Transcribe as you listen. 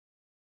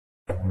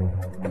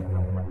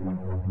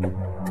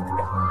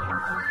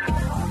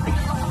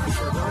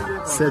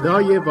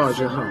صدای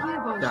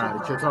واژه‌ها در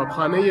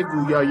کتابخانه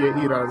گویای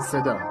ایران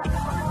صدا،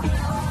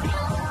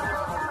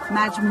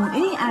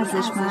 مجموعه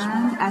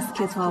ارزشمند از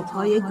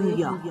کتاب‌های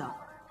گویا.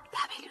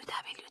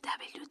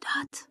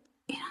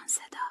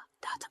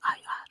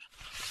 www.iranseda.ir.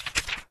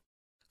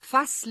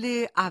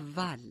 فصل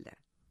اول.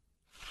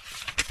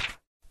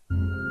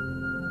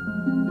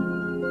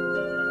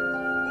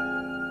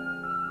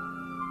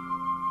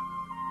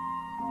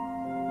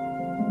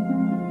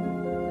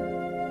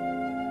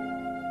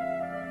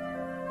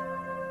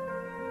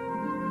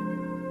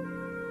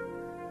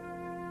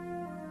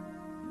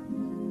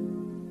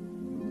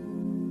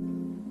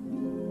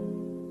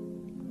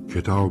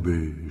 کتاب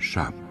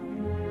شب.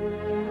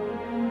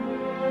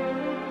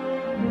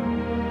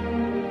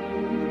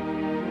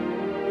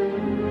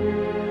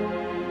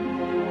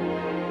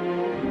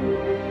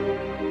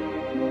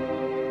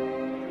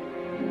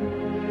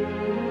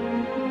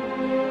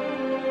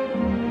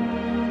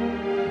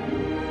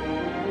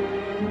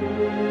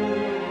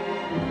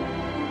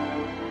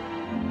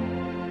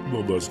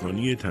 با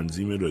بازخوانی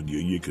تنظیم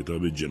رادیویی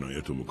کتاب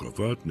جنایات و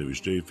مکافات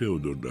نوشته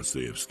فئودور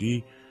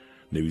داستایوفسکی،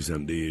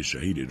 نویسنده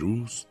شهیر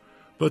روس،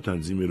 با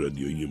تنظیم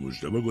رادیویی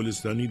مجتبی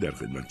گلستانی در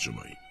خدمت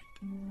شماییم.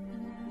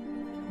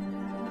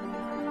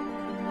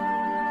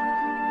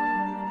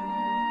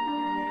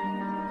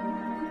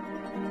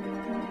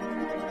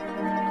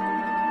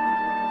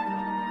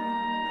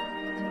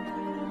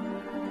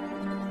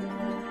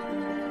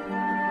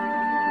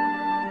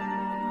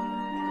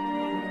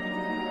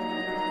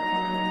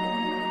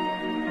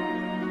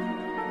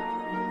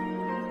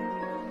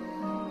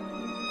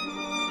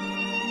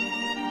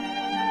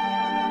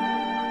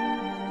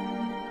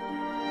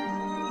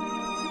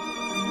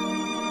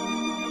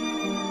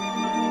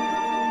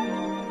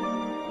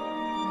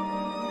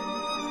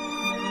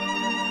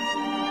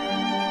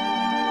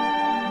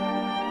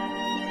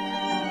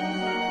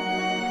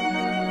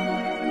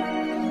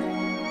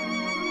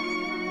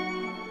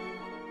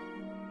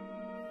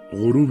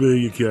 غروب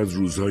یکی از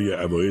روزهای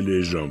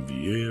اوایل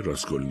ژانویه،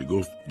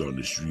 راسکولنیکوف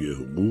دانشجوی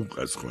حقوق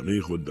از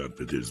خانه خود در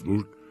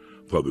پترزبورگ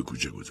پا به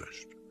کوچه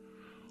گذاشت.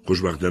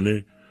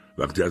 خوشبختانه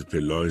وقتی از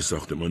پله‌های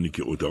ساختمانی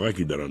که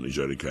اتاقکی در آن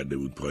اجاره کرده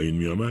بود پایین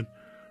می آمد،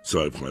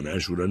 صاحب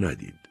خانه‌اش او را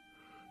ندید،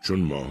 چون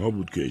ماه‌ها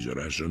بود که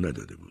اجاره‌اش را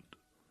نداده بود.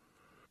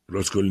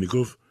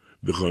 راسکولنیکوف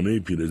به خانه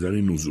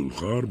پیرزنی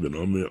نزولخوار به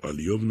نام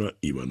آلیونا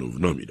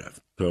ایوانوونا می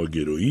رفت تا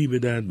گرویی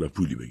بدهد و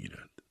پولی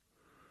بگیرد.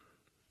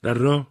 در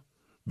راه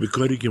به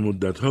کاری که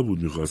مدتها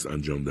بود میخواست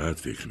انجام دهد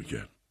فکر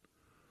میکرد.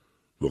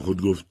 با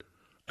خود گفت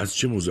از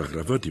چه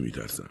مزخرفاتی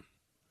میترسم؟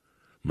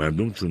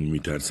 مردم چون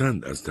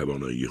میترسند از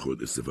توانایی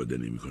خود استفاده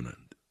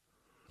نمیکنند.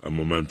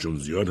 اما من چون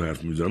زیاد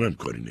حرف میزنم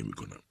کاری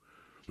نمیکنم،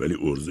 ولی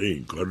عرضه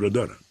این کار را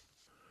دارم.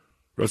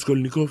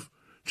 راسکولنیکوف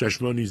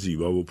چشمانی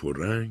زیبا و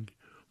پررنگ،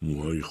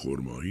 موهای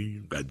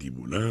خرمایی، قدی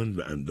بلند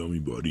و اندامی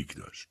باریک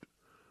داشت.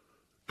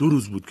 2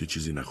 روز بود که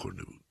چیزی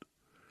نخورده بود.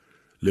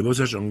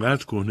 لباسش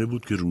آنقدر کهنه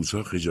بود که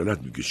روزها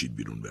خجالت میکشید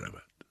بیرون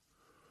برود.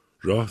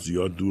 راه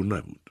زیاد دور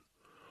نبود.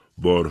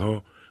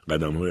 بارها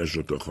قدمهایش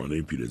را تا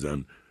خانه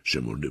پیرزن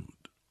شمرده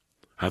بود.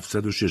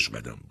 706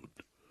 قدم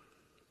بود.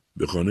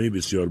 به خانه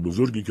بسیار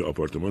بزرگی که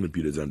آپارتمان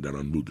پیرزن در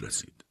آن بود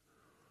رسید.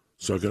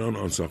 ساکنان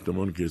آن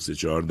ساختمان که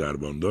 3-4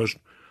 دربان داشت،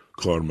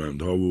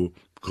 کارمندها و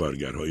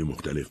کارگرهای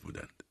مختلف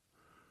بودند.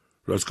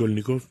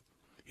 راسکولنیکوف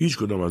هیچ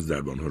کدام از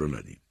دربانها را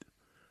ندید.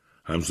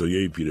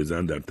 همسایه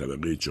پیرزن در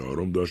طبقه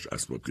 4 داشت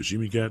اسباب کشی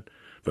میکرد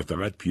و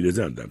فقط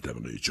پیرزن در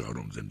طبقه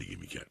 4 زندگی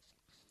میکرد.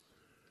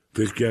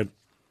 فکر کرد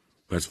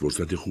پس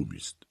فرصت خوبی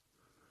است.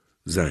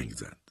 زنگ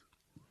زد.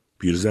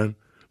 پیرزن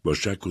با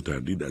شک و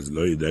تردید از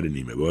لای در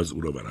نیمه باز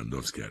او را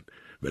برانداز کرد،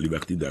 ولی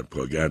وقتی در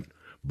پاگرد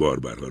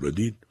باربرها را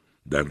دید،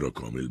 در را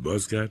کامل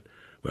باز کرد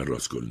و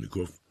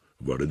راسکولنیکوف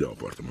وارد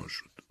آپارتمان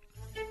شد.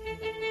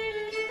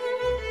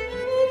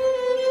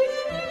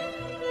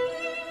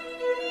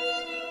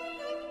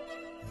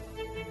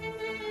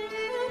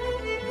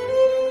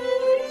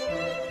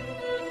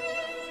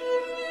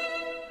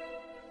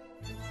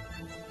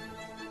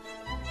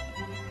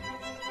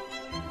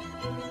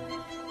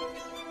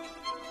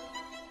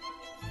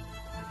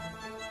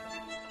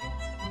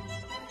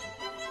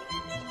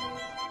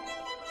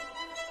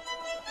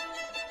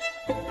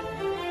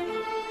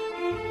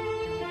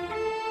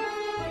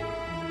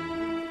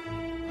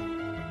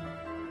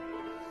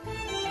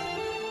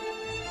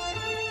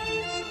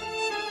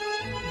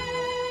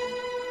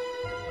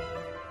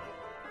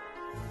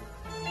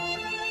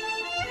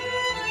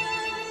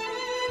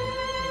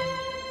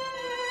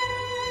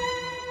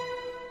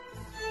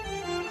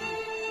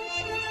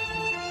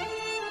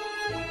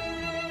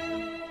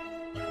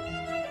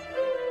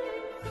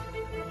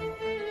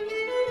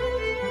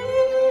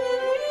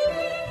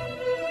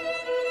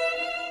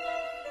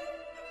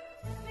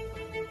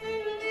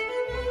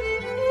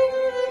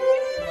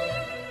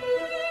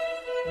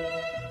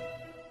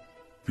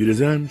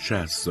 پیرزن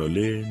 60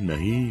 ساله،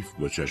 نحیف،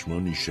 با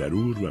چشمانی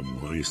شرور و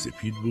موهای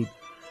سپید بود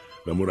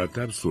و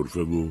مرتب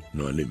سرفه و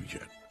ناله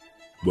میکرد.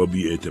 با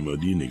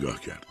بی‌اعتمادی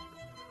نگاه کرد.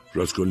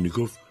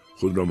 راسکولنیکوف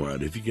خود را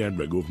معرفی کرد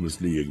و گفت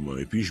مثل 1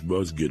 ماه پیش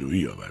باز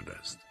گرویی آورده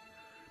است.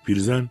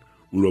 پیرزن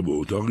او را به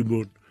اتاقی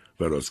برد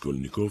و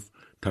راسکولنیکوف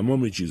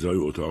تمام چیزهای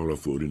اتاق را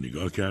فوری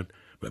نگاه کرد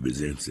و به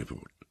ذهن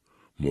سپرد.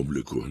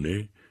 مبل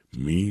کهنه،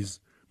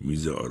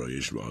 میز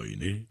آرایش و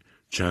آینه،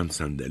 چند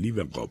صندلی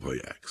و قاب‌های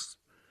عکس.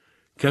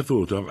 کف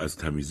اتاق از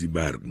تمیزی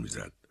برق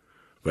می‌زد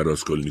و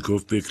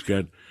راسکولنیکوف فکر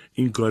کرد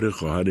این کار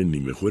خواهر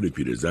نیمه‌خور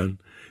پیرزن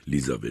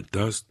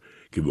لیزاوتاست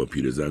که با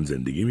پیرزن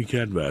زندگی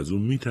می‌کرد و از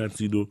اون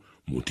می‌ترسید و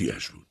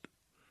مطیعش بود.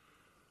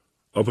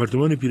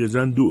 آپارتمان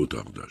پیرزن 2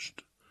 اتاق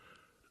داشت.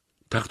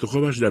 تخت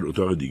خوابش در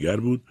اتاق دیگر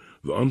بود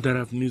و آن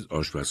طرف نیز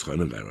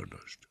آشپزخانه قرار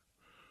داشت.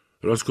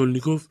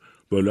 راسکولنیکوف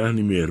با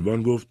لحنی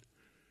مهربان گفت: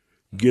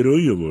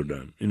 گرویی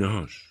آوردم،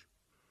 اینهاش.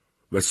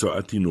 و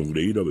ساعتی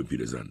نقره‌ای را به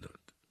پیرزن داد.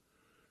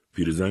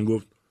 پیرزن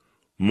گفت: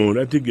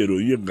 مهلت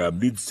گرویی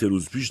قبلی 3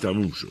 روز پیش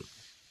تموم شد.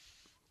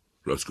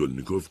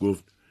 راسکولنیکوف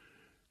گفت: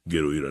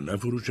 گرویی را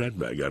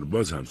نفروشد و اگر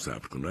باز هم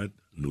صبر کند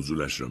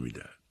نزولش را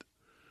میدهد.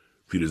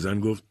 پیرزن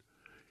گفت: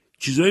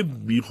 چیزای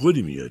بی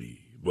خودی میاری.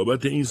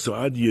 بابت این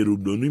ساعت 1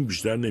 روبل و نیم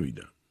بیشتر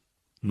نمیدم.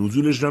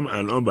 نزولش هم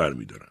الان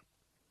برمیدارم.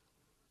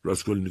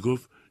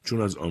 راسکولنیکوف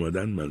چون از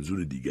آمدن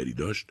منظور دیگری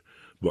داشت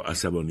با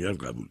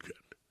عصبانیت قبول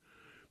کرد.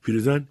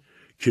 پیرزن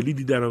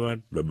کلیدی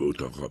درآورد و به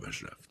اتاق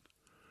خوابش رفت.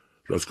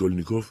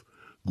 راسکولنیکوف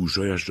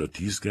گوشایش را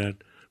تیز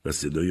کرد و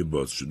صدای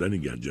باز شدن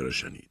گنجه را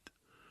شنید.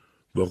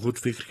 با خود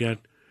فکر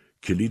کرد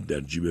کلید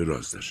در جیب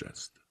راستش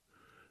است.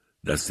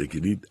 دست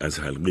کلید از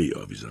حلقه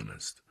آویزان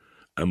است،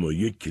 اما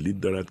یک کلید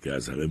دارد که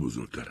از همه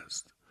بزرگتر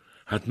است.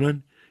 حتما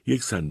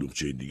یک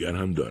صندوقچه دیگر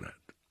هم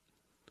دارد.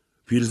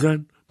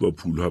 پیرزن با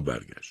پولها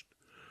برگشت.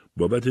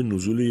 بابت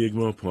نزول 1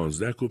 ماه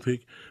 15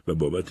 کپک و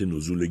بابت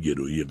نزول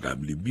گرویی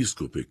قبلی 20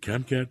 کپک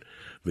کم کرد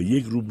و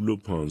 1 روبل و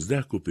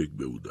 15 کپک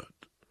به او داد.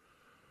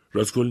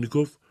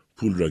 راسکولنیکوف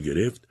پول را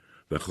گرفت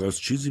و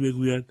خواست چیزی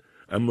بگوید،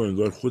 اما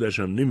انگار خودش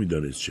هم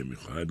نمیدانست چه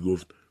میخواهد.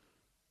 گفت: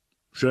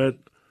 شاید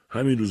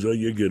همین روزا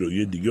 1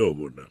 گرویی دیگه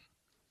آوردم.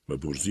 و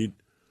پرسید: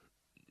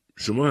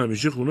 شما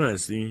همیشه خونه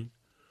هستین؟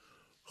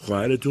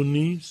 خواهرتون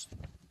نیست؟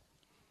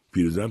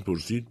 پیرزن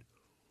پرسید: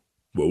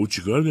 با او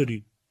چیکار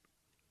داری؟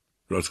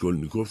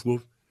 راسکولنیکوف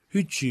گفت: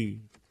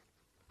 هیچی.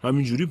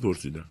 همینجوری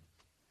پرسیدم.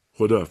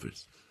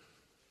 خداحافظ.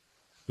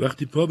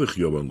 وقتی پا به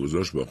خیابان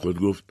گذاشت با خود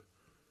گفت: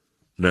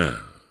 نه،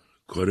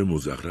 کار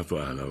مزخرف و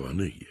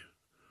احمقانه‌ایه.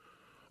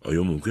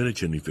 آیا ممکنه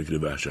چنین فکر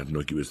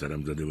وحشتناکی به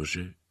سرم زده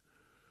باشه؟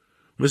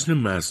 مثل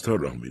مست‌ها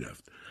راه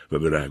میرفت و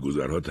به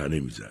رهگذرها تنه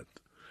میزد.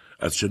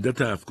 از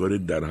شدت افکار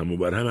درهم و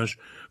برهمش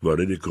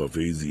وارد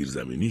کافه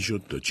زیرزمینی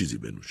شد تا چیزی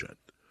بنوشد.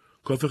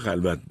 کافه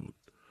خلوت بود،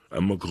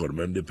 اما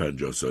کارمند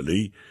 50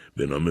 ساله‌ای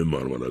به نام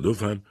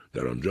مارمالادوف هم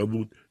در آنجا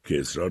بود که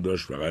اصرار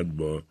داشت فقط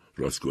با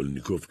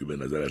راسکولنیکوف که به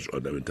نظرش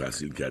آدم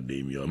تحصیل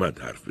کرده می آمد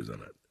حرف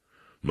بزند.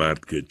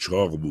 مرد که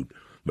چاق بود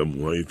و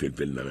موهای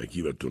فلفل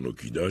نمکی و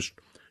تنوکی داشت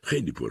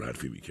خیلی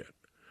پرحرفی میکرد.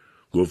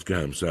 گفت که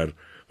همسر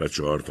و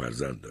 4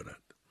 فرزند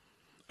دارد،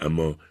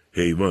 اما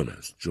حیوان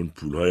است چون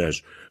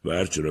پولهایش و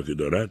هر چرا که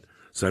دارد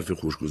صرف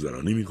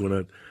خوشگذرانی می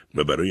کند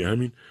و برای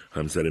همین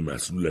همسر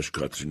مسئولش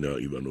کاترینا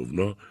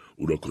ایوانوونا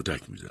او را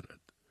کتک می زند.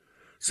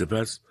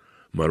 سپس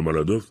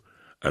مارمالادوف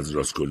از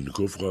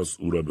راسکولنیکوف خواست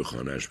او را به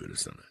خانه‌اش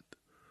برساند.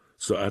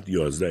 ساعت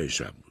 11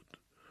 شب بود.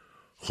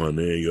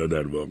 خانه یا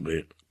در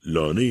واقع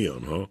لانه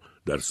آنها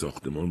در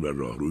ساختمان و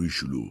راهروی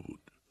شلوغ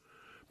بود.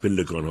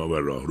 پلکانها و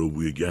راهرو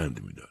بوی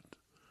گند میداد.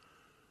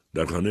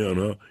 در خانه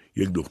آنها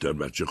یک دختر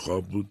بچه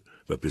خواب بود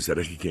و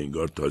پسرکی که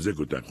انگار تازه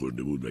کتک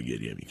خورده بود و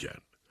گریه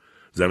میکرد.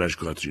 زنش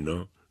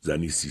کاترینا،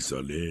 زنی 30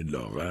 ساله،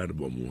 لاغر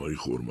با موهای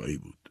خرمایی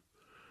بود.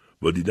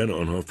 با دیدن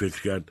آنها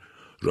فکر کرد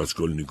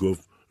راسکولنیکوف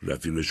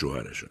رفیق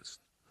شوهرش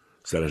است.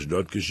 سرش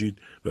داد کشید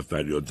و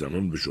فریاد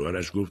زنان به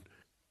شوهرش گفت: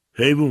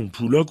 حیوان،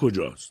 پولا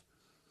کجاست؟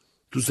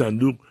 تو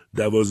صندوق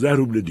 12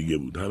 روبل دیگه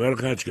بود، همه رو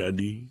خرج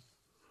کردی؟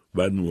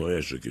 بعد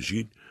موهایش را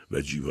کشید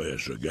و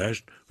جیبهایش را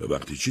گشت و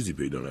وقتی چیزی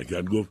پیدا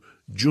نکرد گفت: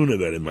 جون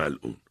بر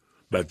ملعون،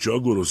 بچه ها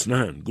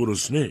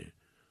گرسنه.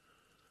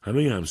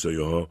 همه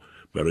همسایه ها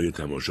برای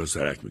تماشا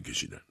سرک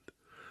میکشیدند.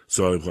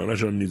 صاحب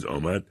خانه‌شان نیز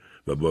آمد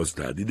و باز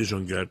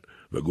تهدیدشان کرد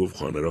و گفت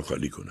خانه را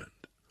خالی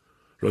کنند.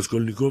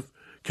 راسکولنیکوف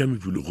کمی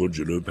پول خود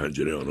جلوی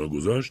پنجره آنها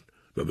گذاشت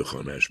و به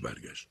خانه‌اش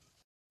برگشت.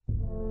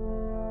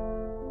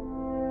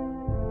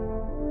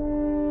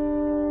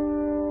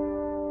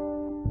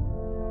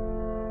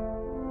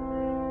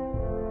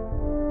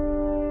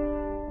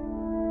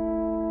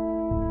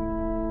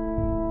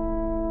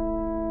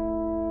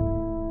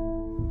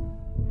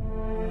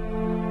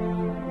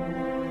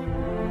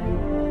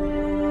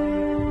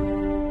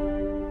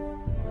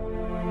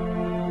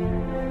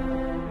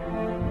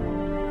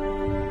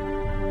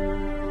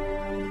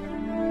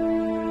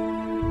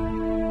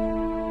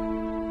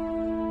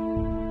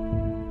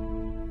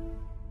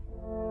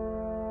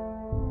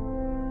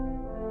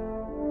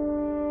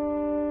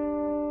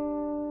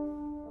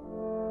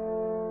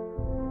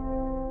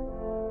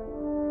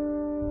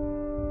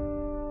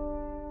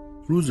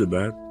 روز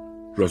بعد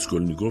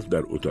راسکولنیکوف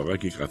در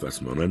اتاقک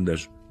قفس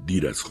مانندش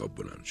دیر از خواب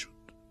بلند شد.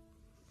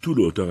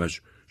 طول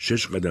اتاقش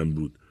 6 قدم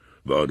بود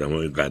و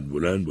آدمای قد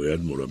بلند باید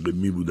مراقب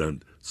می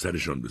بودند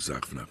سرشان به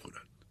سقف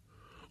نخورد.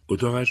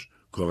 اتاقش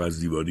کاغذ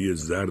دیواری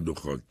زرد و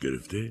خاک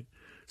گرفته،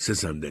 3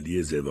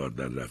 صندلی زوار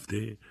در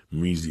رفته،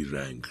 میزی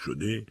رنگ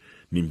شده،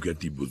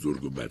 نیمکتی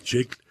بزرگ و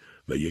بدشکل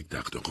و یک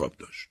تخت خواب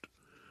داشت.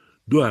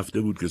 2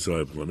 هفته بود که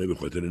صاحبخانه به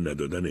خاطر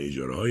ندادن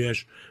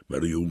اجاره‌هایش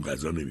برای اون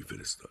غذا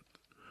نمی‌فرستاد.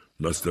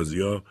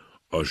 ناستازیا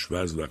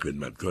آشپز و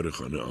خدمتکار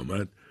خانه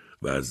آمد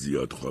و از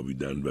زیاد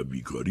خوابیدن و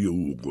بیکاری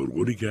او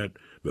غرغری کرد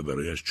و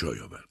برایش چای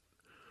آورد.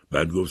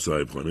 بعد گفت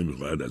صاحبخانه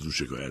می‌خواهد از او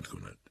شکایت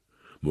کند.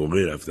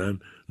 موقع رفتن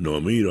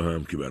نامه ای را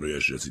هم که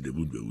برایش رسیده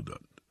بود به او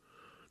داد.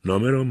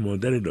 نامه را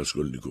مادر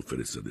راسکولنیکوف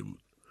فرستاده بود.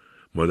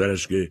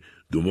 مادرش که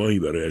 2 ماهی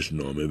برایش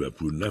نامه و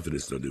پول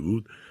نفرستاده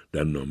بود،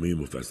 در نامه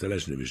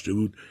مفصلش نوشته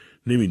بود: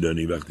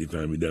 نمیدانی وقتی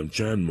فهمیدم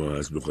چند ماه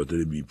است به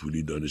خاطر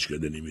بیپولی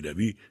دانشکده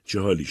نمیروی چه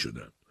حالی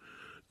شدم.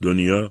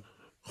 دنیا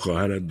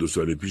خواهرت 2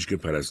 سال پیش که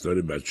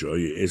پرستار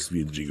بچه‌های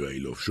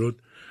اسویدریگایلوف شد،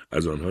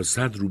 از آنها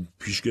 100 روبل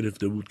پیش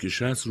گرفته بود که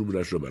 60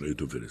 روبلش را برای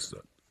تو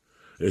فرستاد.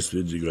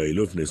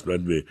 اسویدریگایلوف نسبت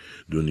به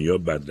دنیا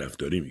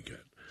بدرفتاری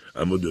میکرد،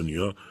 اما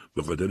دنیا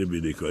به خاطر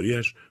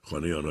بدهکاریش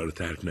خانه آنها را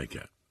ترک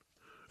نکرد.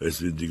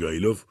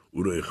 اسویدریگایلوف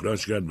او را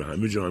اخراج کرد و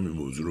همه جا همین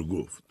موضوع را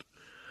گفت.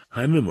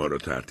 همه ما را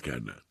طرد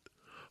کردند.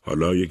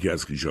 حالا یکی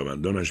از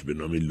خویشاوندانش به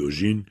نام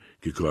لوژین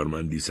که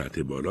کارمندی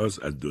سطح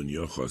بالاست از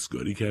دنیا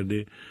خواستگاری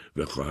کرده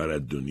و خواهر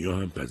دنیا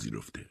هم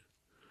پذیرفته.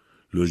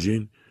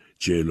 لوژین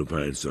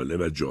 45 ساله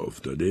و جا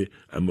افتاده،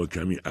 اما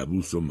کمی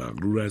عبوس و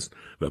مغرور است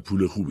و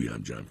پول خوبی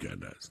هم جمع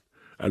کرده است.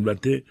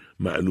 البته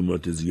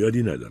معلومات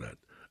زیادی ندارد،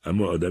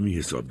 اما آدمی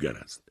حسابگر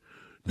است.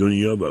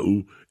 دنیا و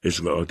او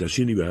عشق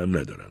آتشینی به هم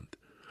ندارند،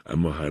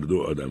 اما هر دو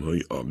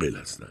آدم‌های عاقل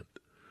هستند.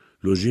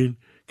 لوژین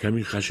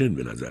کمی خشن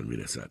به نظر می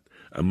رسد،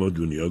 اما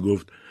دنیا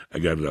گفت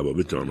اگر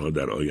روابط آنها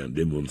در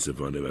آینده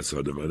منصفانه و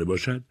صادقانه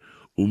باشد،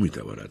 او می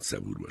تواند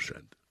صبور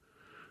باشد.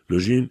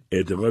 لوژین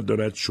اعتقاد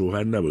دارد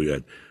شوهر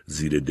نباید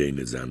زیر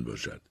دین زن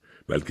باشد،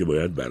 بلکه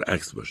باید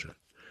برعکس باشد.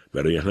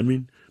 برای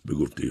همین به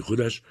گفته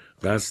خودش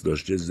قصد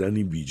داشته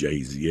زنی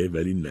بی‌جهیزیه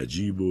ولی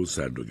نجیب و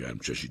سرد و گرم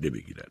چشیده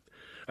بگیرد.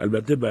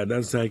 البته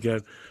بعداً سعی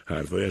کرد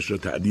حرفایش را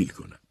تعدیل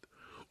کند.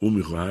 او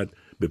می‌خواهد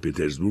به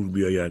پترزبورگ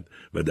بیاید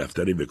و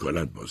دفتر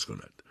وکالت باز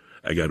کند.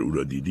 اگر او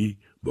را دیدی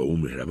با او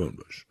مهربان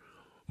باش.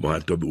 ما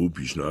حتی به او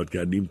پیشنهاد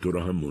کردیم تو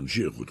را هم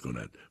منشی خود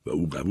کند و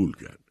او قبول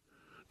کرد.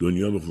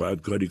 دنیا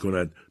می‌خواهد کاری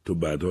کند تو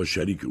بعدها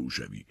شریک او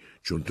شوی،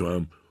 چون تو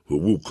هم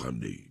حقوق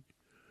خوانده ای.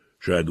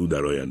 شاید او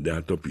در آینده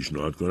حتی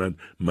پیشنهاد کند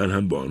من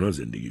هم با آنها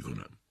زندگی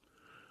کنم.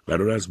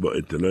 قرار است با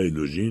اطلاع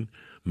لوژین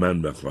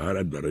من و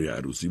خواهرت برای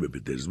عروسی به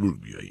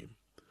پترزبورگ بیاییم.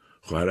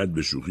 خواهرت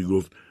به شوخی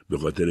گفت به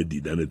خاطر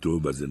دیدن تو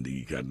و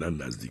زندگی کردن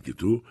نزدیک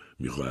تو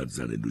می‌خواهد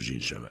زن لوژین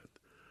شود.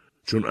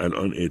 چون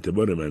الان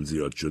اعتبار من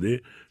زیاد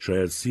شده،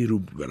 شاید 30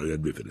 روبل برایت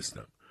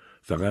بفرستم.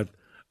 فقط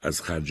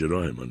از خرج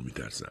راهمان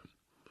میترسم.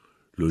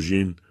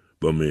 لوژین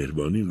با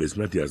مهربانی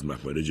قسمتی از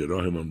مخارج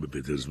راهمان به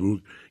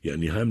پترزبورگ،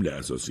 یعنی حمل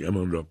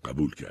اساسیمان را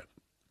قبول کرد.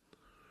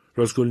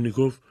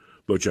 راسکولنیکوف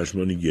با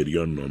چشمانی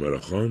گریان نامه را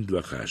خواند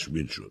و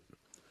خشمگین شد.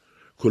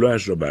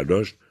 کلاهش را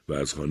برداشت و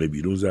از خانه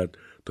بیرون زد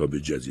تا به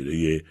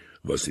جزیره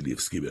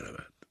واسیلیفسکی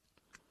برود.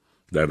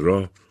 در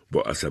راه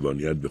با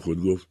عصبانیت به خود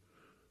گفت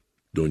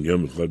دنیا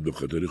میخواد به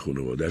خاطر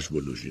خانواده‌اش با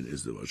لوژین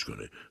ازدواج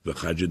کنه و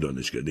خرج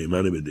دانشکده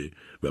منو بده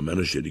و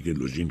منو شریک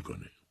لوژین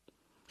کنه.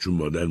 چون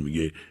مادر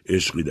میگه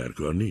عشقی در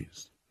کار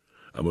نیست.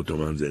 اما تا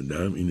من زنده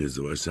هم این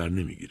ازدواج سر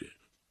نمیگیره.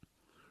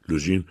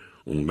 لوژین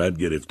اونقدر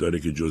گرفتاره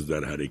که جز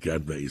در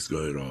حرکت و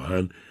ایستگاه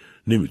راهن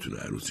نمیتونه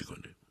عروسی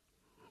کنه.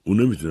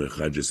 اون نمیتونه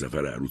خرج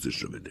سفر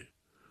عروسش رو بده.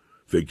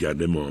 فکر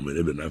کرده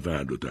معامله به نفع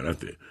هر 2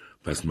 طرفه،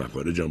 پس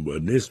مخارجم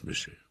باید نصف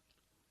بشه.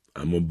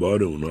 اما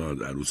بار اونا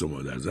از عروس و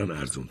مادرزن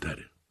ارزون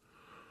تره.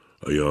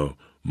 آیا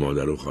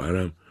مادر و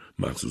خواهرم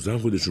مخصوصا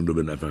خودشون رو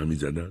به نفع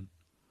میزدن؟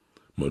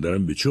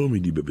 مادرم به چه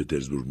امیدی به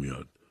پترزبورگ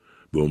میاد؟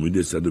 به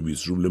امید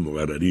 120 روبل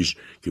مقرریش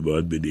که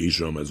باید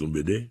بدهیش رام از اون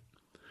بده؟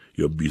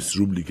 یا 20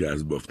 روبلی که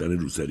از بافتن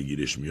روسری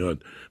گیرش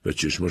میاد و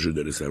چشماشو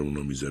داره سر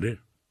اونو میذاره؟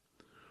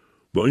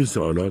 با این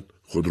سوالات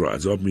خود را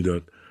عذاب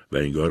میداد و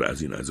انگار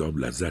از این عذاب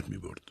لذت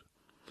میبرد.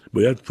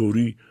 باید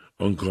فوری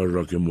آن کار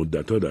را که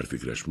مدتها در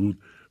فکرش بود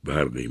به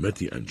هر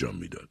قیمتی انجام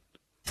میداد.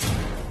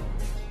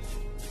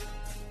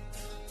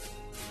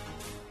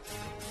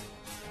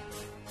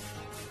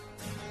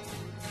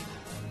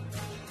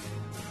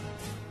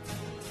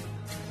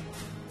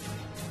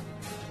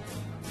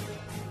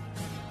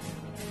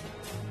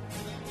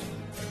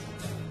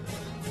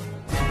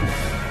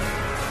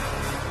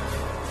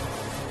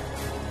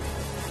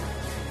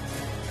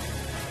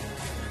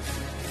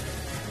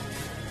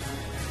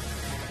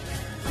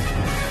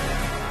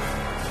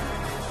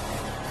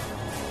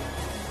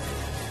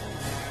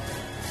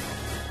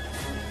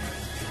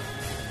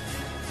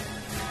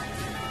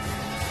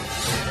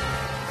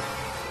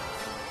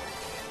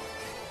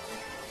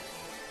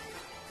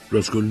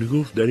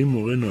 راسکولنیکوف در این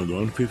موقع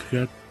ناگهان فکر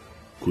کرد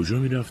کجا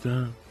می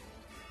رفتم؟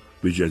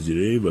 به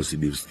جزیره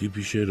واسیلیفسکی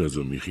پیش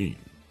رازومیخین.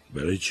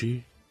 برای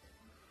چی؟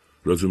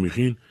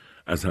 رازومیخین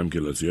از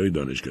همکلاسی‌های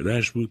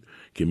دانشکده‌اش بود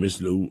که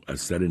مثل او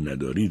از سر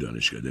نداری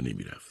دانشکده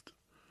نمی رفت.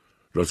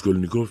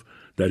 راسکولنیکوف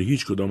در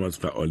هیچ کدام از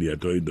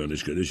فعالیت‌های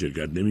دانشکده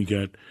شرکت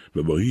نمی‌کرد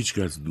و با هیچ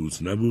کس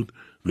دوست نبود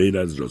غیر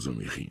از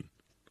رازومیخین.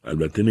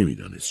 البته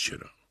نمی‌دانست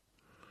چرا.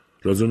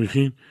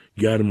 رازومیخین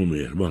گرم و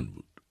مهربان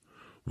بود.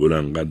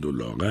 بلند قد و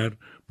لاغر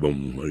با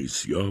موهای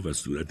سیاه و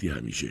صورتی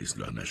همیشه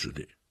اصلاح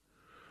نشده.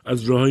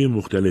 از راه‌های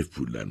مختلف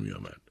پول در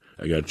می‌آورد.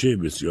 اگرچه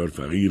بسیار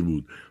فقیر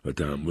بود و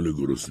تحمل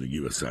گرسنگی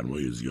و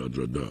سرمای زیاد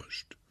را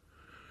داشت.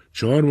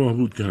 4 ماه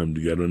بود که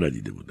همدیگر را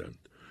ندیده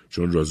بودند،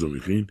 چون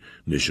رازومیخین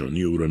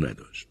نشانی او را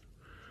نداشت.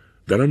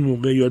 در آن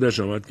موقع یادش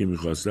آمد که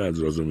می‌خواسته از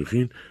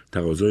رازومیخین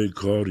تقاضای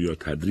کار یا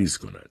تدریس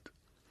کند.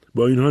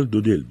 با این حال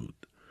دو دل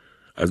بود.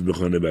 از به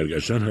خانه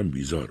برگشتن هم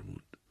بیزار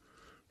بود.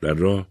 در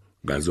راه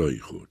غذایی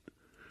خورد.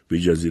 به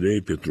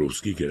جزیره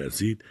پتروفسکی که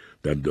رسید،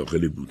 در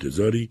داخل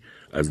بوته‌زاری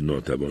از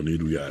ناتوانی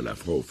روی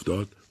علف‌ها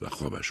افتاد و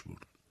خوابش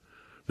برد.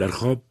 در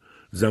خواب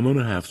زمان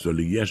 7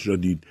 سالگیش را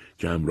دید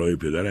که همراه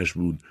پدرش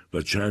بود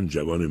و چند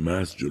جوان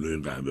مست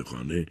جلوی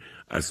قهوه‌خانه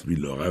اسبی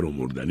لاغر و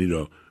مردنی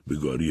را به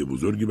گاری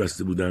بزرگی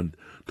بسته بودند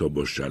تا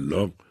با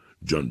شلاق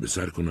جان به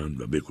سر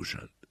کنند و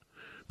بکشند.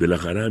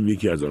 بالاخره هم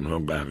یکی از آنها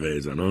قهقه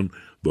زنان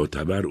با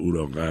تبر او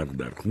را غرق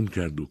در خون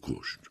کرد و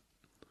کشت.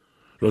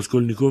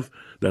 راسکولنیکوف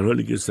در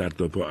حالی که سر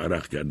تا پا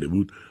عرق کرده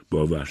بود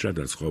با وحشت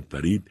از خواب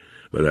پرید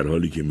و در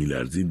حالی که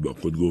می‌لرزید با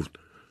خود گفت: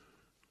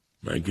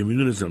 من که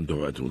می‌دونستم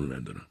طاقت اونو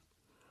ندارم.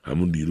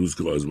 همون دیروز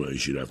که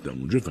آزمایشی رفتم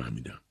اونجا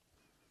فهمیدم.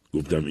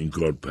 گفتم این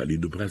کار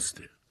پلید و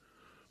پسته.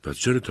 پس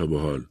چرا تا به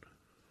حال؟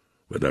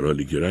 و در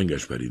حالی که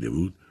رنگش پریده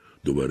بود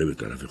دوباره به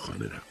طرف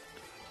خانه رفت.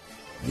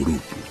 غروب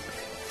بود.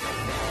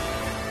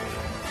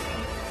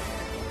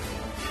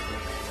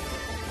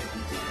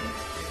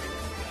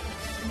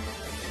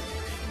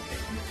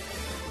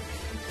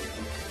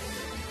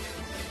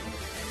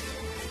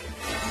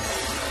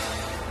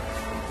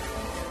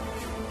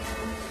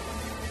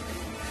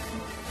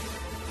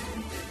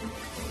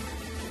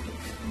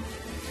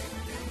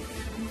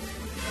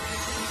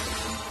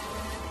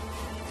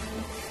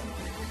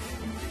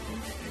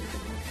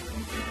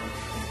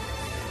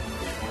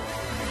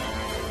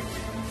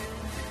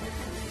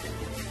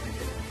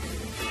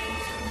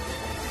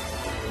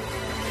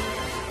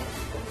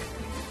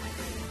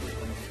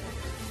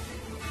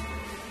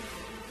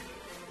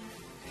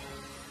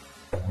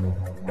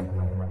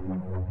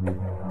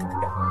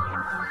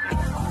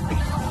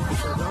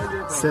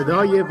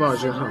 صدای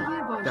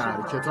واژه‌ها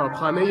در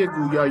کتابخانه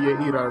گویای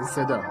ایران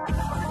صدا.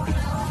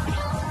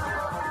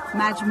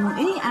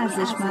 مجموعه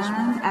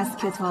ارزشمند از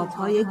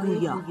کتاب‌های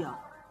گویا.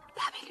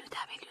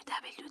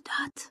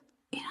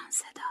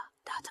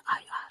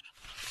 www.iranseda.ir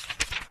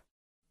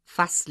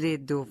فصل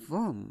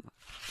دوم.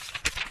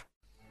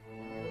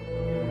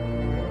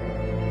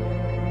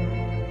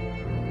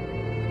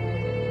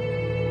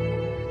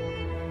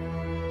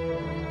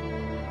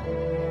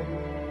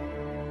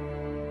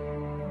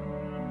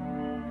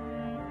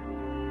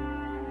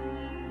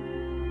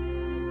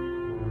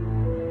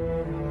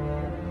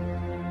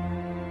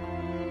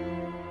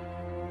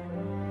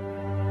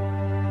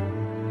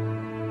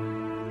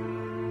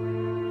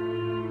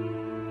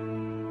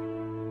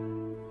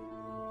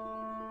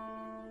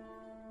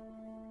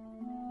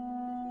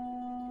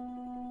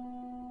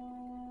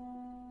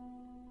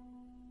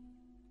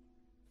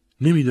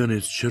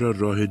 نمیدانست چرا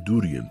راه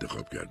دوری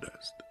انتخاب کرده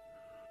است.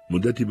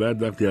 مدتی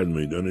بعد وقتی از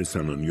میدان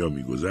سنانیا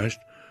میگذشت،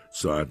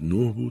 ساعت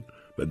 9 بود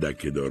و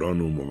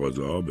دکه‌داران و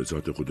مغازه‌ها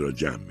بساط خود را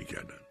جمع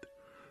میکردند.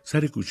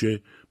 سر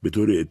کوچه به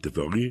طور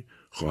اتفاقی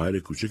خواهر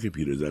کوچک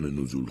پیرزن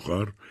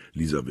نزولخوار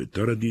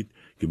لیزاوتا را دید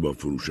که با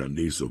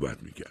فروشنده‌ای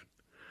صحبت میکرد.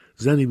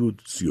 زنی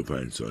بود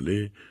 35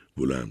 ساله،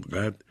 بلند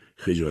قد،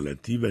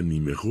 خجالتی و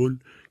نیمه خل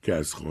که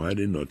از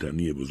خواهر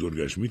ناتنی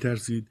بزرگش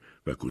میترسید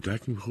و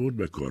کتک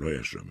میخورد و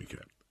کارهایش را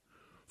میکرد.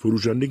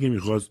 فروشنده که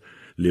میخواست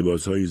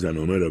لباسهای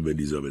زنانه را به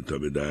لیزاوتا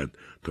بدهد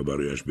تا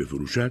برایش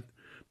بفروشد،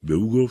 به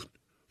او گفت: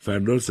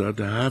 فردا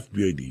ساعت 7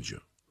 بیاید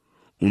اینجا.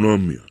 اونا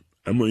میان،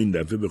 اما این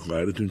دفعه به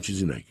خواهرتون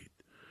چیزی نگید.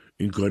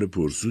 این کار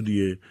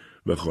پرسودیه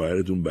و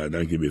خواهرتون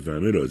بعداً که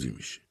بفهمه راضی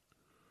میشه.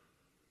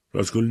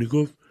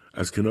 راسکولنیکوف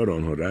از کنار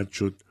آنها رد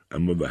شد،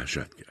 اما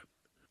وحشت کرد.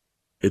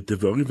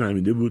 اتفاقی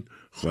فهمیده بود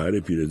خواهر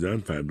پیرزن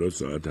فردا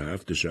ساعت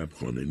 7 شب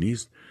خانه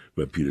نیست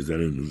و پیرزن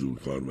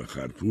نزولخوار و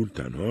خرپول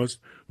تنهاست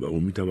و او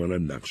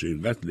میتواند نقشه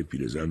قتل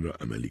پیرزن را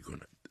عملی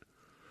کند.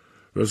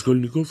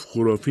 راسکولنیکوف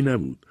خرافی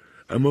نبود،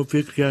 اما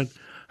فکر کرد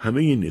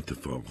همه این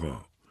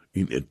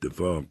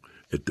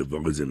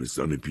اتفاق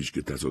زمستان پیش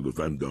که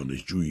تصادفاً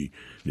دانشجویی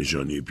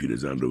نشانی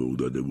پیرزن را به او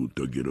داده بود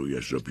تا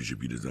گرویش را پیش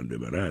پیرزن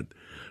ببرد،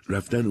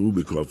 رفتن او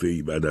به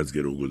کافه‌ای بعد از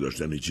گرو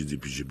گذاشتن چیزی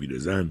پیش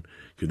پیرزن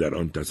که در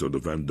آن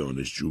تصادفاً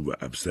دانشجو و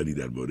افسری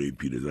درباره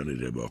پیرزن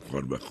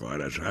رباخوار و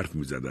خواهرش حرف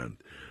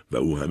می‌زدند و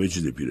او همه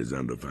چیز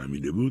پیرزن را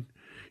فهمیده بود،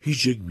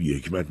 هیچ یک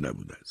بی‌حکمت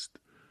نبوده است.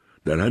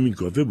 در همین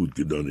کافه بود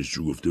که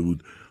دانشجو گفته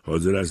بود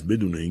حاضر است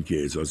بدون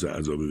اینکه احساس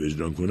عذاب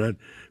وجدان کند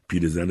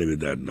پیرزن به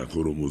درد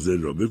نخور و مضر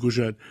را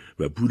بکشد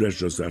و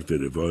پولش را صرف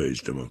رفاه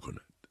اجتماع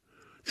کند،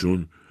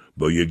 چون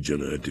با یک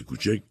جنایت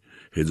کوچک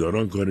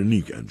هزاران کار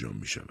نیک انجام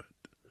می شود.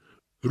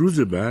 روز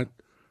بعد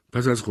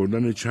پس از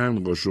خوردن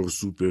چند قاشق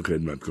سوپ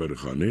خدمتکار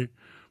خانه،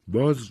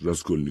 باز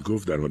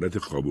راسکولنیکوف در حالت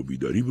خواب و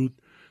بیداری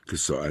بود که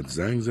ساعت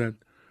زنگ زد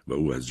و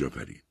او از جا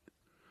پرید.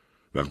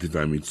 وقتی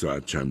فهمید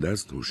ساعت چند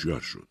است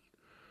هوشیار شد.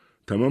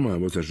 تمام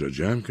حواسش را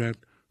جمع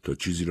کرد تا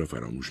چیزی را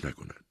فراموش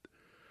نکند.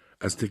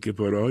 از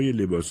تکه‌پاره‌های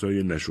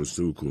لباسهای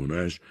نشسته و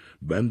کهنه‌اش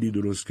بندی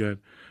درست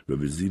کرد و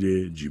به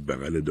زیر جیب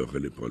بغل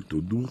داخل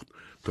پالتو دوخت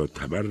تا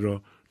تبر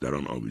را در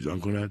آن آویزان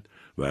کند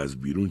و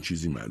از بیرون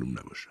چیزی معلوم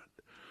نباشد.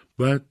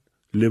 بعد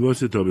لباس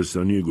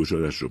تابستانی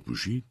گشادش را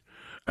پوشید،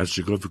 از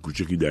شکاف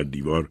کوچکی در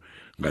دیوار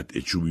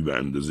قطعه چوبی به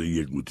اندازه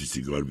یک قوطی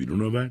سیگار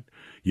بیرون آورد،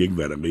 یک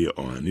ورقه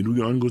آهنی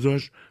روی آن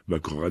گذاشت و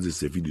کاغذ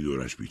سفیدی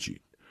دورش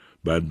پیچید.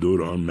 بعد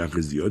دور آن نخ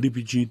زیادی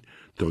پیچید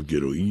تا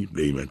گرویی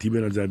قیمتی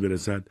به نظر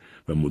برسد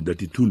و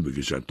مدتی طول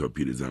بکشد تا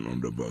پیرزن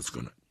آن را باز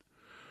کند.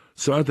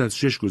 ساعت از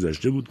 6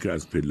 گذشته بود که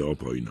از پله‌ها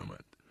پایین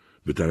آمد.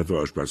 به طرف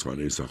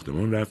آشپزخانه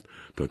ساختمان رفت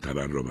تا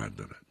تبر را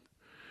بردارد.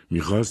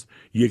 می‌خواست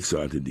 1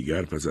 ساعت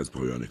دیگر پس از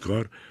پایان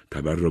کار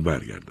تبر را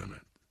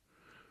برگرداند.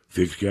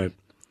 فکر کرد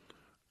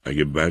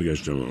اگه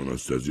برگشتم و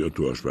آناستازیا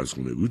تو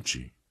آشپزخانه بود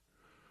چی؟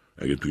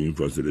 اگه تو این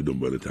فاصله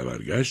دنبال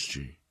تبر گشت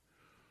چی؟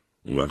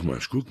 اون وقت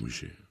مشکوک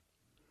میشه.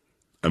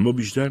 اما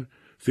بیشتر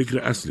فکر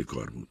اصل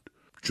کار بود،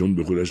 چون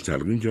به خودش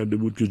تلقین کرده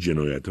بود که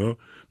جنایت‌ها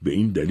به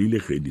این دلیل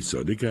خیلی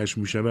ساده کشف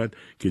می‌شود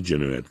که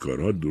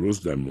جنایتکارها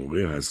درست در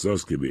موقع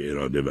حساس که به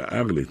اراده و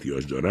عقل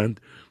احتیاج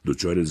دارند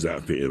دچار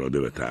ضعف اراده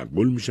و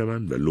تعقل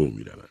می‌شوند و لو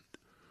می‌روند.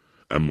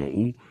 اما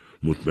او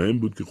مطمئن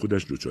بود که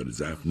خودش دچار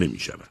ضعف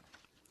نمی‌شود.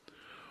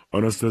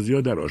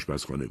 آناستازیا در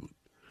آشپزخانه بود.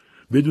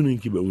 بدون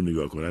اینکه به او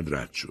نگاه کند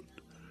رد شد.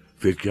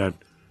 فکر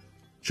کرد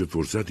چه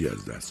فرصتی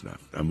از دست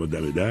رفت، اما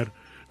دم در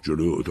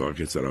جلوی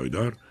اتاق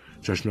سرایدار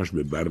چشمش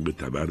به برق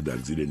تبر در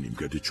زیر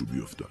نیمکت چوبی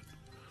افتاد.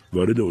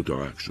 وارد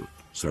اتاق شد.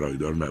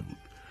 سرایدار نبود.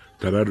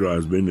 تبر را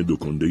از بین 2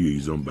 کنده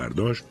هیزم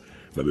برداشت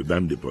و به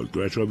بند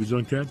پالتویش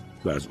آویزان کرد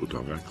و از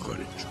اتاق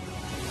خارج شد.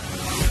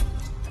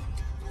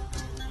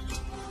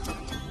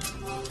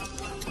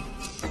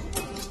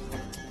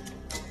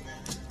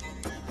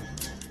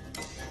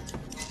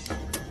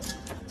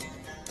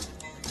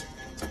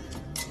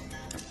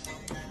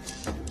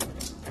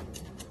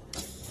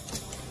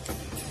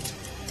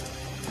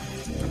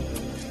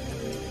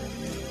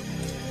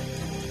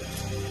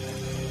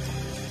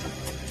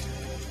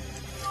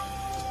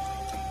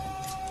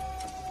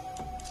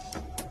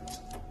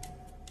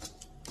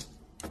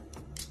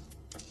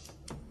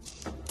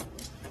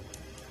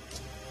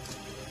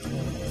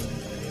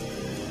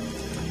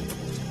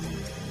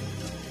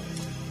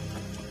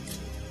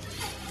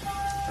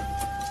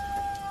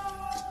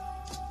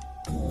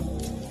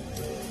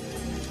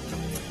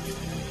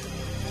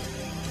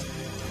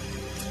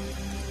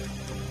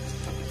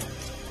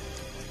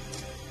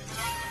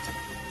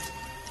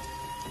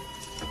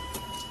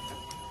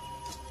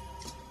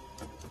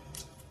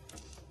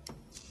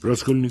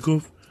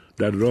 راسکولنیکوف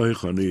در راه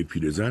خانه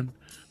پیرزن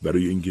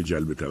برای اینکه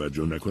جلب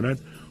توجه نکند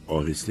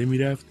آهسته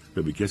میرفت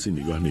و به کسی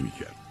نگاه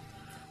نمیکرد.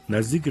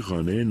 نزدیک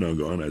خانه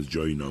ناگهان از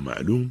جایی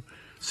نامعلوم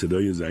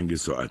صدای زنگ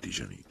ساعتی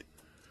شنید.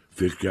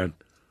 فکر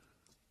کرد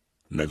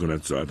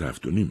نکند ساعت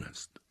 7:30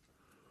 است.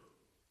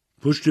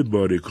 پشت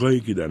بارکایی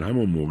که در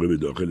همان موقع به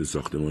داخل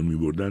ساختمان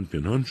می‌بردند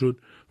پنهان شد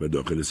و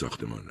داخل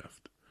ساختمان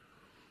رفت.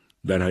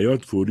 در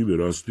حیاط فوری به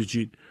راست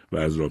پیچید و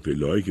از راه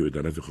پله‌هایی که به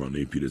طرف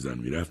خانه پیرزن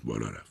میرفت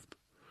بالا رفت.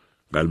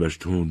 قلبش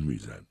تند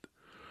میزد.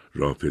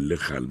 راه پله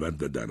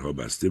خلوت و درها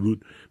بسته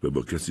بود و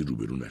با کسی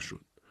روبرو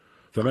نشد.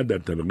 فقط در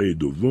طبقه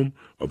دوم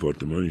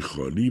آپارتمانی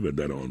خالی و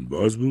در آن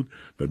باز بود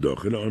و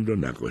داخل آن را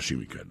نقاشی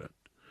می‌کردند.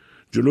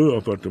 جلوی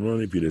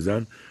آپارتمان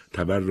پیرزن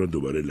تبر را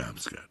دوباره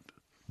لمس کرد.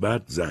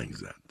 بعد زنگ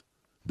زد.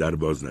 در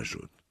باز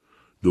نشد.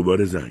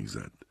 دوباره زنگ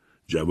زد.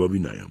 جوابی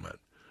نیامد.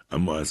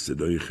 اما از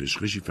صدای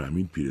خشخشی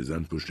فهمید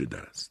پیرزن پشت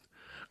در است.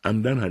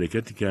 عمدن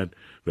حرکتی کرد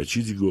و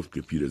چیزی گفت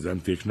که پیرزن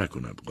فکر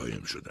نکند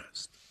قایم شده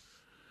است.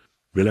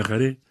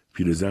 بالاخره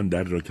پیرزن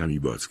در را کمی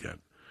باز کرد.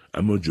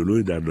 اما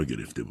جلوی در را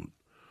گرفته بود.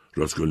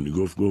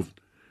 راسکولنیکوف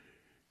گفت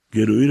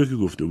گرویی را که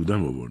گفته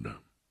بودم آوردم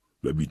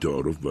و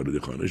بی‌تعارف وارد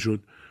خانه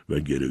شد و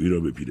گرویی را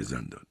به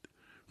پیرزن داد.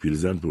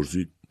 پیرزن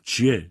پرسید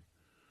چیه؟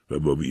 و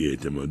با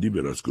بی‌اعتمادی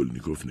به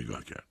راسکولنیکوف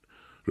نگاه کرد.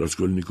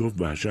 راسکولنیکوف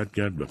وحشت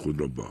کرد و خود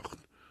را باخت.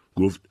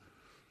 گفت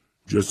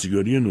جا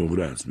سیگاری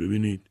نقره است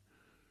ببینید.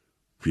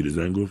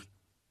 پیرزن گفت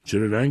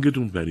چرا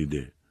رنگتون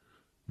پریده؟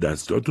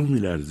 دستاتون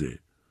میلرزه.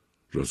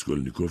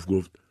 راسکولنیکوف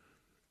گفت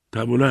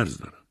تب و لرز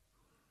دارم.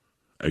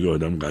 اگه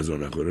آدم غذا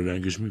نخوره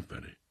رنگش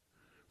میپره.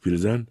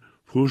 پیرزن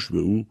پشت به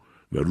او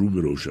و رو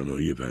به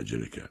روشنایی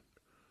پنجره کرد.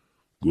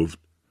 گفت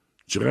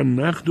چقدر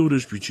نخ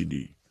دورش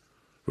پیچیدی؟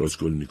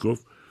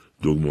 راسکولنیکوف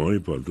دگمه‌های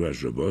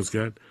پالتوش را باز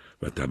کرد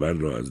و تبر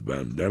را از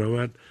بند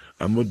درآورد،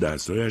 اما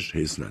دستایش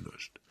حس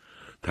نداشت.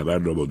 تبر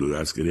را با 2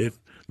 دست گرفت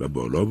و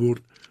بالا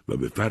برد و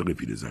به فرق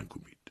پیرزن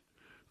کوبید.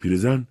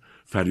 پیرزن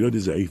فریاد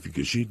ضعیفی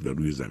کشید و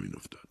روی زمین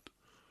افتاد.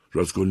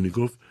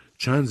 راسکولنیکوف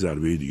چند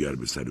ضربه دیگر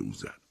به سر او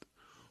زد.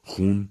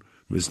 خون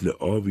مثل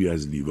آبی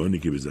از لیوانی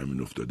که به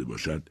زمین افتاده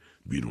باشد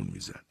بیرون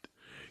میزد.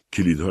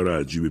 کلیدها را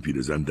از جیب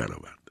پیرزن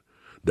درآورد.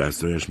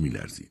 دستایش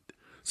میلرزید.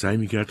 سعی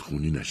میکرد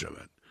خونی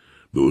نشود.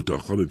 به اتاق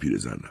خواب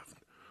پیرزن رفت.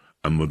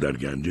 اما در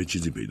گنجه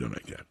چیزی پیدا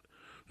نکرد.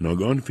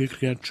 ناگهان فکر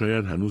کرد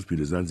شاید هنوز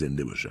پیرزن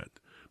زنده باشد.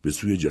 به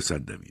سوی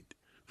جسد دوید.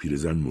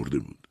 پیرزن مرده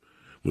بود.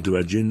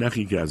 متوجه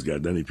نخی که از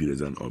گردن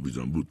پیرزن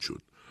آویزان بود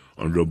شد.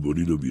 آن را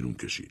برید و بیرون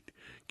کشید.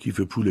 کیف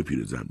پول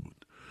پیرزن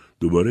بود.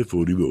 دوباره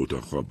فوری به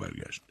اتاق خواب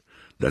برگشت.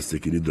 دست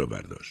کلید را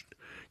برداشت.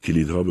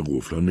 کلیدها به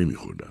قفل‌ها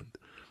نمی‌خوردند.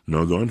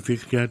 ناگهان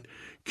فکر کرد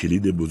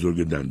کلید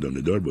بزرگ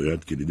دندانه‌دار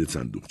باید کلید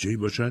صندوقچه‌ای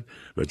باشد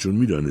و چون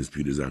می‌دانست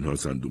پیرزن‌ها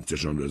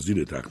صندوقچه‌شان را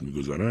زیر تخت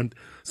می‌گذارند،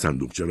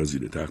 صندوقچه را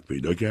زیر تخت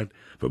پیدا کرد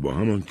و با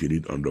همان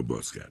کلید آن را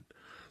باز کرد.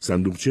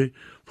 صندوقچه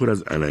پر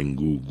از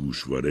علنگو،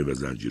 گوشواره و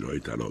زنجیرهای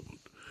طلا بود.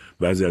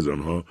 بعضی از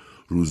آنها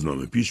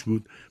روزنامه پیش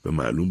بود و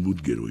معلوم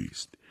بود گرویی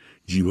است.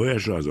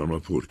 جیبهایش را از آنها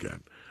پر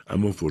کرد،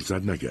 اما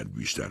فرصت نکرد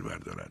بیشتر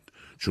بردارد،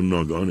 چون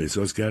ناگهان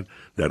احساس کرد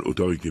در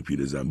اتاقی که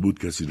پیرزن بود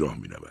کسی راه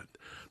می‌رود.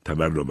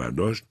 تبر را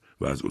برداشت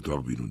و از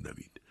اتاق بیرون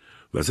دوید.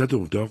 وسط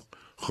اتاق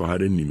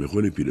خواهر نیمه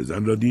خور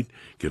پیرزن را دید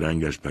که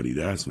رنگش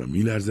پریده است و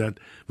می‌لرزد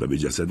و به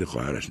جسد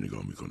خواهرش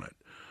نگاه می‌کند.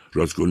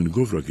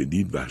 راسکولنیکوف را که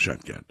دید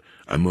وحشت کرد،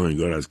 اما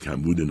انگار از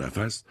کمبود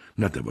نفس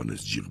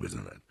نتوانست جیغ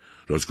بزند.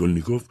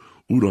 راسکولنیکوف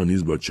او را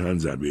نیز با چند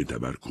ضربه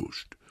تبر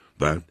کشت.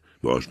 بعد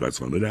به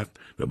آشپزخانه رفت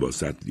و با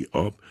سطلی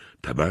آب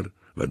تبر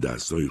و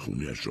دستای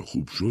خونیش را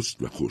خوب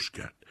شست و خشک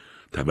کرد.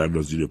 تبر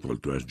را زیر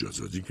پالتویش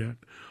جاسازی کرد،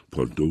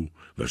 پالتو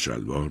و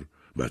شلوار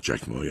و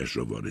چکمه‌هایش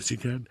را وارسی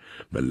کرد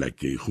و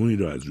لکه خونی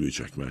را از روی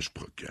چکمه‌اش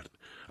پاک کرد.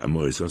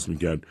 اما احساس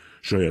می‌کرد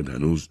شاید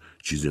هنوز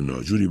چیز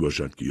ناجوری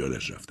باشد که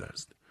یادش رفته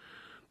است.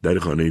 در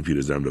خانه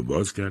پیرزن را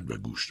باز کرد و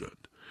گوش داد.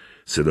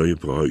 صدای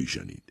پاهایی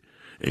شنید.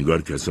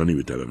 انگار کسانی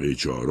به طبقه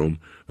 4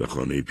 و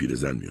خانه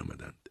پیرزن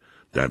می‌آمدند.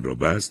 در را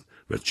بست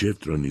و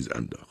چفت را نیز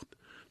انداخت.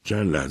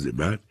 چند لحظه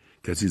بعد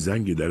کسی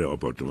زنگ در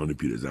آپارتمان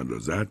پیرزن را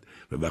زد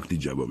و وقتی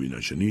جوابی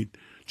نشنید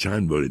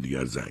چند بار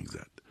دیگر زنگ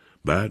زد.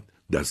 بعد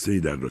دسته‌ای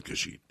در را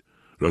کشید.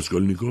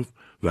 راسکولنیکوف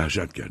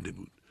وحشت کرده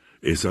بود.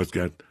 احساس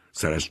کرد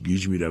سرش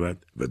گیج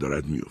می‌رود و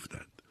دارد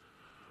می‌افتد.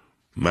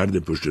 مرد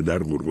پشت در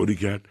غرغری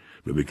کرد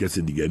و به کس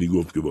دیگری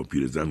گفت که با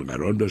پیرزن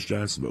قرار داشته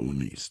است و او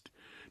نیست.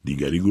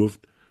 دیگری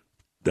گفت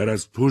در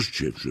از پشت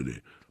چپ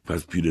شده،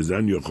 پس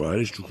پیرزن یا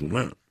خواهرش تو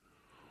خونه.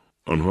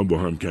 آنها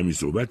با هم کمی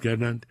صحبت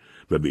کردند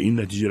و به این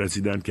نتیجه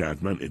رسیدند که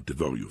حتما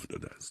اتفاقی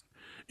افتاده است.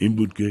 این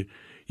بود که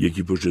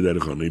یکی پشت در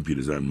خانه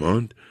پیرزن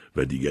ماند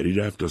و دیگری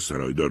رفت تا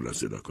سرایدار را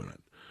صدا کند.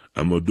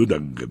 اما 2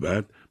 دقیقه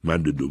بعد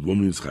مرد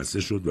دوم نیز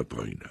خسته شد و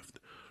پایین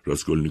رفت.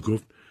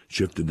 راسکولنیکوف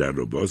شفت در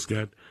را باز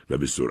کرد و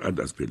به سرعت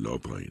از پله‌ها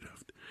پایین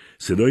رفت.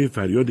 صدای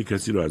فریاد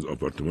کسی را از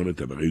آپارتمان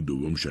طبقه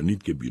 2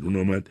 شنید که بیرون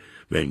آمد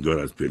و انگار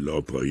از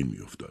پله‌ها پایین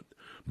می‌افتاد.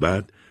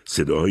 بعد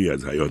صداهایی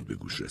از حیاط به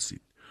گوش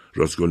رسید.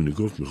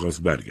 راسکولنیکوف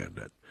می‌خواست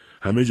برگردد.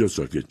 همه جا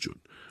ساکت شد،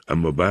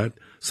 اما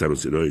بعد سر و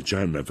صدای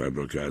چند نفر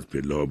را که از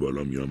پله‌ها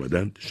بالا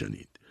می‌آمدند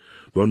شنید.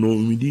 با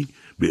ناامیدی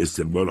به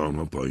استقبال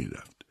آنها پایین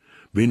رفت.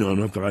 بین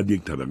آنها فقط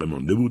یک طبقه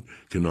مانده بود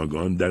که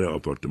ناگهان در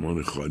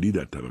آپارتمان خالی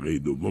در طبقه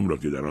 2 را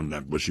که در آن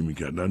نقاشی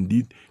می‌کردند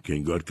دید که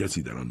انگار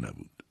کسی در آن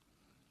نبود.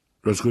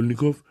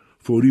 راسکولنیکوف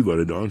فوری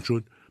وارد آن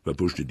شد و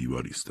پشت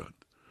دیوار ایستاد.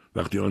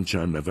 وقتی آن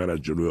چند نفر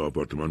از جلوی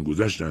آپارتمان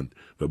گذشتند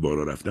و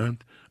بالا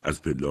رفتند،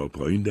 از پله‌ها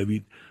پایین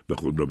دوید و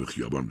خود را به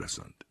خیابان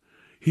رساند.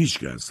 هیچ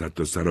کس،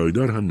 حتی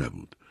سرایدار هم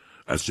نبود.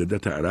 از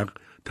شدت عرق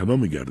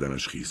تمام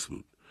گردنش خیس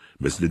بود.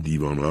 مثل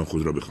دیوانه‌ها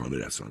خود را به خانه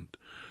رساند.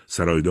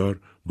 سرایدار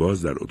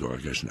باز در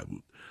اتاقش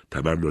نبود.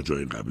 تبر را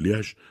جای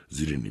قبلیش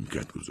زیر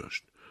نیمکت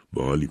گذاشت.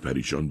 با حالی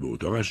پریشان به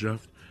اتاقش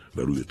رفت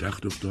و روی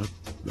تخت افتاد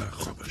و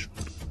خوابش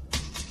برد.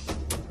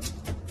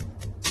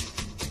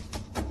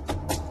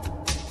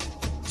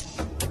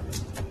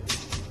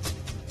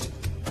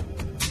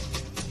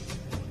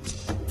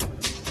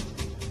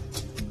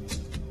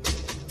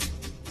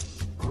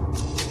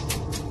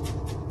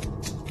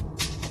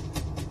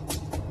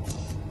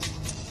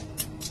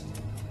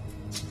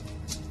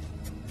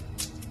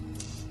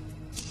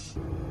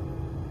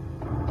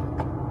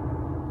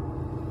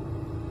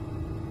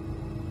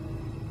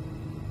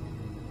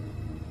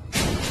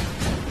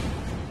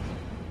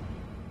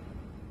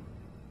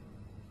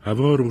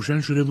 هوا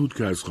روشن شده بود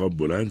که از خواب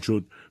بلند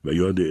شد و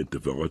یاد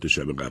اتفاقات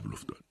شب قبل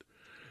افتاد.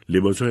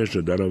 لباسهایش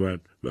را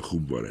درآورد و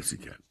خوب وارسی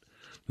کرد.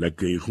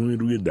 لکه خونی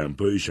روی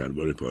دمپای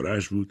شلوار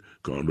پاره‌اش بود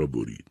که آن را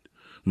برید.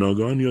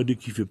 ناگهان یاد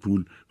کیف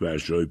پول و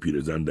اشیاء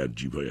پیرزن در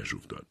جیبهایش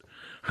افتاد.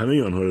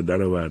 همه آنها را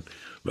درآورد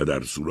و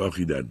در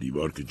سوراخی در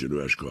دیوار که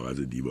جلویش کاغذ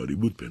دیواری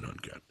بود پنهان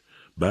کرد.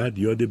 بعد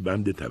یاد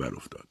بند تبر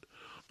افتاد.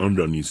 آن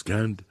را نیز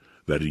کند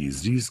و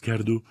ریز ریز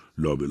کرد و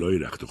لابلای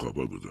رخت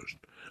خوابا گذاشت.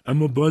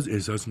 اما باز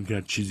احساس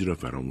میکرد چیزی را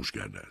فراموش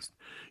کرده است.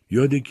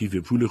 یاد کیف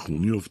پول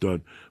خونی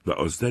افتاد و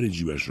آستر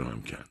جیبش را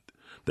هم کند.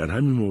 در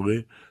همین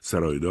موقع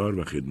سرایدار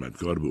و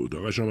خدمتکار به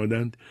اتاقش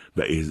آمدند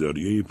و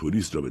احضاریه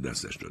پلیس را به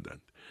دستش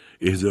دادند.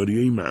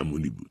 احضاریه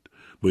معمولی بود.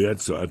 باید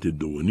ساعت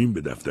 2:30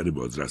 به دفتر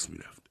بازرس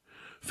میرفت.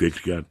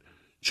 فکر کرد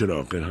چرا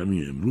آخر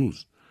همین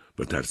امروز؟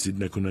 و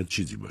ترسید نکند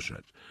چیزی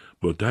باشد.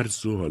 با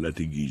ترس و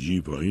حالت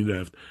گیجی پایین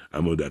رفت،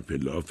 اما در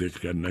پله‌ها فکر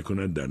کرد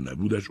نکند در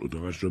نبودش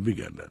اتاقش را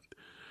بگردند.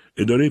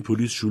 اداره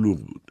پلیس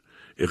شلوغ بود.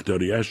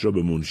 اختاریه‌اش را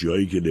به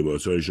منشی‌هایی که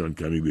لباسهایشان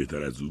کمی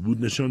بهتر از او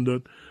بود نشان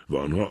داد و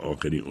آنها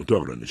آخرین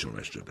اتاق را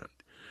نشانش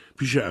دادند.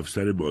 پیش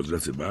افسر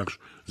بازرس بخش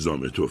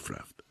زامتوف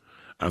رفت.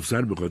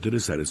 افسر به خاطر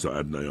سر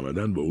ساعت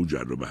نیامدن با او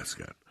جر و بحث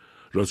کرد.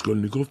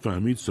 راسکولنیکوف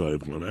فهمید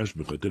صاحب خانه‌اش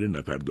به خاطر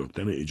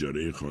نپرداختن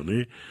اجاره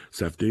خانه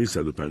سفته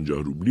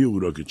 150 روبلی او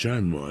را که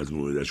چند ماه از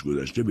موعدش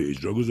گذشته به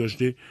اجرا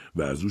گذاشته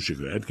و از او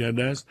شکایت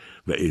کرده است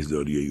و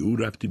احضاریه او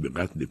ربطی به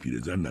قتل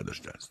پیرزن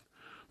نداشته است.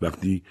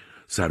 وقتی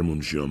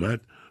سرمنشی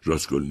آمد،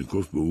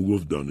 راسکولنیکوف به او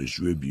گفت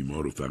دانشجو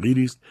بیمار و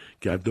فقیری است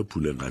که حتی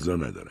پول غذا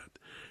ندارد.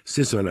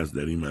 3 سال از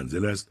در این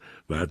منزل است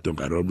و حتی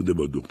قرار بوده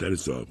با دختر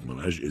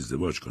صاحبخانه‌اش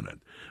ازدواج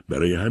کند.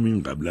 برای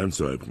همین قبلا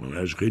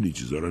صاحبخانه‌اش خیلی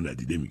چیزا را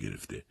ندیده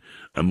می‌گرفته.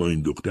 اما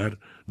این دختر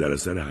در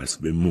اثر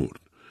حسبه مرد.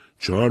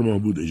 4 ماه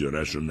بود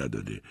اجاره‌اش را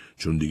نداده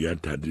چون دیگر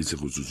تدریس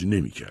خصوصی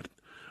نمی‌کرد.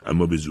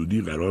 اما به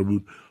زودی قرار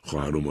بود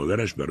خواهر و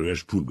مادرش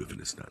برایش پول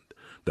بفرستند.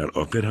 در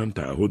آخر هم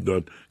تعهد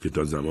داد که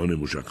تا زمان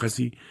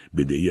مشخصی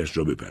بدهی‌اش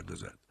را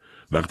بپردازد.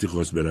 وقتی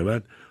خواست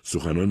برود،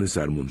 سخنان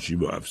سرمنشی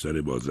با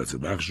افسر بازرس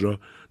بخش را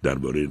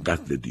درباره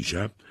قتل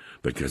دیشب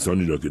و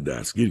کسانی را که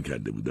دستگیر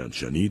کرده بودند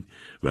شنید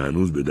و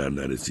هنوز به در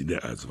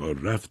نرسیده از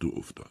حال رفت و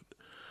افتاد.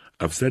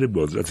 افسر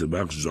بازرس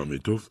بخش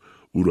زامتوف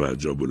او را از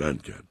جا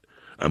بلند کرد،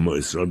 اما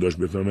اصرار داشت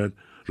بفهمد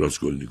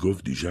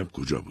راسکولنیکوف دیشب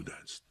کجا بوده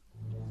است.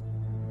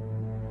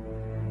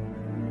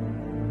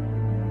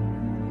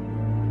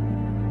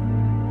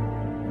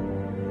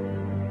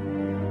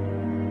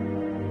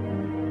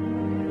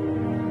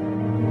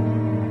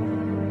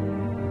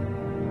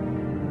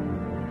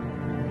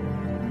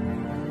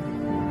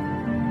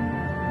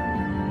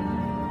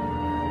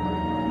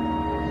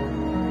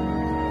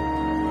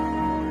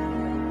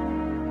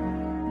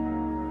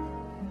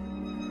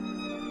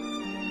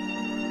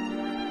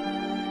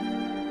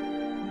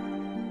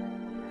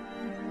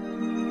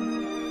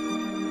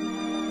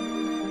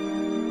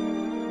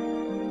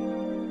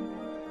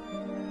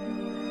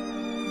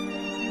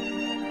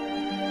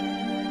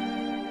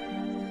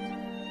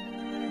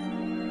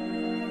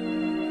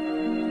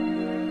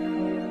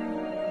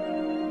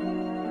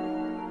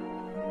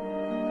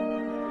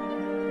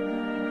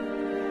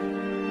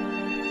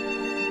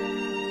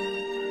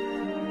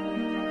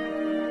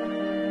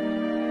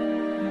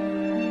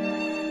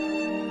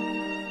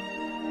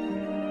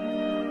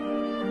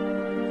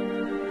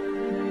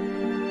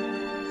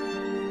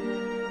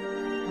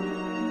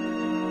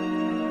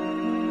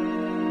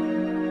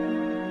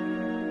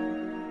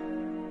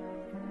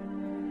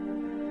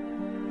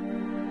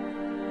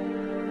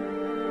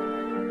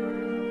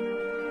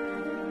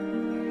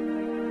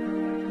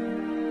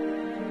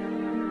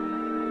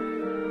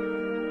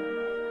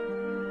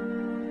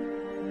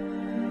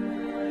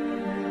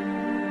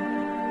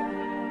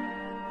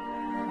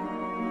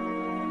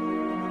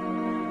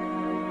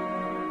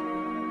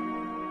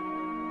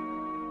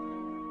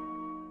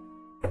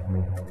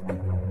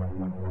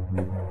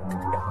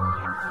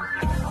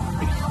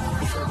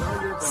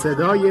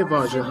 صدای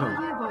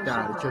واژه‌ها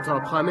در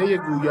کتابخانه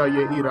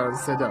گویای ایران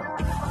صدا.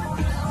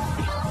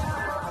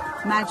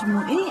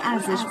 مجموعه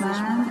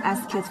ارزشمند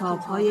از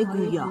کتاب‌های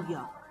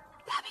گویا.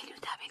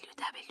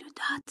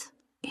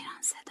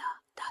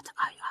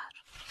 www.iranseda.ir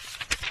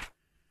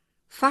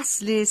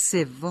فصل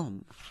 3.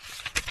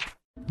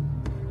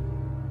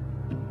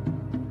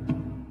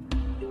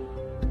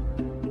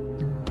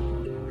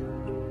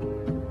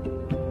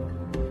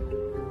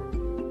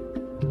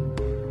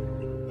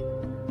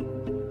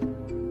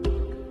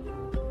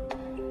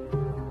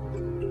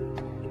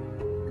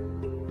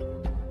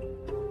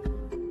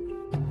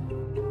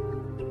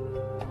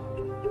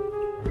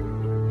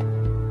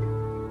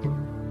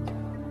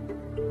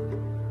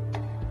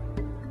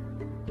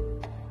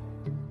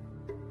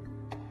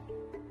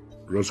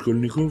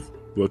 راسکولنیکوف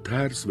با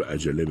ترس و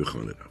عجله به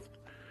خانه رفت.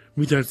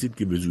 می‌ترسید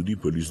که به زودی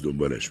پلیس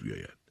دنبالش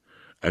بیاید.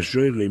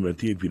 اشیاء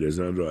قیمتی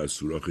پیرزن را از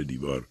سوراخ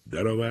دیوار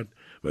درآورد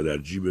و در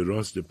جیب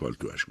راست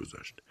پالتوش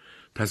گذاشت.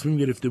 تصمیم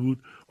گرفته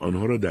بود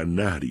آنها را در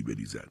نهری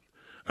بریزد.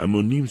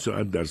 اما نیم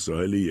ساعت در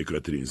ساحل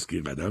یکاترینسکی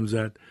قدم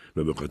زد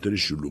و به خاطر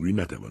شلوغی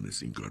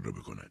نتوانست این کار را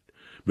بکند.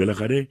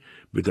 بالاخره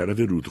به طرف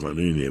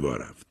رودخانه نیوا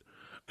رفت.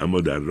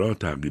 اما در راه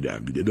تغییر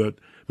عقیده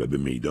داد و به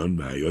میدان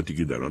و حیاتی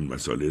که در آن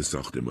مساله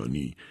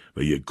ساختمانی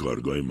و یک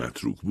کارگاه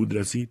متروک بود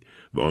رسید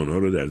و آنها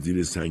را در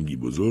زیر سنگی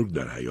بزرگ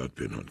در حیاط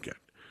پنهان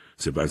کرد.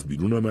 سپس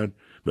بیرون آمد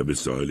و به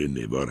ساحل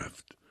نیوا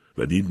رفت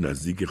و دید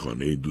نزدیک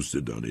خانه دوست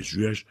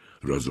دانشجویش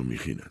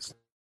رازومیخین است.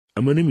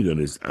 اما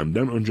نمیدانست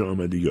عمدن آنجا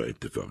آمده یا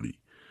اتفاقی.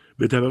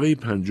 به طبقه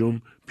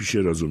 5 پیش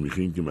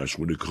رازومیخین که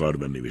مشغول کار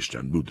و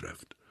نوشتن بود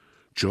رفت.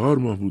 4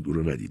 ماه بود او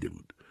را ندیده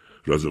بود.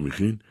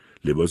 رازومیخین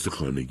لباس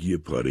خانگی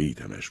پاره‌ای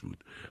تنش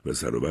بود و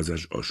سر و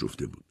وضعش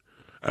آشفته بود.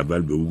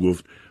 اول به او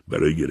گفت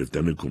برای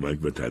گرفتن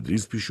کمک و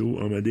تدریس پیش او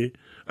آمده،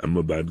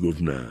 اما بعد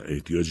گفت نه،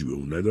 احتیاجی به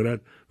او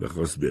ندارد و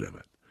خواست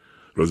برود.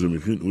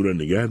 رازومیخین او را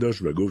نگه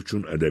داشت و گفت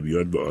چون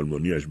ادبیات و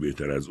آلمانیش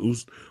بهتر از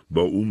اوست،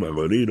 با او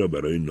مقاله‌ای را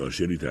برای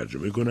ناشری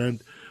ترجمه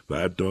کنند و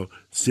حتی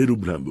 3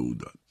 روبل هم به او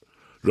داد.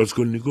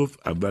 راسکولنیکوف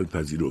اول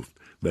پذیرفت،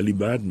 ولی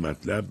بعد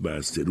مطلب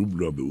و 3 روبل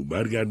را به او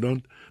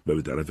برگرداند و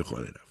به طرف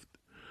خانه رفت.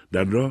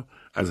 در راه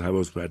از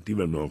حواس پرتی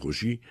و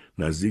ناخوشی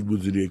نزدیک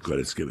بود زیر یک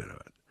کالسکه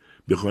برود.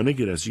 به خانه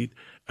که رسید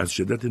از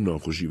شدت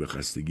ناخوشی و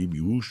خستگی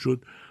بیهوش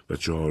شد و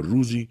 4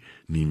 روزی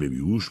نیمه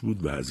بیهوش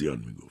بود و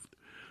هذیان میگفت.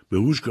 به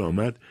هوش که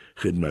آمد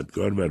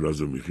خدمتکار و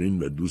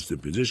رازومیخین و دوست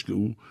پزشک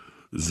او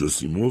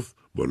زوسیموف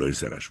بالای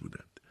سرش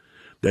بودند.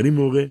 در این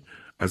موقع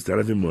از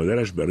طرف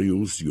مادرش برای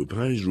او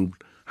 35 روبل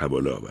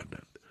حواله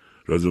آوردند.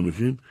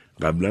 رازومیخین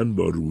قبلا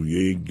با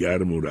روحیه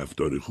گرم و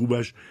رفتار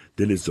خوبش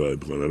دل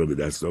صاحبخانه را به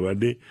دست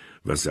آورده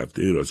و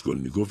سفته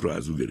راسکولنیکوف را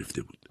از او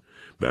گرفته بود.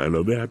 به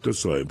علاوه حتی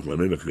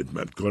صاحبخانه و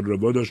خدمتکار را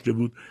واداشته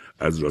بود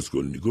از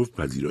راسکولنیکوف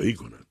پذیرایی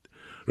کند.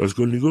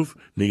 راسکولنیکوف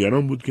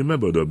نگران بود که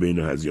مبادا بین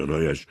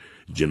هذیان‌هایش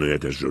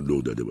جنایتش را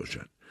لو داده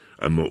باشد،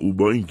 اما او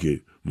با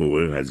اینکه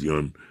موقع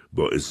هذیان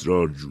با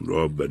اصرار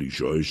جوراب و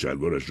ریشه‌های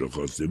شلوارش را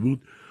خواسته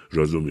بود،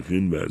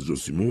 رازومیخین و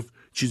زوسیموف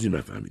چیزی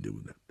نفهمیده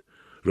بودند.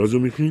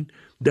 رازومیخین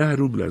 10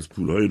 روبل از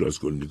پولهای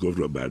راسکولنیکوف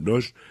را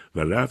برداشت و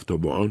رفت تا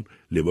با آن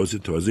لباس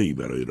تازه‌ای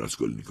برای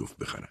راسکولنیکوف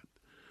بخرد.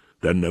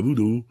 در نبود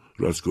او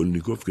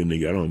راسکولنیکوف که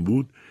نگران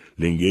بود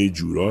لنگه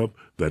جوراب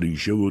و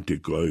ریشه و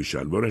تکه‌های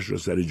شلوارش را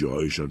سر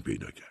جاهایشان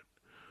پیدا کرد.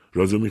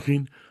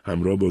 رازومیخین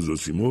همراه با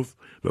زوسیموف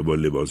و با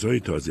لباسهای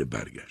تازه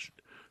برگشت.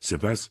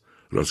 سپس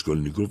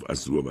راسکولنیکوف از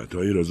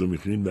صحبت‌های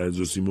رازومیخین و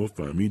زوسیموف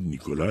فهمید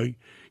نیکولای،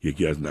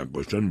 یکی از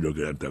نقاشانی را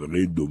که در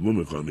طبقه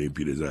دوم خانه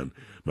پیرزن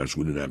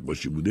مشغول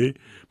نقاشی بوده،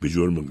 به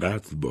جرم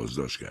قتل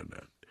بازداشت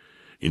کردند.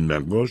 این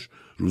نقاش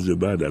روز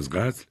بعد از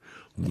قتل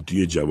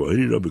قوطی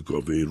جواهری را به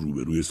کافه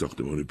روبروی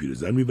ساختمان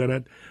پیرزن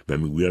میبرد و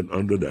میگوید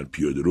آن را در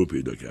پیاده رو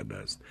پیدا کرده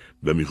است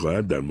و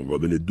میخواهد در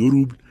مقابل 2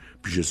 روبل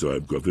پیش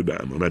صاحب کافه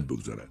به امانت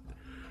بگذارد.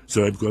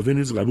 صاحب کافه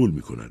نیز قبول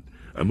میکند،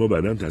 اما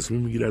بعداً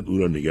تصمیم میگیرد او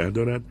را نگه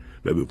دارد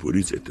و به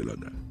پلیس اطلاع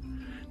دهد.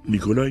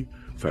 نیکولای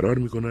فرار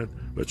میکند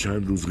و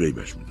چند روز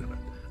غیبش میزند،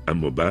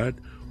 اما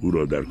بعد او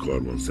را در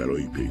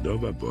کاروانسرایی پیدا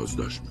و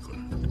بازداشت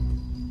میکند.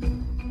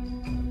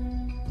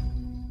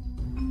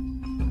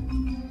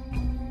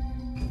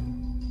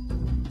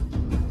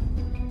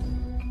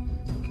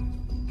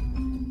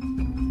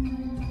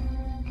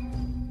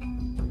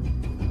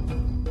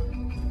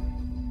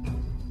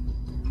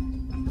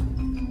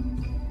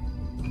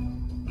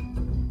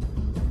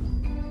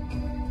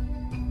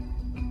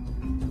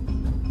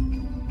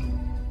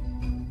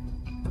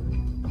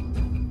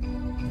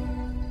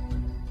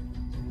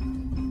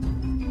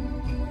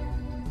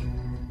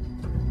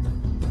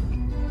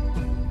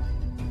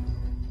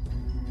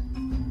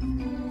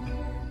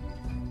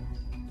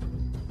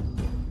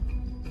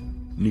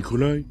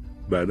 نیکولای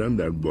بعداً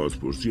در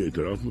بازپرسی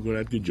اعتراف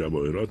میکند که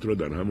جواهرات را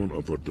در همان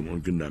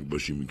آپارتمان که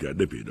نقاشی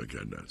میکرده پیدا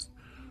کرده است.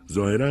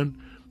 ظاهراً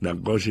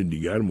نقاش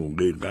دیگر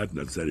موقع قتل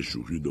از سر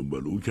شوخی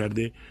دنبال او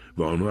کرده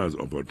و آنها از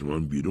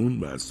آپارتمان بیرون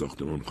و از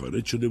ساختمان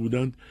خارج شده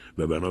بودند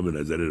و بنا به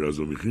نظر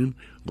رازومیخین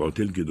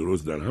قاتل که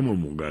درست در همان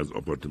موقع از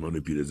آپارتمان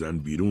پیرزن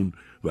بیرون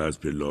و از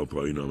پله‌ها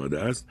پایین آمده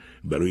است،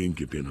 برای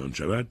اینکه پنهان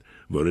شود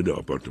وارد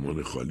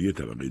آپارتمان خالی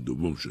طبقه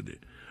دوم شده،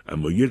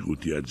 اما یک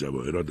قوطی از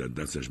جواهرات در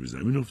دستش به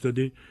زمین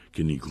افتاده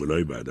که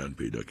نیکولای بعداً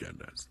پیدا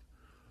کرده است.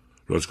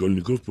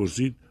 راسکولنیکوف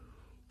پرسید: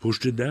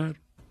 پشت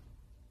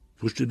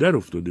در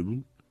افتاده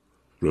بود؟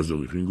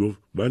 رازومیخین گفت: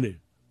 بله.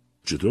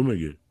 چطور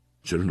مگه؟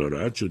 چرا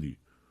ناراحت شدی؟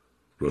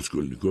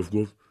 راسکولنیکوف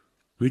گفت: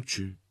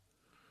 هیچی.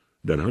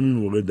 در همین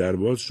موقع در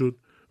باز شد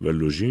و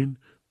لوژین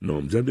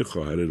نامزد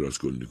خواهر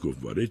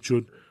راسکولنیکوف وارد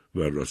شد و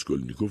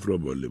راسکولنیکوف را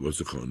با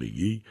لباس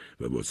خانگی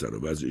و با سر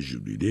و وضع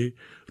ژولیده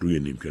روی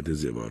نیمکت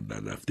زوار در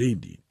رفته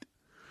دید.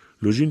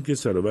 لوژین که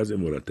سر و وضع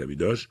مرتبی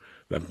داشت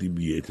وقتی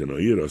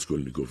بی‌اعتنایی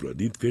راسکولنیکوف را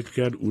دید فکر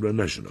کرد او را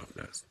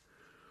نشناخته است.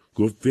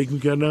 گفت: فکر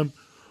می‌کردم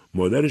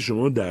مادر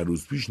شما 10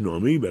 روز پیش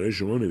نامه‌ای برای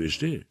شما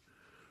نوشته،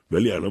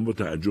 ولی الان با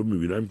تعجب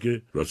می‌بینم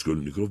که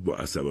راسکولنیکوف با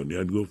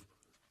عصبانیت گفت: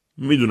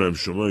 می‌دونم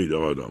شمایید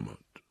آقا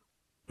داماد،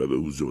 و به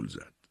او زل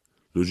زد.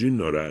 لوژین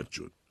ناراحت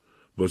شد.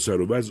 با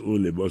سر و وضع و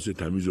لباس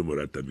تمیز و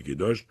مرتبی که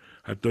داشت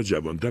حتی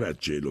جوانتر از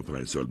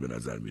 45 سال به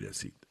نظر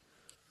می‌رسید.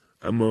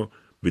 اما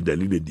به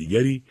دلیل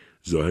دیگری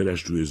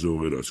ظاهرش روی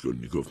ذوق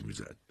راسکولنیکوف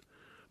می‌زد.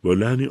 با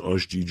لحنی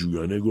آشتی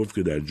جویانه گفت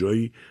که در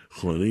جایی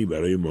خانه‌ای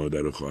برای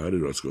مادر و خواهر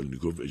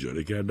راسکولنیکوف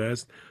اجاره کرده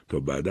است تا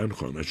بعداً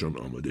خانه‌شان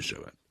آماده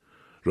شود.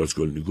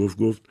 راسکولنیکوف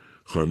گفت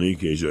خانه‌ای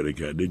که اجاره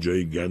کرده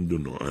جای گند و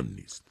ناامن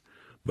نیست.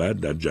 بعد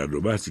در جر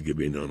و بحثی که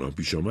بین آنها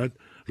پیش آمد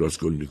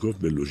راسکولنیکوف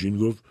به لوژین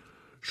گفت: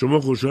 شما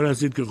خوشحال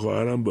هستید که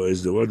خواهرم با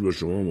ازدواج با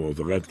شما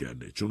موافقت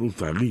کرده، چون او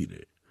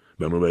فقیره.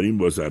 بنابراین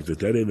با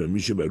صرفه‌تره و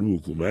میشه بر او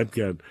حکومت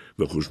کرد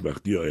و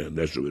خوشبختی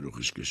آینده‌اش رو به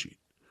رخش کشید.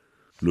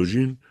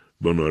 لوژین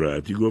با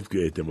ناراحتی گفت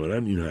که احتمالاً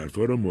این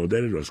حرفا را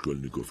مادر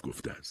راسکولنیکوف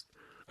گفته است.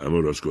 اما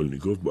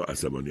راسکولنیکوف با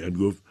عصبانیت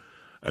گفت: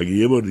 اگه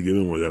یه بار دیگه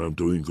به مادرم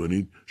توهین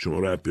کنید شما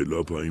را از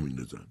پله‌ها پایین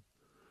میندازم.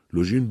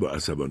 لوژین با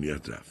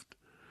عصبانیت رفت.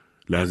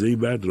 لحظه‌ای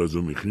بعد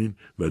رازومیخین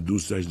و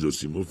دوستش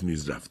زوسیموف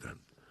نیز رفتند.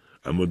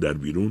 اما در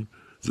بیرون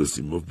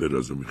زوسیموف به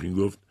رازومیخین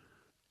گفت: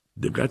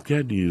 دقت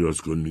کردی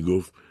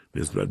راسکولنیکوف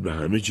نسبت به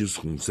همه چیز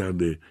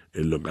خونسرده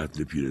الا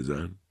قتل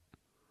پیرزن؟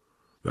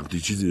 وقتی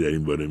چیزی در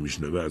این باره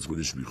میشنوه از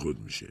خودش بیخود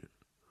میشه.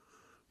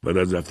 بعد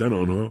از رفتن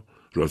آنها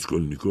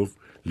راسکولنیکوف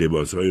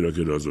لباسهایی را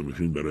که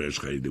رازومیخین برایش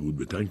خریده بود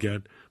به تن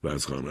کرد و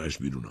از خانه‌اش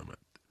بیرون آمد.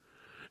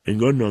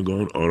 انگار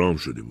ناگهان آرام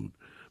شده بود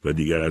و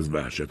دیگر از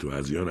وحشت و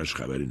هذیانش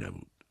خبری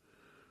نبود.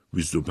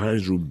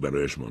 25 روبل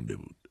برایش مانده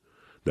بود.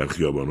 در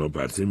خیابانها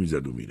پرسه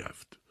میزد و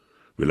میرفت.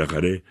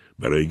 بالاخره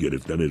برای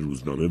گرفتن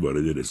روزنامه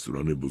وارد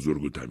رستوران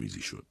بزرگ و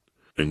تمیزی شد.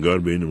 انگار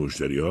بین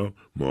مشتری‌ها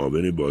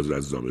معاون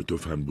بازرس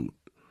زامتوف هم بود.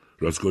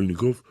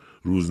 راسکولنیکوف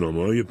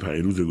روزنامه‌های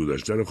 5 روز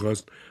گذشته را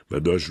خواست و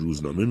داشت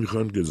روزنامه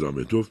می‌خواند که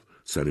زامتوف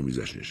سر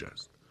میزش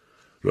نشست.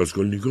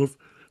 راسکولنیکوف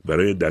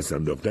برای دست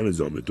انداختن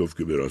زامتوف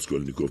که به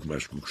راسکولنیکوف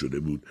مشکوک شده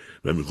بود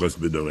و می‌خواست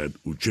بداند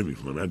او چه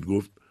می‌خواند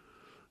گفت: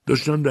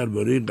 داشتم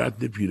درباره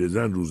قتل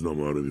پیرزن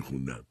روزنامه‌ها رو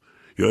می‌خوندم.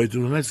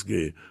 یادتون هست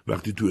که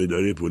وقتی تو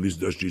اداره پلیس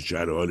داشتید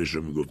شرح حالش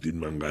رو می‌گفتید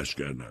من قش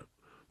کردم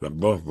و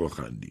قاه قاه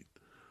خندید.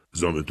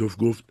 زامتوف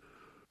گفت: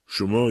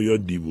 شما یا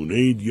دیوونه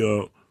اید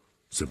یا...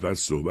 سپس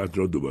صحبت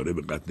را دوباره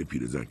به قتل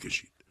پیرزن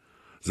کشید.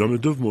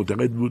 زامتوف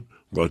معتقد بود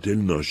قاتل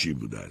ناشی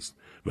بوده است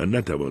و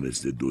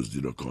نتوانسته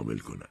دزدی را کامل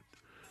کند.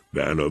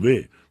 به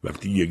علاوه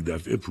وقتی یک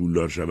دفعه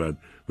پولدار شود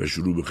و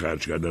شروع به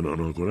خرج کردن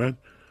آنها کند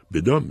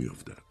به دام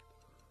میافتد.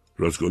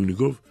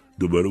 راسکولنیکوف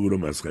دوباره او را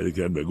مسخره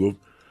کرد و گفت: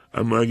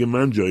 اما اگه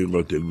من جای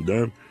قاتل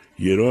بودم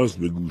یه راست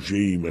به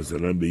گوشه‌ای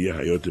مثلا به یه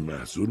حیات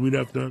محصور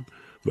میرفتم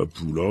و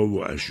پولا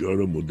و اشیا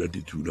را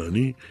مدتی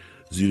طولانی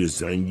زیر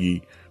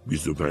سنگی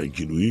 25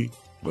 کیلویی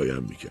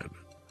قایم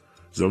میکردم.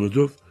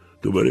 زامتوف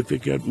دوباره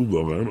فکر کرد او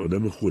واقعا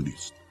آدم خودی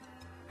است.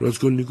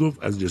 راسکولنیکوف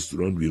از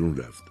رستوران بیرون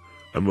رفت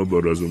اما با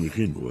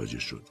رازومیخین مواجه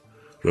شد.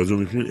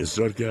 رازومیخین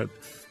اصرار کرد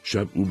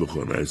شب او به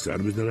خانه‌اش سر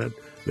بزند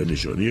و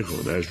نشانی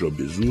خانه‌اش را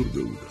به زور به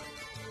او داد.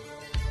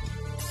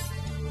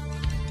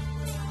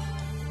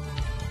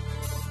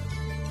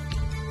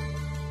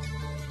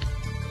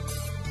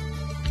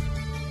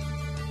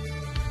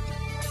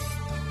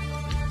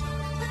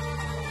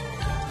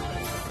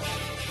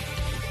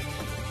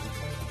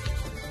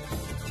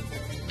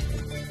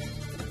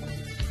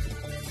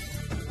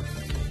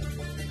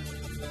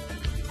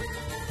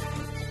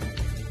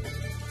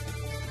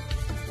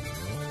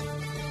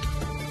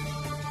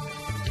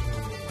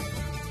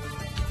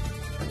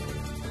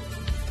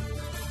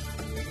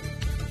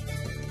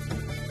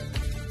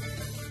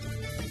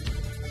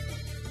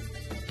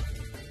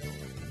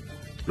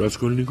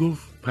 راسکولنیکوف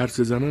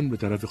پرسه زنان به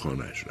طرف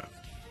خانه‌اش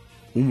رفت.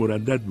 او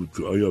مردد بود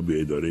که آیا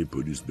به اداره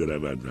پلیس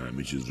برود و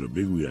همه چیز را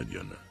بگوید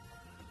یا نه.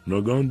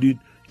 ناگهان دید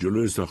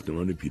جلوی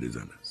ساختمان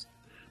پیرزن است.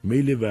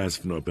 میل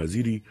وصف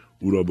ناپذیری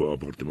او را به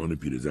آپارتمان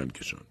پیرزن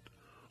کشاند.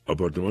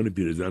 آپارتمان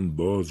پیرزن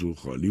باز و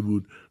خالی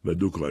بود و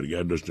 2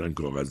 کارگر داشتند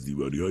کاغذ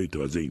دیواری‌های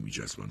تازه‌ای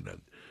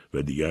می‌چسباندند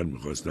و دیگر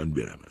می‌خواستند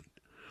بروند.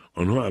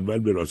 آنها اول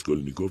به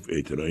راسکولنیکوف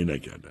اعتراضی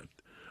نکردند،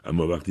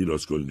 اما وقتی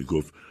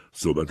راسکولنیکوف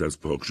صحبت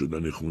از پاک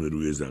شدن خون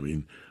روی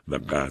زمین و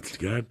قتل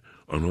کرد،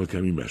 آنها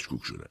کمی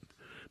مشکوک شدند.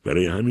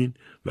 برای همین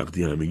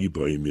وقتی همگی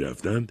پایین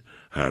می‌رفتند،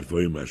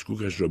 حرف‌های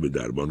مشکوکش را به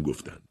دربان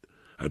گفتند.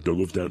 حتی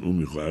گفتند او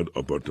می‌خواهد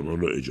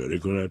آپارتمان را اجاره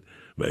کند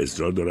و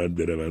اصرار دارد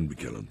بروند به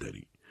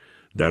کلانتری.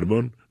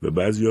 دربان و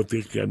بعضی‌ها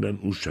فکر کردند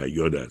او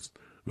شیاد است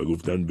و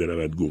گفتند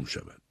برود گم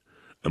شود.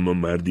 اما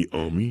مردی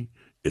عامی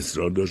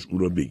اصرار داشت او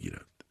را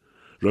بگیرند.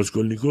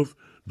 راسکولنیکوف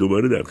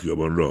دوباره در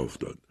خیابان راه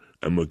افتاد،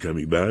 اما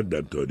کمی بعد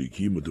در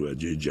تاریکی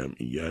متوجه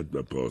جمعیت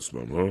و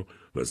پاسبان‌ها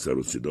و سر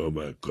و صدا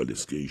و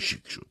کالسکه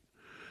شیک شد.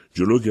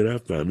 جلو که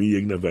رفت فهمید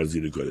یک نفر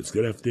زیر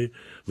کالسکه رفته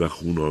و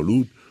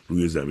خونالود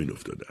روی زمین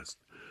افتاده است.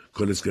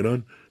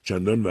 کالسکران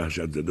چندان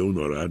وحشت زده و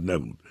ناراحت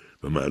نبود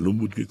و معلوم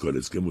بود که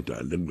کالسکه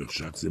متعلق به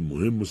شخص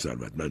مهم و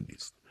ثروتمندی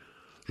است.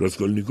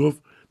 راسکولنیکوف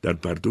در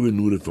پرتو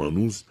نور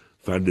فانوس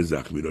فرد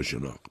زخمی را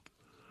شناخت.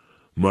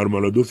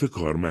 مارمالادوف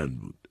کارمند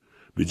بود.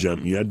 به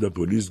جمعیت و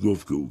پلیس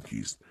گفت که او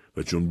کیست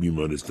و چون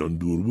بیمارستان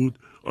دور بود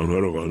آنها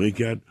را قانع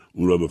کرد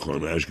او را به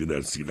خانه‌اش که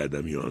در 30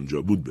 قدمی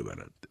آنجا بود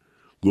ببرند.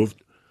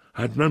 گفت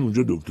حتما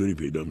اونجا دکتری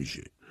پیدا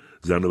میشه.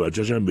 زن و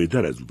بچه‌ش هم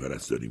بهتر از او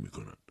پرستاری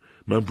میکنن.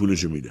 من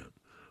پولشو میدم.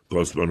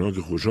 پاسبان‌ها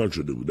که خوشحال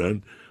شده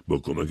بودند با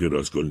کمک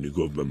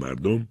راسکولنیکوف و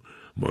مردم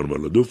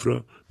مارمالادوف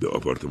را به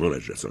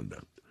آپارتمانش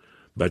رساندند.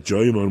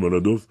 بچه‌های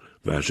مارمالادوف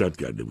وحشت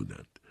کرده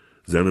بودند.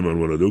 زن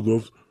مارمالادوف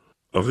گفت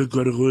آخه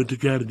کار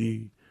خودت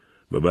کردی؟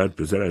 و بعد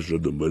پسرش را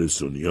دنبال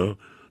سونیا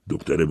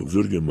دختر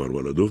بزرگ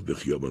مارمالادوف به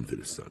خیابان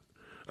فرستاد.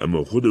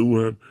 اما خود او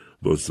هم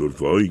با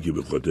سرفه‌هایی که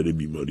به خاطر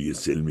بیماری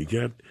سل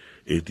می‌کرد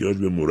احتیاج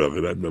به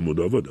مراقبت و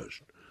مداوا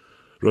داشت.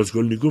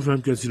 راسکولنیکوف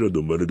هم کسی را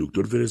دنبال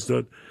دکتر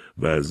فرستاد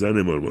و از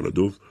زن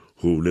مارمالادوف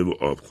حوله و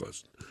آب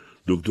خواست.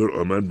 دکتر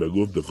آمد و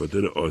گفت به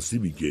خاطر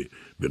آسیبی که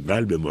به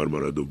قلب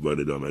مارمالادوف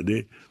وارد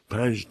آمده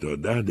 5 تا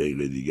 10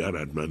 دقیقه دیگر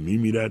حتما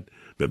می‌میرد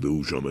و به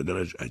هوش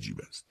آمدنش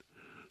عجیب است.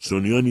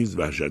 سونیا نیز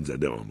وحشت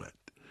زده آمد.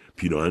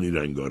 پیراهنی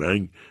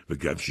رنگارنگ و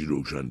کفشی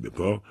روشن به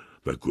پا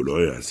و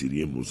کلاه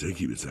حصیری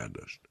مضحکی به سر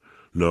داشت.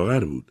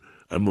 لاغر بود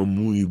اما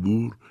موی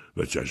بور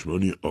و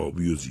چشمانی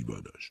آبی و زیبا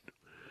داشت.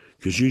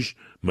 کشیش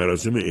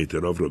مراسم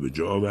اعتراف را به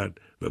جا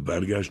آورد و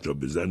برگشت تا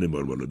به زن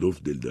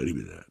مارمالادوف دلداری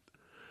بدهد.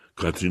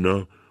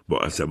 کاترینا با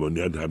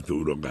عصبانیت حرف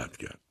او را قطع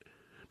کرد.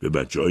 به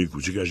بچه‌های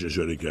کوچکش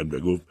اشاره کرد و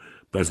گفت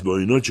پس با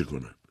اینا چه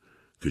کنم؟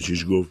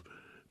 کشیش گفت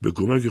به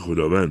کمک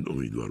خداوند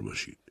امیدوار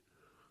باشید.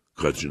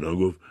 کاترینا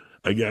گفت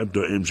اگه حتی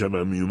امشب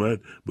هم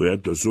میومد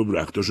باید تا صبح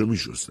رختاشو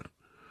میشستم.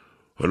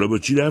 حالا با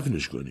چی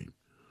دفنش کنیم؟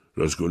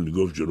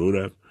 راسکولنیکوف جلو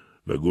رفت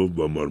و گفت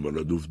با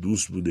مارمالادوف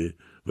دوست بوده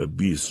و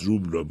 20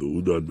 روبل را به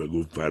او داد و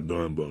گفت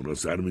فردا هم با آنها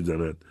سر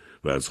میزند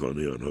و از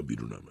خانه آنها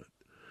بیرون آمد.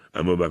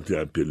 اما وقتی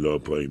از پله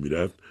پای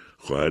میرفت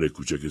خواهر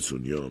کوچک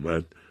سونیا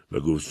آمد و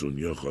گفت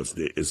سونیا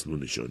خواسته اسم و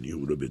نشانی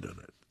او را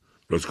بداند.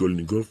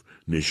 راسکولنیکوف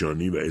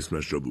نشانی و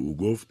اسمش را به او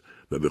گفت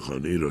و به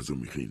خانه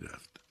رازومیخین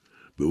رفت.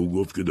 به او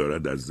گفت که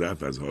دارد از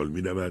ضعف از حال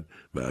می رود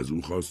و از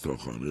او خواست تا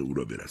خانه او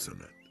را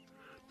برساند.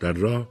 در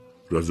راه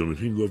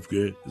رازومیخین گفت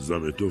که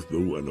زامتوف به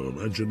او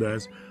علاقه‌مند شده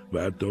است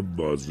و حتی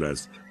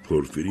بازرس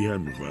پورفیری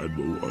هم می‌خواهد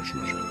با او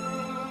آشنا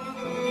شود.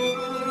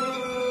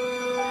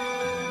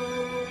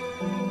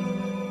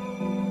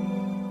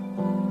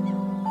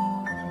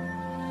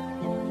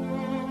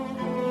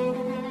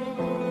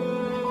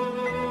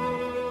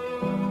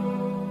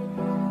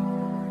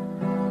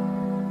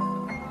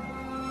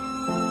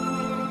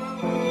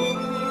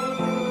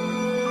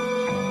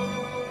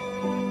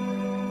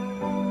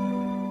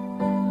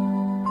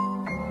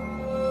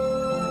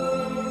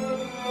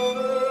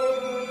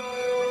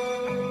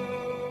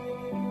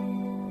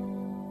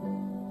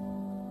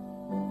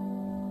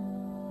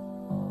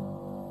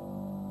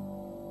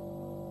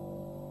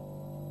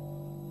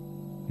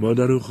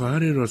 مادر و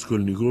خواهر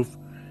راسکولنیکوف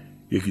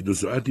 1-2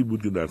 ساعتی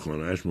بود که در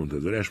خانه‌اش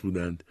منتظرش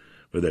بودند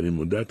و در این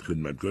مدت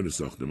خدمتکار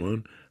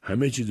ساختمان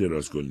همه چیز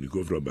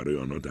راسکولنیکوف را برای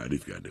آنها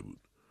تعریف کرده بود.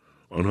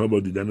 آنها با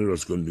دیدن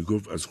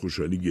راسکولنیکوف از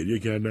خوشحالی گریه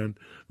کردند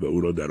و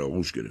او را در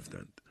آغوش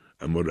گرفتند.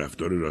 اما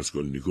رفتار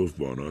راسکولنیکوف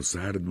با آنها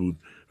سرد بود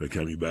و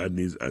کمی بعد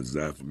نیز از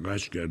ضعف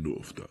غش کرد و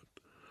افتاد.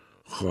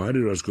 خواهر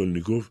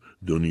راسکولنیکوف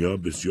دنیا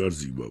بسیار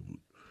زیبا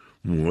بود.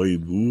 موهای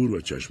بور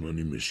و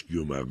چشمانی مشکی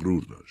و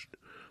مغرور داشت.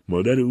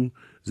 مادر او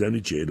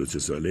زنی 43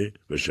 ساله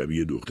و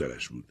شبیه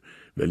دخترش بود،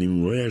 ولی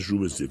موهایش رو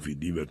به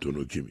سفیدی و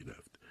تنوکی می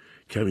رفت.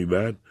 کمی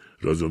بعد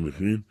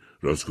رازومیخین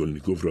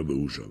راسکولنیکوف را به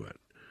هوش آورد.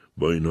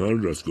 با این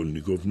حال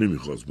راسکولنیکوف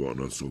نمیخواست با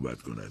آنها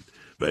صحبت کنند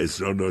و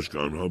اصرار داشت که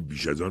آنها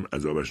بیش از آن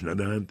عذابش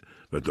ندهند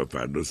و تا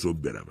فردا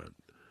صبح بروند.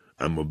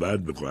 اما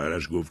بعد به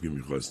خواهرش گفت که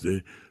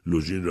میخواسته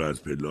لوژین را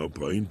از پله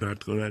پایین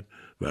پرت کند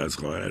و از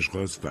خواهرش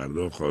خواست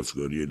فردا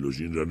خواستگاری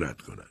لوژین را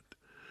رد کند.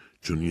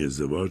 چون این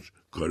ازدواج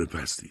کار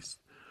پستی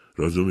است.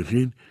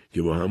 رازومیخین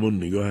که با همان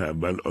نگاه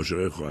اول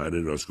عاشق خواهر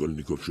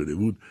راسکولنیکوف شده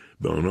بود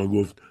به آنها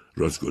گفت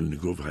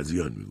راسکولنیکوف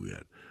هذیان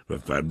میگوید و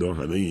فردا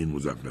همه این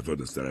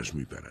مزخرفات از سرش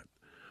میپرد.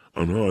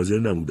 آنها حاضر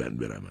نبودند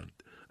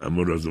بروند،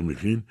 اما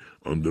رازومیخین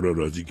آن دو را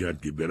راضی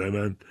کرد که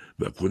بروند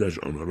و خودش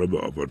آنها را به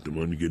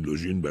آپارتمانی که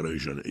لوژین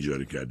برایشان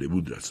اجاره کرده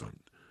بود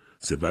رساند.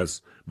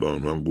 سپس به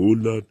آنها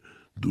قول داد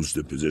دوست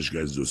پزشک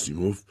از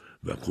زوسیموف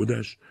و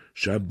خودش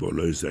شب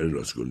بالای سر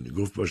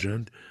راسکولنیکوف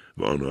باشند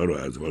و آنها را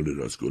از حال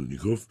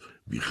راسکولنیکوف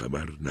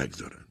بیخبر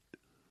نگذارند.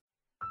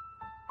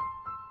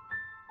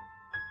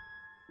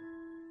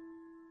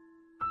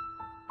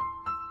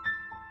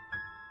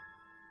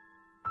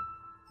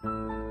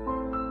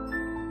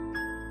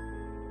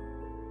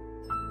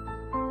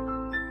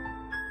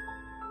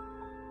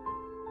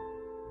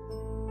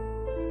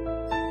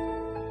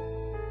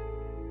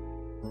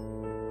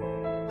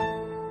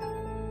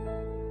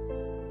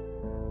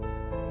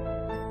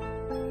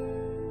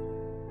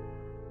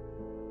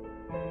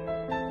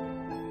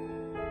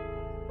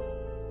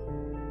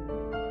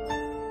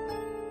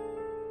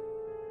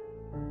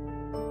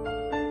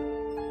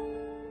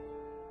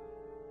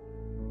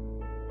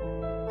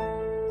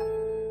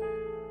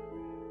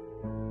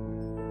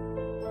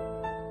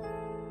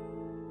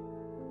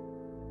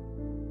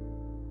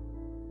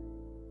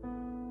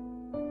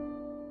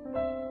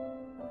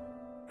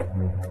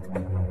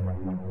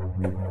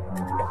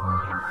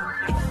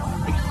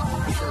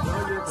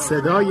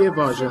 صدای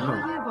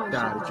واژه‌ها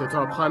در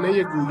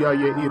کتابخانه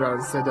گویای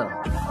ایران صدا،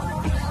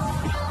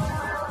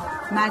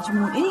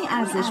 مجموعه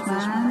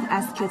ارزشمند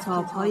از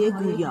کتاب‌های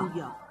گویا.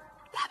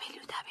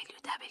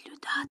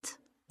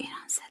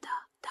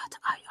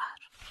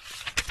 www.iranseda.ir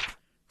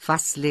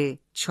فصل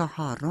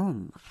 4.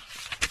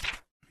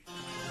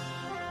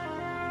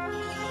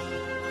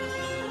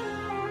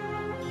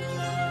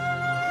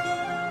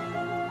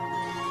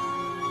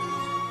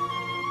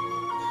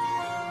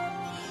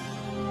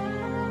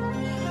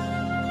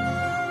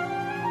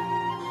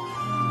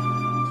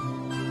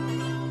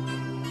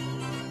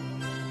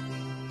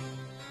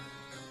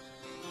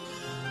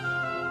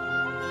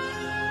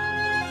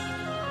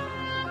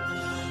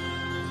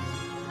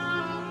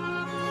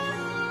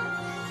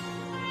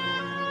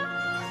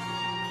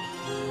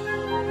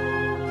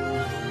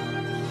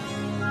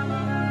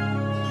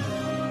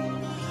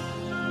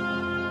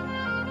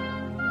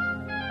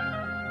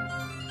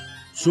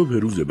 صبح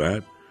روز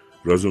بعد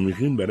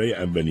رازومیخین برای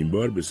اولین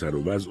بار به سر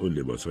و وضع و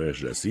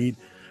لباسهایش رسید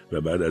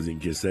و بعد از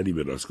اینکه سری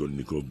به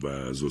راسکولنیکوف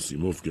و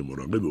زوسیموف که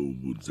مراقب او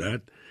بود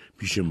زد،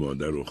 پیش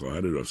مادر و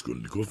خواهر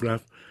راسکولنیکوف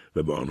رفت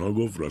و به آنها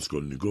گفت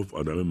راسکولنیکوف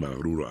آدم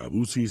مغرور و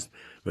عبوسی است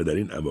و در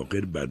این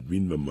اواخر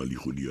بدبین و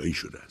مالیخولیایی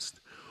شده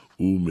است.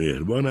 او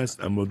مهربان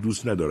است اما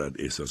دوست ندارد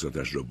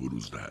احساساتش را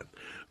بروز دهد.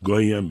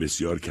 گاهی هم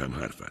بسیار کم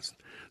حرف است.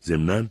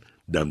 ضمناً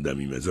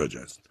دمدمی مزاج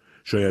است.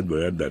 شاید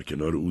باید در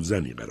کنار او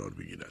زنی قرار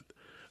بگیرد.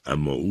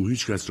 اما او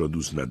هیچ کس را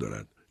دوست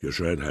ندارد یا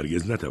شاید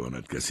هرگز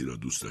نتواند کسی را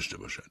دوست داشته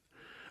باشد.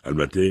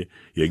 البته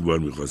یک بار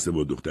می‌خواسته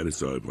با دختر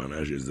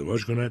صاحبخانه‌اش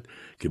ازدواج کند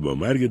که با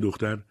مرگ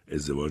دختر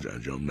ازدواج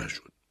انجام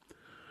نشد.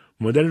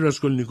 مادر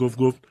راسکولنیکوف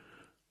گفت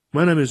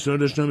منم اصرار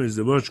داشتم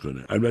ازدواج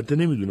کنه. البته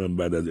نمیدونم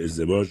بعد از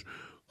ازدواج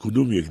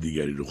کدوم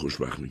یکدیگری رو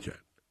خوشبخت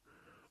میکرد.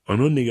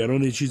 آنها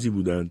نگران چیزی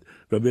بودند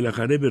و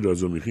بالاخره به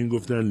رازومیخین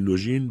گفتن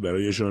لوژین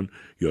برایشان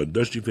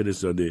یادداشتی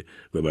فرستاده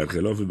و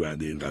برخلاف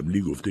وعده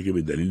قبلی گفته که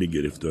به دلیل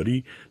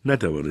گرفتاری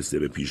نتوانسته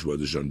به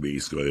پیشوازشان به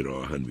ایستگاه راه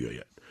آهن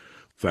بیاید.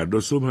 فردا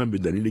صبح هم به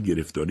دلیل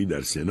گرفتاری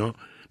در سنا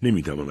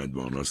نمیتواند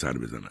به آنها سر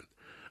بزند.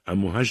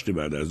 اما 8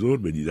 بعد از ظهر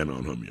به دیدن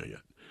آنها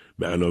میآید.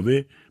 به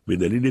علاوه به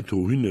دلیل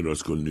توهین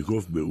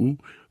راسکولنیکوف به او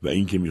و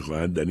اینکه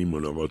میخواهد در این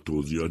ملاقات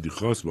توضیحاتی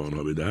خاص به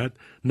آنها بدهد،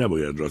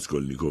 نباید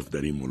راسکولنیکوف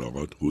در این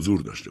ملاقات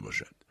حضور داشته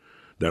باشد.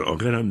 در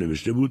آخر هم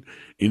نوشته بود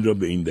این را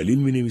به این دلیل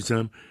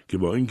مینویسم که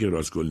با اینکه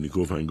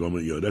راسکولنیکوف هنگام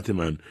عیادت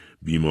من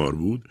بیمار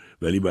بود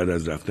ولی بعد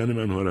از رفتن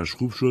من حالش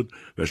خوب شد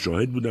و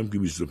شاهد بودم که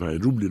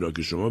 25 روبلی را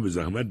که شما به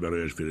زحمت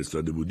برایش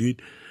فرستاده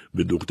بودید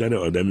به دختر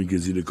آدمی که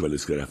زیر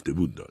کالسکه رفته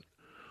بود داد.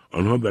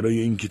 آنها برای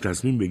اینکه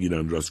تصمیم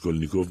بگیرند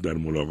راسکولنیکوف در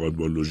ملاقات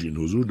با لوژین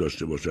حضور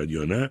داشته باشد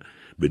یا نه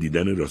به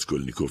دیدن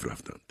راسکولنیکوف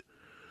رفتند.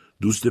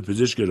 دوست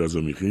پزشک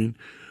رازومیخین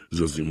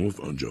زوزیموف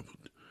آنجا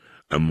بود.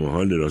 اما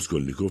حال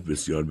راسکولنیکوف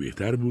بسیار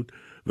بهتر بود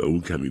و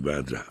او کمی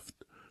بعد رفت.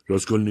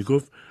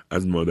 راسکولنیکوف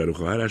از مادر و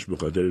خواهرش به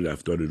خاطر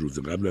رفتار روز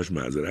قبلش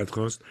معذرت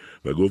خواست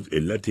و گفت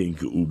علت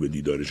اینکه او به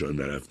دیدارشان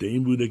نرفته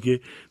این بوده که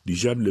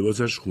دیشب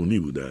لباسش خونی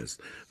بوده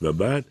است و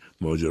بعد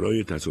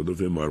ماجرای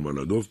تصادف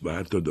مارمالادوف و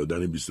حتی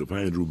دادن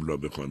 25 روبل را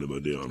به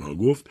خانواده آنها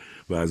گفت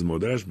و از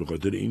مادرش به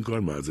خاطر این کار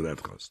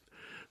معذرت خواست.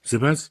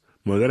 سپس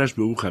مادرش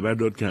به او خبر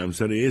داد که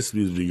همسر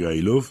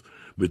اسویدریگایلوف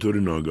به طور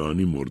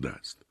ناگهانی مرده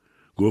است.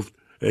 گفت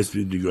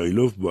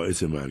اسویدریگایلوف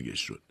باعث مرگش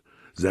شد.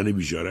 زن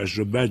بیچاره‌اش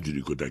را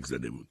بدجوری کتک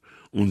زده بود.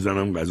 اون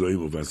زنم غذای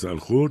مفصل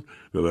خورد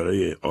و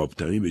برای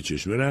آبتمی به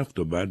چشمه رفت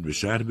تا بعد به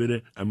شهر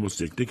بره اما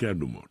سکته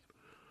کرد و مرد.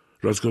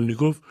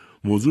 راسکولنیکوف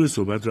موضوع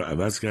صحبت را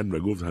عوض کرد و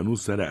گفت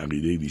هنوز سر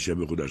عقیده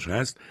دیشب خودش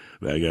هست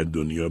و اگر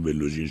دنیا به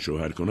لوژین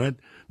شوهر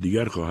کند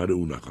دیگر خواهر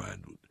او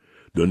نخواهد بود.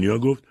 دنیا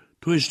گفت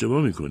تو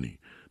اشتباه میکنی.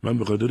 من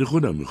به خاطر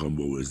خودم میخوام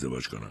با او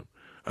ازدواج کنم.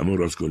 اما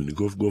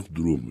راسکولنیکوف گفت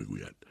دروغ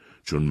میگوید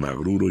چون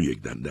مغرور و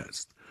یک دنده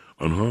است.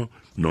 آنها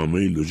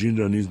نامه لوژین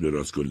را نیز به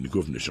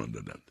راسکولنیکوف نشان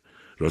دادند.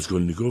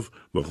 راسکولنیکوف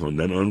با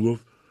خواندن آن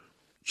گفت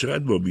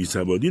چقدر با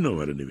بی‌سوادی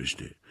نامه را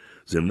نوشته.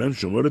 ضمناً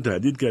شما را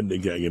تهدید کرده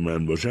که اگه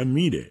من باشم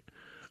میره.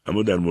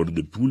 اما در مورد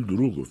پول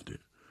دروغ گفته.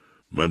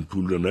 من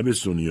پول را نه به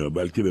سونیا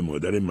بلکه به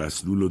مادر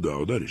مسلول و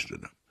داغدارش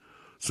دادم.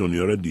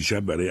 سونیا را دیشب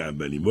برای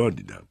اولین بار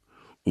دیدم.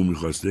 او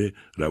میخواسته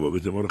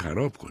روابط ما را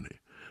خراب کنه.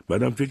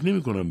 بعدم فکر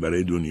نمی کنم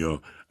برای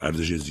دنیا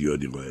ارزش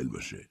زیادی قائل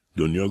باشه.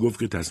 دنیا گفت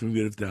که تصمیم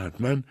گرفته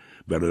حتما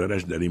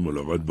برادرش در این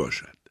ملاقات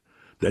باشد.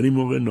 در این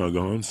موقع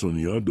ناگهان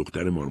سونیا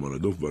دختر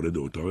مارمالادوف وارد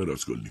اتاق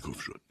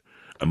راسکولنیکوف شد.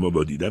 اما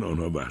با دیدن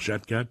آنها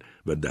وحشت کرد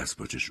و دست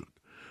پاچه شد.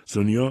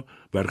 سونیا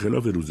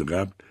برخلاف روز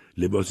قبل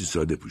لباسی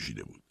ساده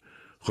پوشیده بود.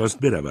 خواست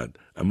برود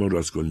اما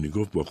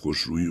راسکولنیکوف با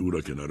خوشرویی او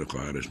را کنار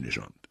خواهرش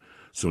نشاند.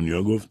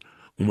 سونیا گفت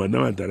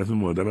اومدم از طرف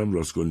مادرم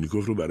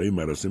راسکولنیکوف رو برای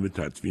مراسم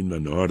تدفین و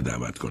نهار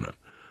دعوت کنم.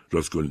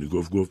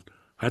 راسکولنیکوف گفت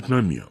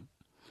حتما میام.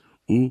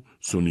 او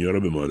سونیا را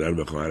به مادر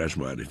و خواهرش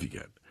معرفی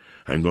کرد.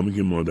 هنگامی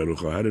که مادر و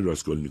خواهر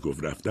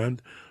راسکولنیکوف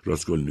رفتند،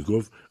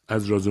 راسکولنیکوف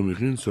از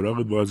رازومیخین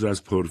سراغ باز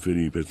از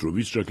پورفری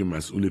پتروویچ را که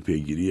مسئول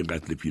پیگیری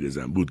قتل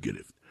پیرزن بود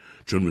گرفت.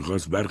 چون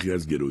میخواست برخی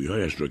از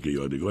گروی‌هایش را که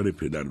یادگار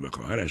پدر و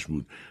خواهرش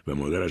بود و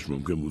مادرش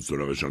ممکن بود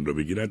سراغشان را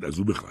بگیرد از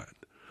او بخواهد.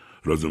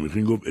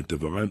 رازومیخین گفت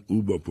اتفاقاً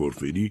او با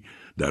پورفری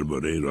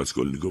درباره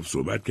راسکولنیکوف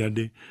صحبت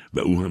کرده و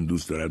او هم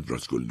دوست دارد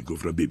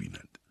راسکولنیکوف را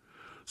ببیند.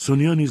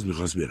 سونیا نیز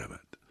میخواست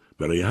برود.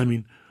 برای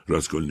همین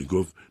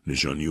راسکولنیکوف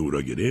نشانی او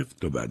را گرفت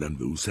تا بعداً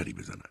به او سری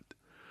بزند.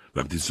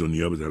 وقتی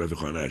سونیا به طرف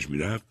خانه‌اش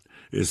میرفت،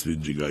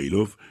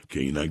 اسویدریگایلوف که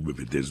اینک به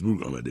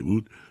پترزبورگ آمده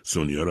بود،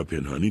 سونیا را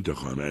پنهانی تا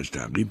خانه‌اش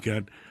تعقیب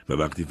کرد و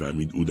وقتی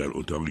فهمید او در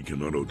اتاقی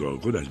کنار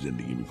اتاق خودش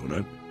زندگی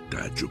می‌کند،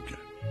 تعجب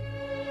کرد.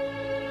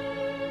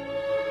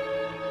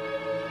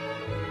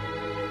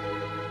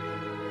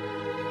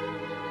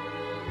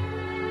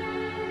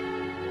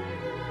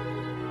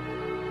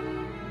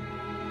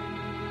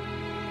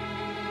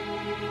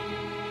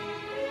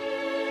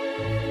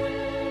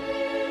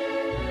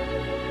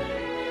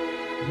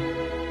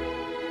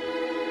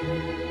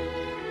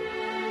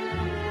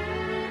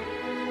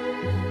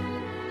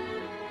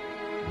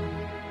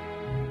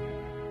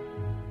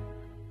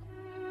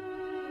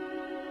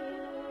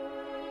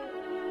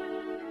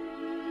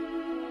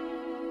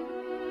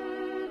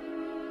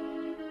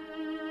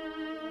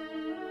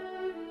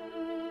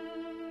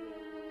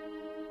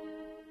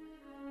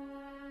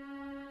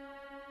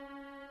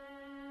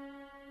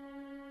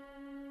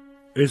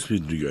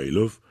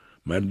 اسویدریگایلوف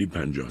مردی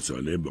 50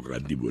 ساله با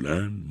قدی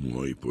بلند،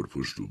 موهای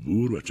پرپشت و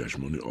بور و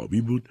چشمان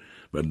آبی بود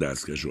و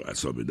دستکش و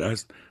عصا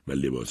دست و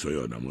لباسهای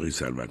آدمهای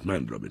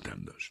ثروتمند را به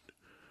تن داشت.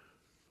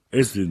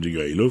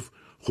 استریگایلوف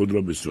خود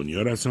را به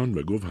سونیا رساند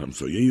و گفت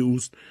همسایه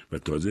اوست و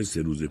تازه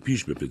 3 روز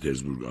پیش به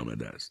پترزبورگ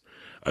آمده است.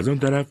 از آن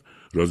طرف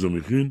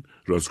رازومیخین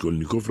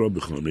راسکولنیکوف را به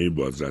خانه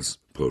بازرس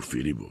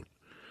پورفیری برد.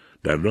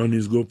 در راه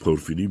نیز گفت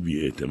پورفیری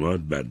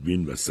بی‌اعتماد،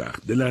 بدبین و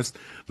سخت دل است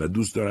و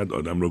دوست دارد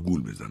آدم را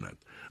گول بزند،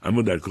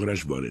 اما در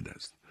کارش وارد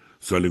است.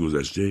 سال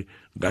گذشته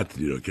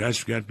قتلی را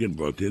کشف کرد که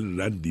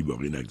قاتل ردی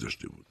باقی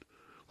نگذاشته بود.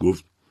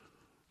 گفت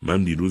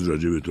من دیروز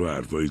راجع به تو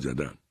حرفایی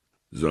زدم.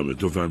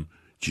 زامتوفم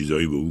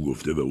چیزایی به او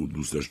گفته و او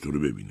دوست داشت تو رو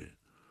ببینه.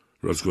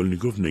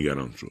 راسکولنیکوف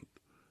نگران شد.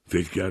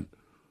 فکر کرد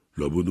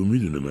لابد او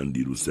میدونه من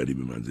دیروز سری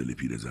به منزل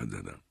پیرزن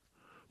زدم.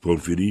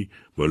 پورفیری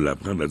با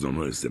لبخند از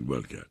آنها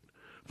استقبال کرد.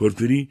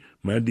 پورفیری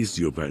مردی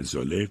 35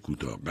 ساله،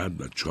 کوتاه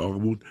قد و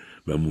چاق بود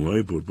و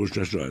موهای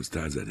پرپشتش را از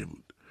ته زده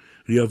بود.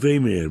 قیافه‌ای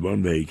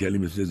مهربان و هیکلی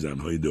مثل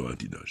زنهای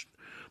دهاتی داشت.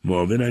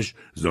 معاونش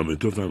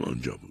زامتوف هم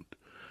آنجا بود.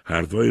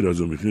 حرفهای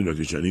رازومیخین را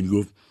که شنید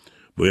گفت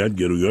باید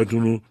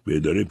گرویاتون رو به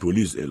اداره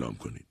پلیس اعلام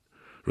کنید.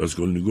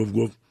 راسکولنیکوف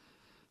گفت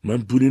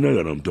من پولی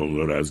ندارم تا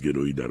اونا را از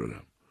گرویی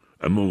درارم،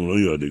 اما اونا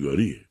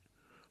یادگاریه.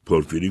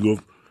 پورفیری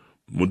گفت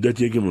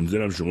مدتیه که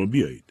منتظرم شما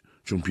بیایید،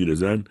 چون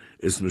پیرزن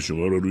اسم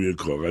شما را روی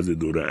کاغذ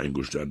دور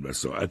انگشتر و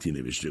ساعتی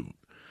نوشته بود.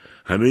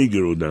 همه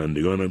گرو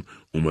دهندگانم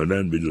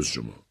اومدن به جز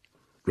شما.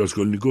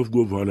 راسکولنیکوف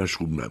گفت حالش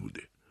خوب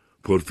نبوده.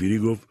 پورفیری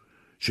گفت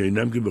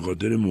شنیدم که به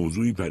خاطر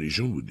موضوعی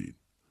پریشان بودید.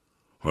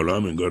 حالا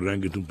هم انگار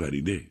رنگتون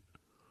پریده.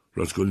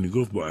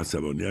 راسکولنیکوف با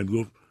عصبانیت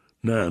گفت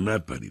نه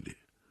پریده،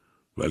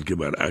 بلکه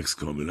برعکس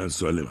کاملا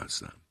سالم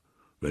هستم.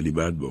 ولی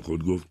بعد با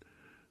خود گفت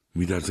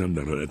میترسم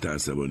در حالت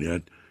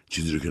عصبانیت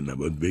چیزی رو که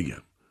نباید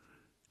بگم.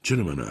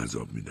 چرا منو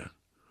عذاب میدن؟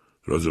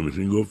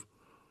 رازومیخین گفت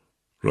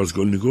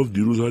راسکولنیکوف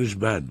دیروز حالش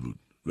بد بود،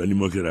 ولی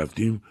ما که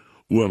رفتیم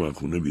او هم از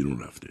خونه بیرون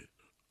رفته.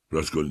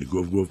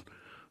 راسکولنیکوف گفت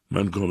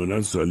من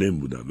کاملا سالم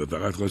بودم و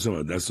فقط خواستم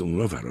از دست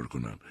اونا فرار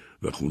کنم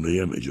و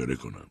خونه هم اجاره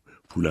کنم.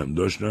 پولم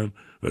داشتم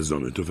و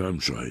زامتوف هم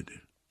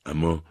شاهده.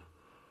 اما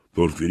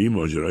پورفیری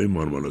ماجرای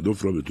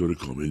مارمالادوف را به طور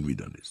کامل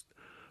میدانست.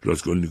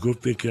 راسکولنیکوف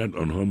فکر کرد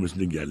آنها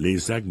مثل گله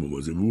سگ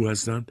مواظب او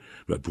هستند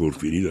و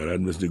پورفیری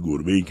دارد مثل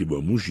گربه‌ای که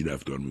با موشی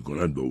رفتار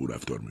میکند با او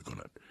رفتار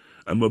میکند.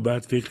 اما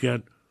بعد فکر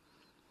کرد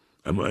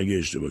اما اگه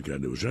اشتباه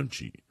کرده باشم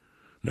چی؟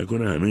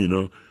 نکنه همه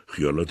اینا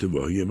خیالات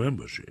واهی من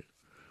باشه.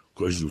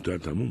 کاش زودتر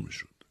تموم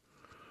میشد.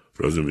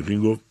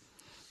 رازومیخین گفت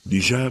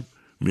دیشب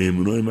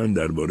مهمونای من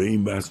درباره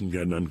این بحث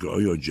میکردن که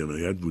آیا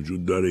جنایت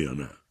وجود داره یا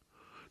نه.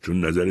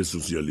 چون نظر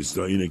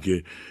سوسیالیستا اینه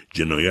که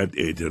جنایت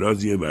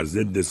اعتراضیه بر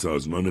ضد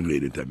سازمان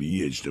غیر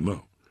طبیعی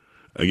اجتماع.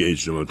 اگه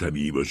اجتماع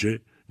طبیعی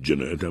باشه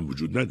جنایت هم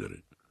وجود نداره.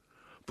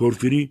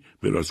 پورفیری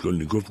به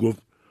راسکولنیکوف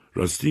گفت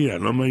راستی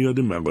الان من یاد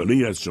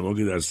مقاله‌ای از شما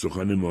که در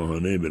سخن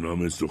ماهانه به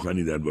نام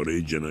سخنی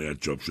درباره جنایت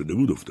چاپ شده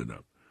بود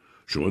افتادم.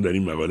 شما در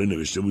این مقاله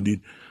نوشته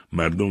بودید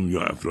مردم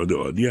یا افراد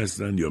عادی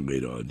هستند یا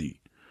غیر عادی.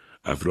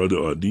 افراد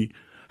عادی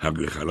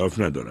حق خلاف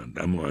ندارند،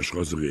 اما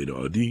اشخاص غیر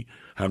عادی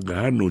حق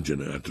هر نوع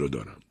جنایت را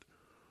دارند.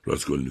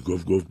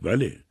 راسکولنیکوف گفت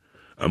بله،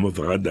 اما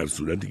فقط در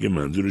صورتی که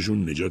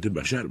منظورشون نجات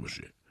بشر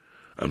باشه.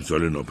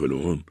 امثال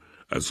ناپلئون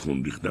از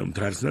خون ریختن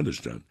ترس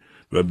نداشتند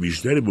و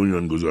بیشتر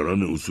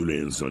بنیانگذاران اصول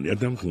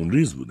انسانیت هم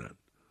خونریز بودند.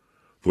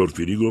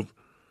 پورفیری گفت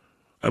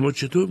اما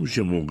چطور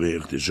میشه موقع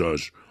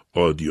اغتشاش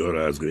عادی‌ها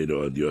را از غیر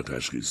عادی‌ها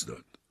تشخیص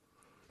داد؟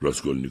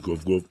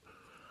 راسکولنیکوف گفت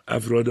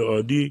افراد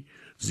عادی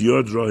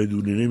زیاد راه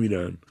دوری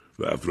نمیرن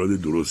و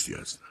افراد درستی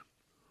هستن.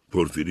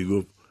 پورفیری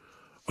گفت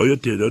آیا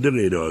تعداد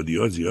غیر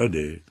عادی‌ها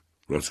زیاده؟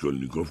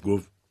 راسکولنیکوف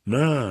گفت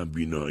نه،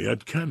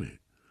 بی‌نهایت کمه.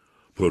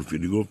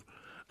 پورفیری گفت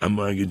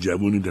اما اگه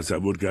جوونی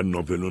تصور کرد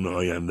ناپلئون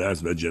آینده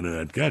است و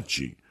جنایت کرد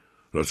چی؟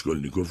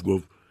 راسکولنیکوف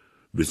گفت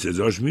به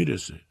سزاش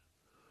میرسه.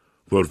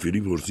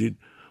 پورفیری پرسید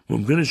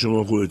ممکنه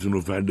شما خودتون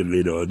رو فرد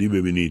غیر عادی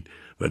ببینید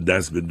و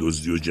دست به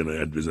دزدی و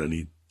جنایت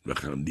بزنید؟ و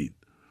خندید.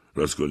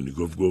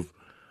 راسکولنیکوف گفت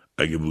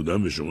اگه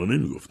بودم به شما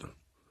نمیگفتم.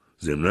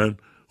 ضمناً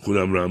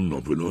خودم را هم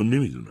ناپلئون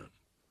نمیدونم.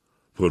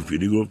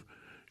 پورفیری گفت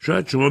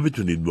شاید شما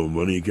بتونید به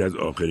عنوان یکی از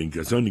آخرین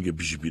کسانی که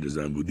پیش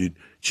پیرزن بودید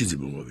چیزی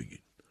به ما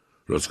بگید.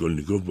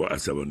 راسکولنیکوف با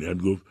عصبانیت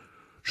گفت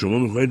شما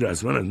میخواید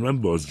رسما از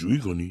من بازجویی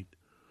کنید؟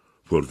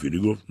 پورفیری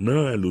گفت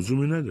نه،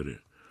 لزومی نداره.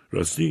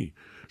 راستی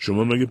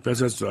شما مگه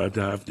پس از ساعت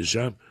 7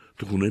 شب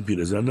تو خونه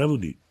پیرزن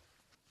نبودید؟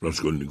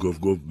 راسکولنیکوف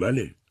گفت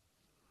بله،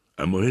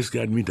 اما حس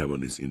کرد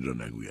میتوانست این را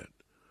نگوید.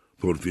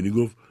 پورفیری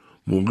گفت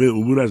موقع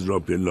عبور از راه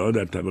پله‌ها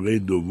در طبقه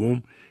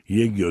دوم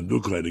 1 یا 2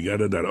 کارگر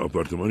را در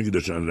آپارتمانی که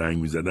داشتن رنگ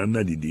میزدن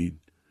ندیدید؟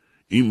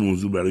 این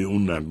موضوع برای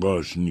اون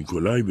نقاش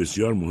نیکولای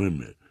بسیار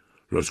مهمه.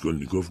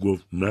 راسکولنیکوف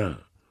گفت نه،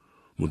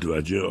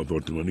 متوجه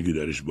آپارتمانی که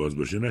درش باز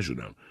باشه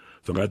نشدم.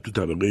 فقط تو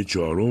طبقه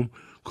 4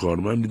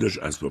 کارمندی داشت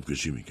اسباب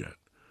کشی میکرد.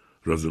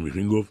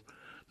 رازومیخین گفت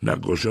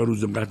نقاشا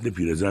روز قتل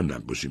پیرزن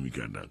نقاشی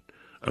میکردن،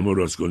 اما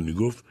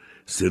راسکولنیکوف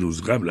 3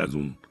 روز قبل از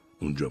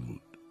اونجا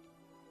بود.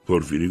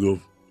 پورفیری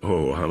گفت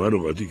همه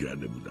رو قاطی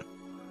کرده بودن.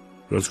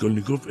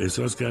 راسکولنیکوف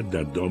احساس کرد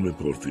در دام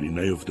پورفیری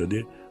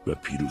نیفتاده و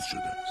پیروز شده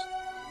است.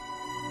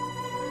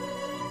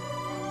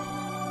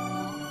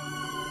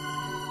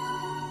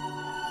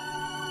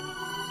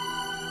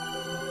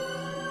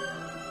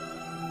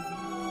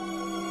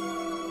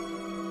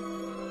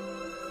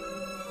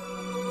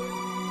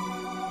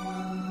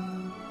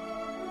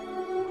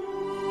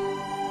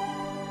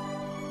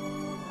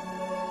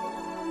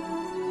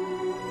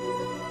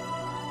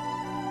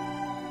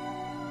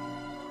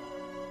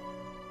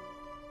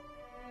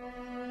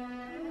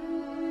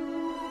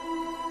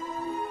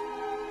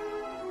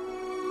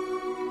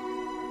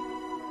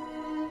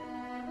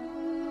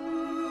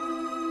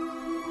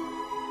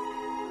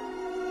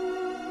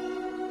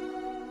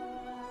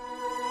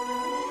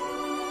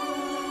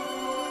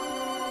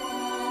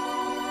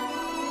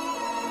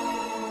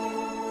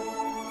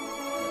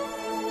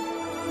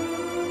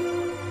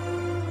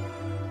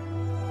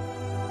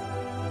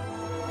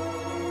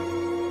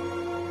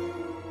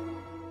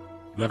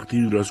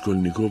 وقتی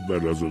راسکولنیکوف و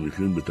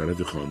رازومیخین به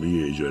طرف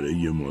خانه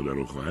اجاره‌ای مادر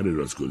و خواهر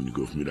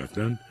راسکولنیکوف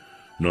می‌رفتند،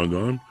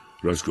 ناگهان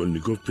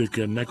راسکولنیکوف فکر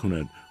کرد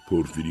نکند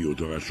پورفیری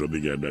اتاقش را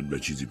بگردد و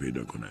چیزی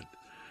پیدا کند.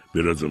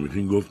 به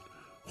رازومیخین گفت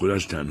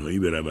خودش تنهایی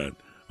برود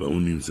و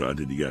اون نیم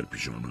ساعت دیگر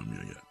پیش آنها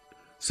می‌آید.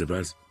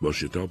 سپس با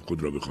شتاب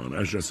خود را به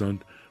خانه‌اش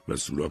رساند و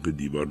سوراخ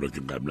دیوار را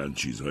که قبلا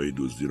چیزهای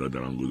دزدی را در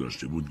آن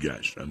گذاشته بود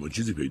گشت، اما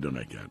چیزی پیدا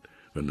نکرد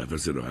و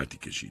نفس راحتی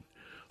کشید.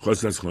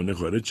 خواست از خانه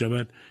خارج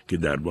شود که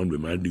دربان به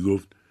مردی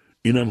گفت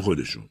اینم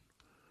خودشون.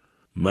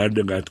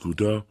 مرد قد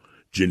کوتاه،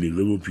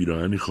 جلیقه و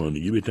پیراهنی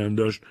خانگی به تن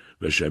داشت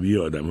و شبیه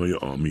آدم‌های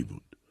عامی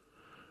بود.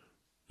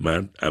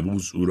 مرد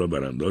عبوس او را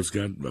برانداز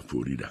کرد و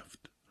فوری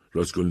رفت.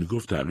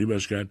 راسکولنیکوف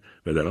تعقیبش کرد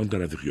و در آن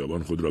طرف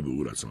خیابان خود را به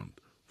او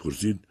رساند.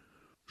 پرسید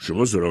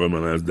شما سراغ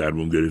من از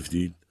دربون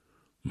گرفتید؟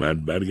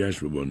 مرد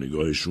برگشت و با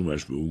نگاه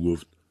شومش به او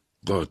گفت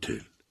قاتل.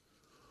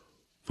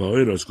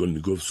 پاهای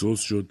راسکولنیکوف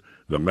سست شد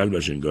و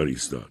قلبش انگار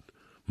ایستاد.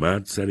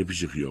 مرد سر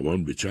پیش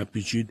خیابان به چپ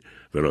پیچید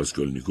و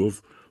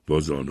راسکولنیکوف با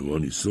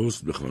زانوانی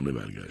سست به خانه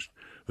برگشت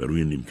و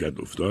روی نیمکت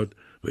افتاد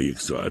و یک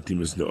ساعتی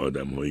مثل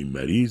آدم‌های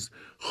مریض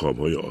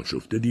خواب‌های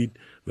آشفته دید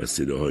و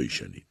صداهایی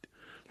شنید.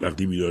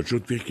 وقتی بیدار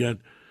شد فکر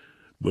کرد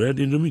باید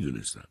این رو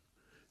می‌دونستم.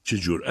 چه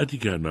جرأتی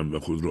کردم و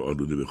خود را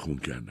آلوده به خون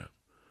کردم.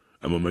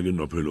 اما مگه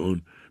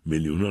ناپلئون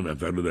میلیون‌ها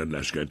نفر را در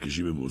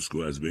لشکرکشی به مسکو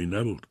از بین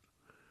نبرد؟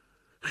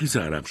 خیس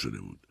عرق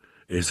شده بود.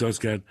 احساس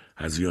کرد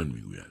هذیان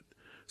می‌گوید.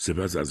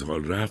 سپس از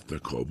حال رفت و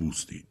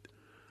کابوس دید.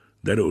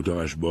 در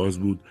اتاقش باز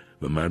بود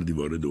و مردی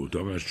وارد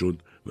اتاقش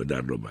شد و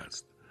در را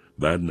بست.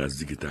 بعد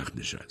نزدیک تخت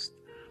نشست.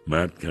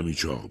 مرد کمی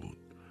چاق بود.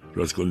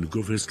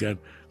 راسکولنیکوف حس کرد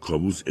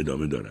کابوس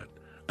ادامه دارد.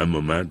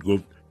 اما مرد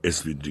گفت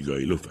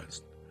اسویدریگایلوف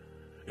است.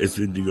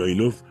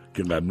 اسویدریگایلوف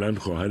که قبلا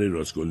خواهر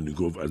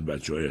راسکولنیکوف از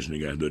بچه‌هایش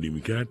نگهداری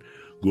میکرد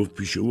گفت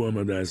پیش او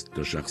آمده است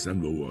تا شخصا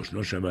با او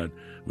آشنا شود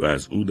و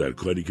از او در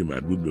کاری که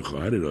مربوط به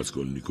خواهر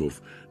راسکولنیکوف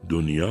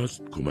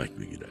دنیاست کمک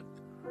بگیرد.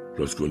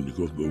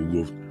 راسکولنیکوف به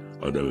او گفت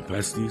آدم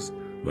پستی است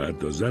و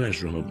حتی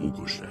زنش را هم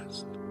او کشته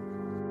است.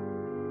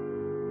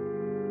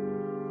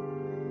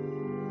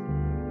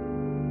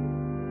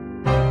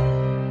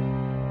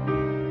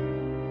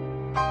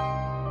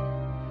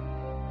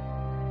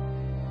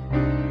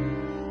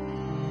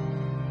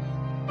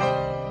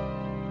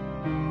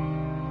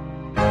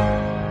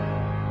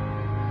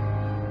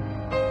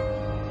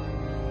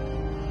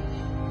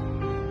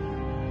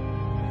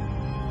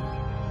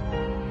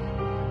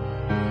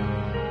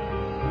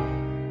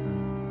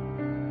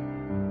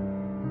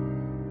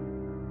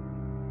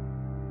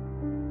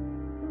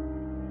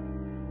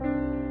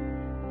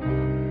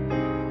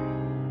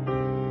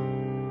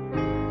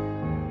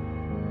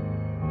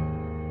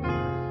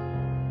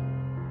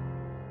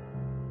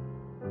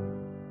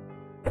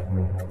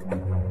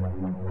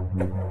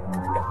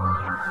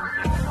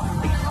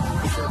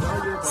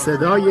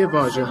 صدای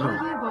واژه‌ها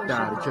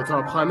در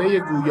کتابخانه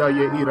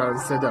گویای ایران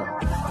صدا،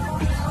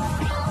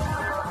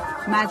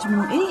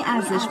 مجموعه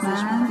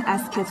ارزشمند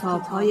از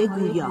کتاب‌های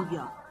گویا.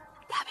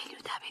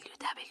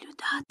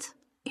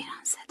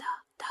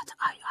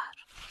 www.iranseda.ir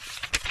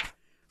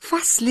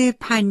فصل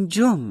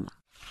 5.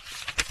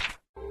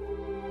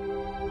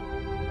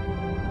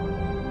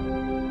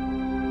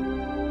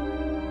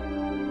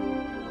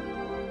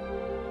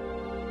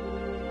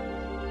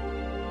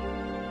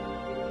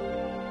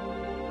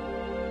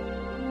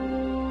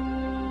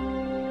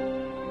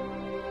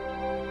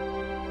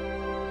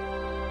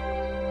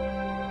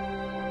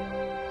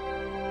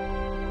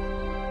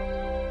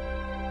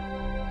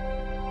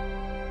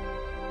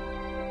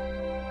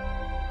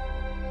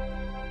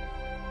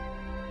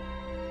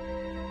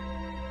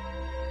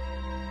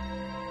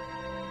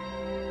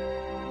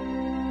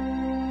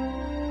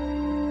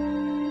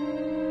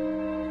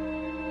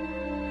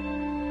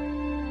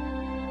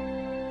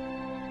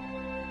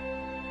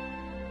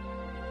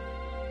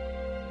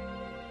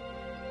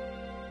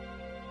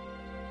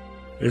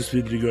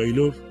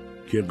 اسویدریگایلوف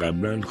که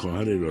قبلا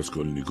خواهر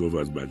راسکولنیکوف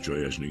از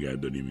بچه‌هایش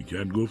نگهداری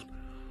میکرد گفت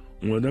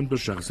اومدم تا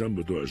شخصا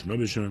با تو آشنا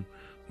بشم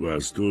و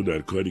از تو در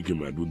کاری که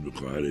مربوط به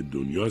خواهر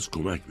دنیاست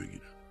کمک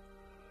بگیرم.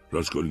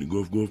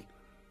 راسکولنیکوف گفت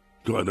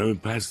تو آدم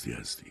پستی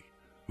هستی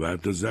و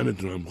حتی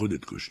زنت رو هم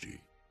خودت کشتی.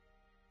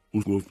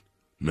 او گفت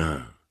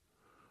نه،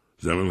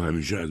 زنم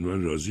همیشه از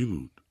من راضی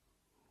بود.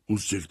 او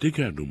سکته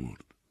کرد و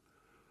مرد.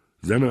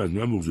 زنم از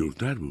من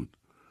بزرگتر بود،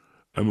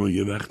 اما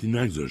یه وقتی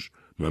نگذاشت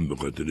من به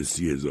خاطر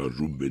 30,000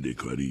 روبل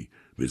بدهکاری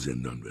به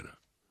زندان برم.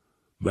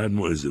 بعد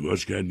ما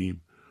ازدواج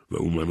کردیم و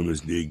او منو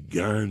مثل یک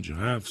گنج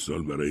 7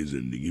 سال برای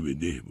زندگی به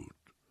ده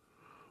برد.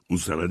 او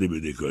سند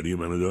بدهکاری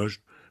منو داشت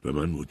و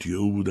من مطیع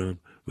او بودم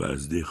و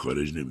از ده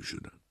خارج نمی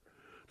شدم.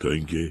 تا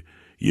اینکه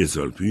 1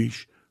 سال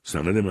پیش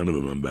سند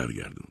منو به من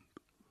برگردوند.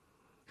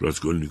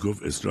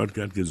 راسکولنیکوف اصرار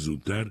کرد که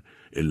زودتر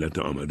علت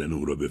آمدن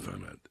او را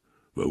بفهمد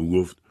و او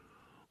گفت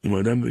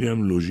اومدم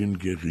بگم لوژین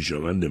که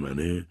خویشاوند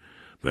منه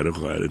برای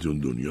خواهرتون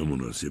دنیا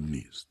مناسب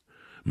نیست.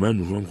 من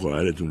میخوام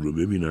خواهرتون رو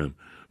ببینم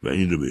و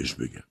این رو بهش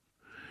بگم.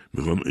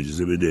 میخوام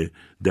اجازه بده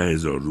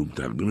 10,000 روبل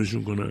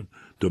تقدیمشون کنم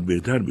تا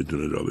بهتر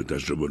بتونه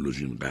رابطش را با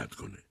لوژین قطع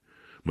کنه.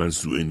 من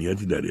سوء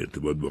نیتی در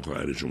ارتباط با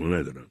خواهر شما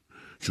ندارم،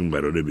 چون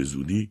قراره به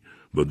زودی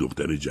با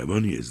دختر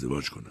جوانی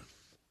ازدواج کنم.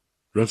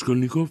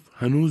 راسکولنیکوف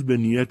هنوز به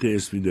نیت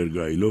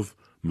اسویدرگایلوف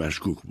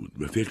مشکوک بود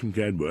و فکر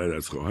میکرد باید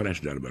از خواهرش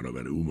در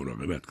برابر او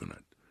مراقبت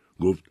کند.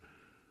 گفت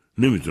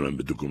نمیتونم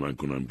به تو کمک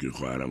کنم که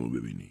خواهرمو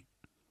ببینی.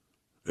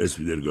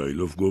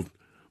 اسویدرگایلوف گفت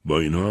با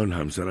این حال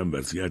همسرم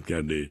وصیت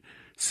کرده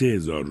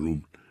 3,000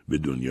 روبل به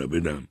دنیا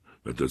بدم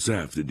و تا 3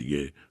 هفته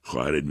دیگه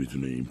خواهرت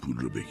میتونه این پول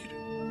رو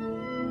بگیره.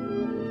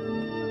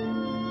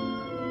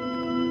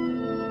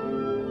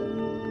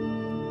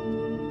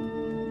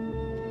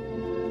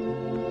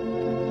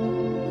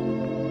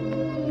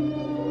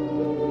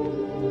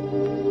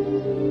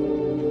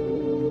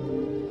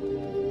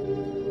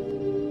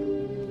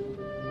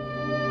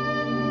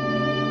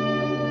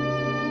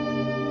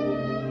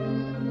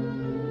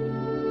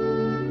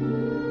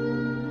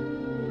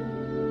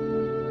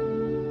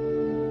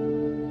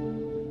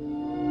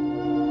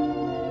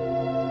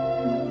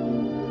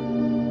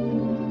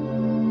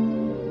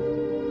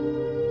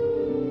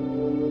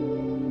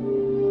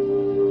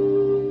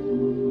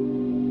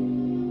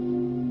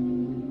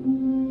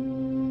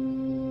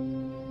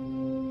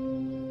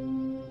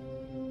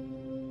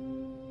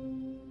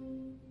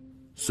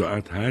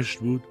 ساعت 8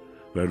 بود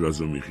و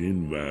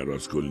رازومیخین و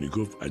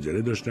راسکولنیکوف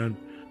عجله داشتند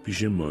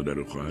پیش مادر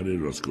و خواهر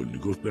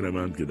راسکولنیکوف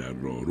بروند که در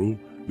راهرو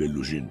به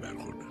لوژین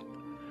برخوردند.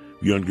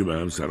 بیان که به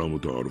هم سلام و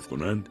تعارف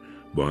کنند،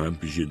 با هم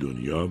پیش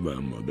دنیا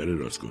و مادر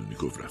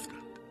راسکولنیکوف رفتند.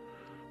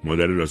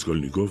 مادر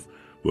راسکولنیکوف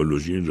با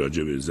لوژین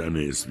راجع به زن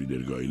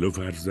اسویدرگایلوف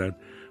حرف زد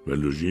و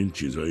لوژین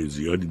چیزهای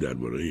زیادی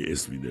درباره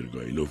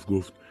اسویدرگایلوف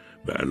گفت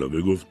و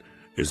علاوه گفت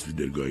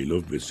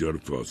اسویدرگایلوف بسیار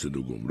فاسد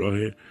و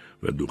گمراهه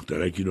و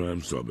دخترکی رو هم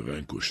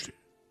سابقا کشته.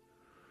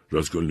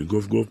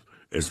 راسکولنیکوف گفت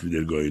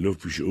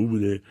اسویدرگایلوف پیش او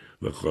بوده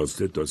و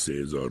خواسته تا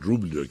 3,000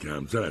 روبل را که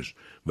همسرش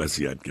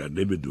وصیت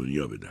کرده به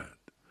دنیا بدهد.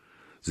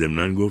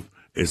 ضمناً گفت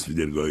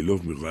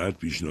اسویدرگایلوف می‌خواهد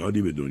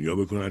پیشنهادی به دنیا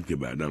بکند که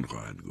بعداً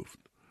خواهد گفت.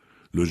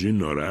 لوژین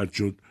ناراحت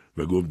شد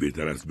و گفت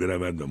بهتر است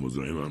برود و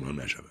مزاحم آنها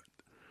نشود.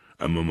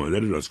 اما مادر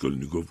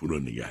راسکولنیکوف او را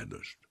نگه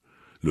داشت.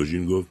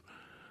 لوژین گفت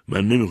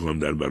من نمی‌خوام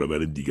در برابر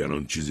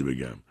دیگران چیزی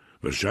بگم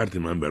و شرط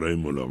من برای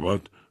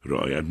ملاقات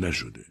رعایت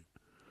نشده.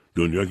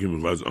 دنیا که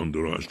می‌خواست آن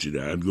دو را آشتی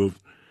دهد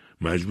گفت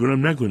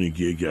مجبورم نکنی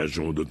که یکی از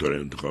شما دوتا را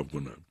انتخاب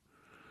کنم.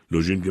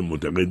 لوژین که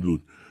معتقد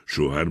بود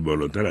شوهر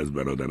بالاتر از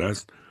برادر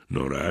است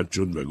ناراحت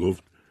شد و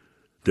گفت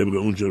طبق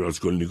اونچه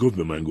راسکولنیکوف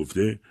به من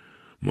گفته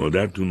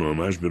مادر تو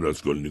نامش به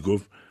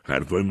راسکولنیکوف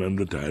حرفای من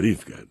را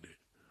تعریف کرده.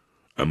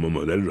 اما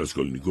مادر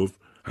راسکولنیکوف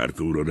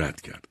حرف او را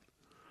رد کرد.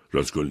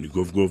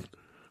 راسکولنیکوف گفت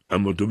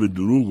اما تو به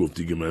دروغ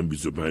گفتی که من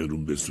 25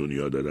 روبل به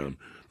سونیا دادم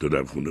تا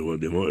در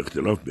خانواده ما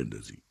اختلاف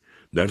بندازی.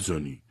 در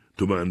ثانی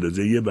تو به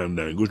اندازه یه بند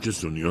انگشت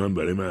سونیا هم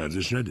برای من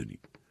ارزش نداری.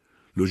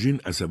 لوژین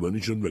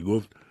عصبانی شد و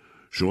گفت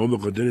شما به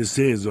خاطر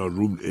 3,000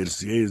 روبل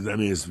ارثیه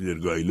زن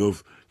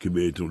اسویدرگایلوف که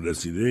بهتون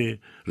رسیده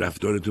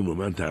رفتارتون با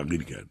من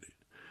تغییر کرده.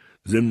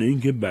 ضمن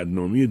اینکه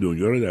بدنامی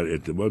دنیا را در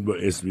ارتباط با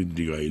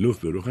اسویدرگایلوف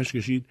به رخش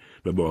کشید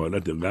و با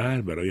حالت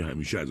قهر برای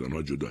همیشه از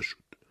آنها جدا شد.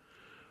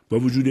 با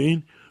وجود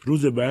این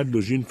روز بعد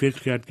لوژین فکر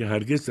کرد که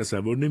هرگز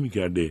تصور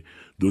نمی‌کرده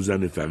 2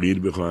 زن فقیر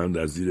بخواهند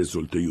از زیر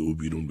سلطه او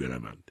بیرون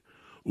بروند.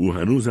 او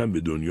هنوز هم به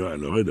دنیا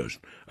علاقه داشت،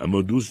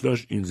 اما دوست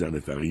داشت این زن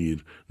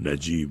فقیر،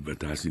 نجیب و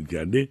تحصیل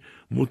کرده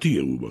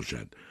مطیع او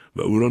باشد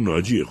و او را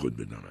ناجی خود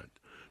بداند،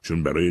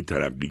 چون برای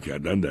ترقی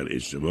کردن در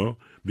اجتماع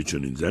به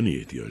چنین زنی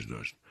احتیاج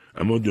داشت.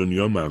 اما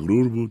دنیا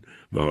مغرور بود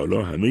و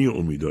حالا همه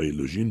امیدهای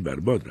لوژین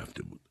برباد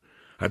رفته بود.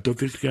 حتی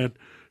فکر کرد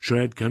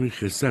شاید کمی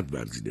خست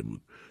ورزیده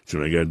بود،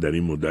 چون اگر در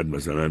این مدت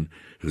مثلا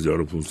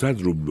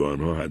 1500 روبل به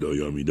آنها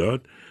هدایا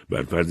میداد،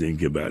 بر فرض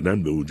اینکه بعداً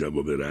به او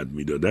جواب رد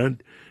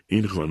میدادند،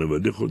 این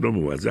خانواده خود را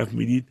موظف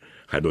میدید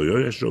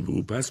هدایایش را به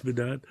او پس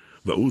بدهد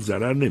و او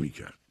ضرر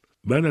نمیکرد.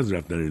 بعد از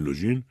رفتن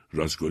لوژین،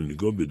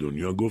 راسکولنیکوف به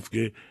دنیا گفت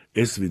که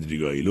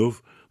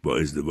اسویدرگایلوف با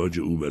ازدواج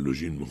او و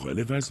لوژین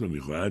مخالف است و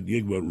میخواهد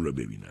یک بار او را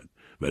ببیند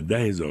و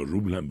 10,000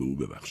 روبل هم به او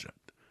ببخشد.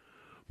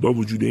 با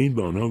وجود این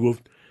به آنها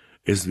گفت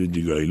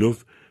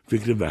اسویدرگایلوف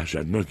فکر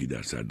وحشتناکی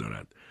در سر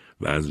دارد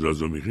و از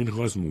رازومیخین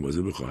خواست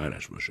مواظب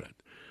خواهرش باشد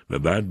و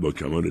بعد با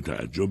کمال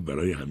تعجب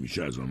برای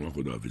همیشه از آنها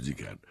خداحافظی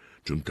کرد،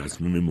 چون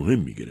تصمیم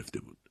مهمی گرفته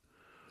بود.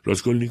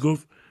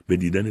 راسکولنیکوف به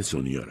دیدن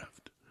سونیا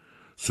رفت.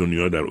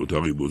 سونیا در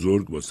اتاقی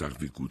بزرگ با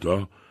سقفی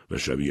کوتاه و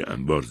شبیه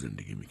انبار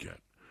زندگی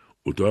میکرد.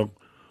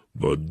 اتاق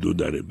با 2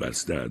 در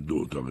بسته از 2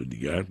 اتاق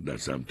دیگر در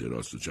سمت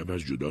راست و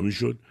چپش جدا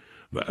میشد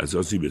و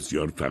اساسی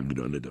بسیار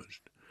فقیرانه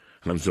داشت.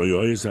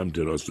 همسایه‌های سمت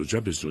راست و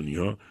چپ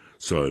سونیا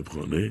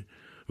صاحبخانه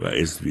و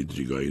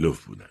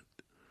اسویدریگایلوف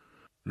بودند.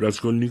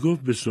 راسکولنیکوف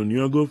به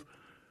سونیا گفت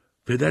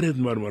پدرت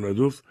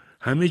مارمارادوف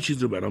همه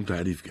چیز رو برام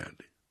تعریف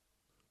کرده.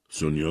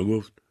 سونیا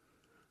گفت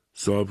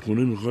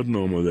صاحبخونه میخواد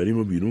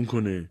نامادریمو بیرون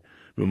کنه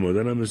و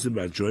مادرم مثل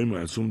بچه‌های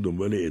معصوم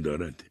دنبال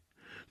ادارته.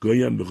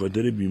 گاهی هم به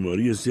خاطر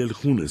بیماری سل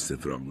خون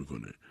استفراغ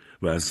میکنه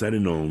و از سر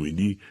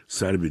ناامیدی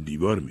سر به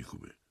دیوار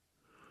میکوبه.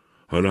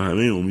 حالا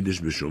همه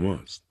امیدش به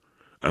شماست،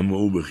 اما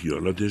او به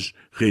خیالاتش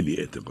خیلی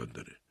اعتقاد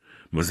داره.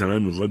 مثلا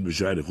میخواد به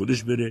شهر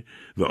خودش بره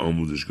و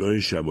آموزشگاه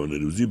شبانه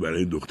روزی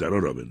برای دخترها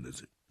را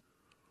بندازه.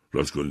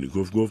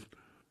 راسکولنیکوف گفت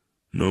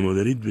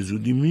نامادریت به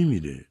زودی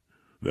میمیره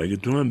و اگه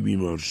تو هم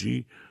بیمار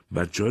شی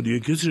بچه‌ها دیگه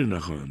کسی رو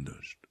نخواهند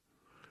داشت.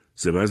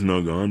 سپس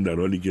ناگهان در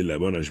حالی که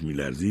لبانش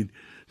میلرزید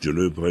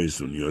جلوی پای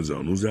سونیا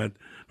زانو زد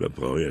و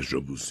پاهایش را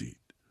بوسید.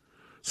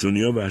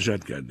 سونیا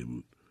وحشت کرده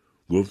بود.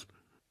 گفت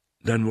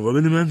در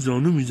مقابل من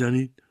زانو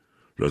میزنید؟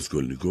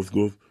 راسکولنیکوف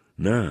گفت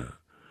نه،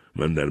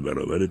 من در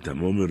برابر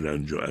تمام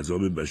رنج و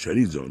عذاب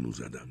بشری زانو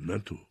زدم، نه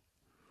تو.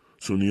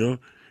 سونیا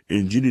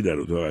انجیلی در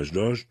اتاقش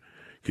داشت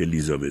که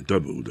لیزاوتا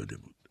به او داده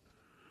بود.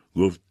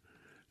 گفت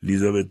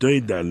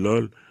لیزاوتای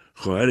دلال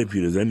خواهر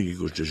پیرزنی که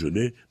کشته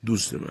شده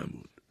دوست من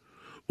بود.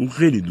 او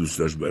خیلی دوست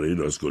داشت برای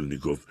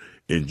راسکولنیکوف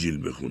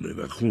انجیل بخونه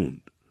و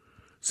خوند.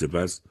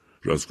 سپس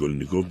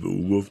راسکولنیکوف به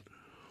او گفت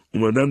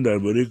اومدم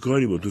درباره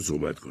کاری با تو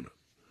صحبت کنم.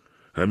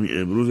 همین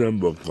امروزم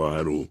با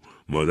خواهر و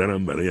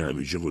مادرم برای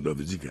همیشه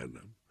خداحافظی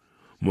کردم.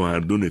 ما هر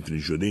دو نفرین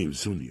شده ایم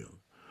سونیا.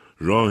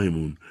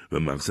 راهمون و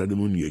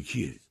مقصدمون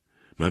یکیه.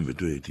 من به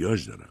تو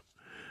احتیاج دارم.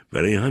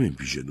 برای همین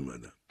پیشت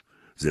اومدم.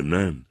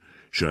 ضمناً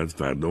شاید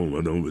فردا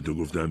اومدم و به تو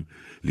گفتم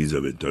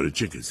لیزاوتا رو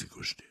چه کسی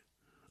کشته.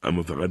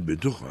 اما فقط به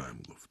تو خواهم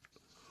گفت.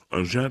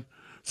 آن شب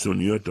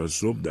سونیا تا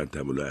صبح در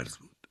تب و لرز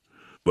بود.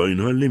 با این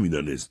حال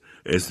نمیدانست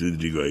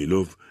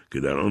اسویدریگایلوف که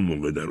در آن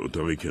موقع در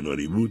اتاق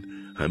کناری بود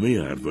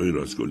همه حرفهای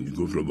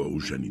راسکولنیکوف را با او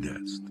شنیده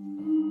است.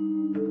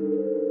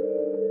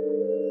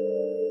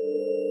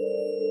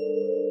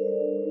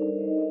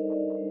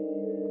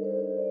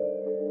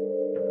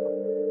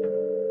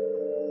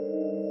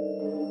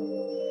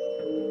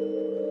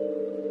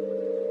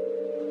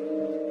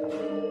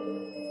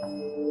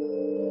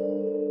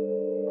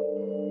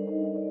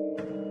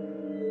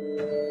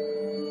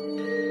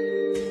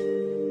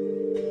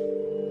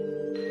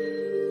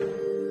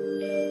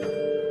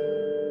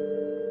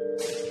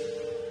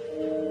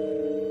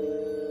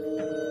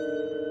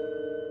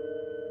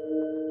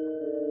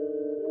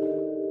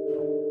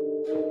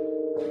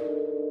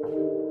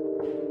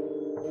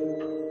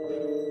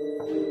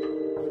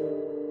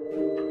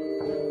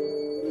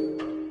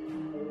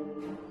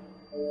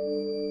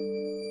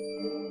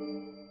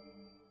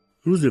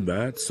 روز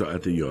بعد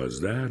ساعت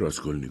 11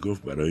 راسکولنیکوف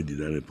برای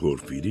دیدن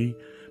پورفیری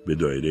به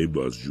دایره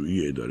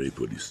بازجویی اداره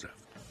پلیس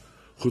رفت.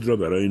 خود را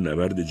برای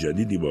نبرد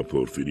جدیدی با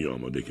پورفیری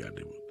آماده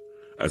کرده بود.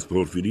 از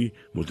پورفیری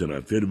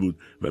متنفر بود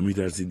و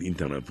می‌ترسید این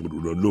تنفر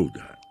او را لو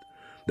دهد.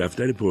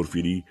 دفتر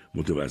پورفیری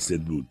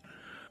متوسط بود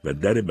و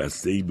در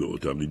بسته‌ای به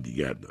اتاق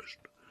دیگر داشت.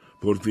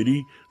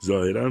 پورفیری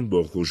ظاهراً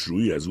با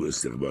خوشرویی از او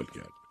استقبال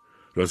کرد.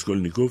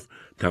 راسکولنیکوف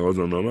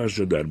تقاضانامه‌اش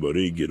را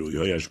درباره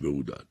گروی‌هایش به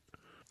او داد.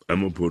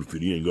 اما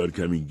پورفیری انگار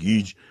کمی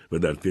گیج و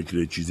در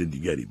فکر چیز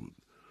دیگری بود.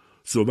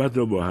 صحبت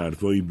را با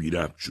حرفای بی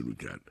ربط شروع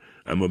کرد،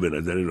 اما به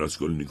نظر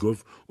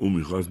راسکولنیکوف او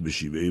میخواست به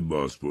شیوه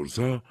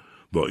بازپرسا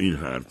با این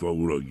حرفا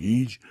او را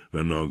گیج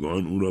و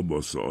ناگهان او را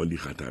با سؤالی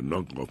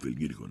خطرناک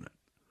غافلگیر کند.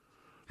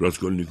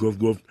 راسکولنیکوف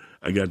گفت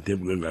اگر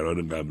طبق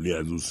قرار قبلی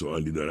از او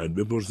سؤالی دارد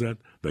بپرسد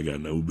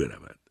وگرنه او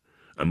برود.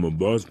 اما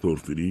باز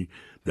پورفیری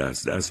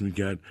دست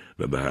میکرد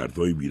و به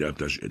حرفای بی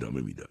ربطش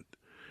ادامه میداد.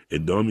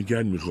 ادعا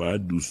میکرد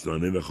میخواهد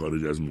دوستانه و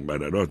خارج از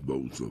مقررات با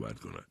او صحبت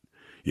کند.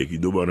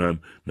 1-2 بار هم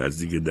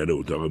نزدیک در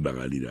اتاق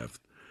بغلی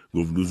رفت.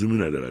 گفت لزومی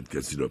ندارد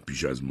کسی را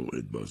پیش از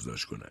موعد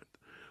بازداشت کند.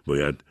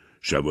 باید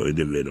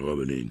شواهد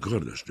غیرقابل انکار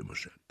داشته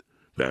باشد.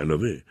 به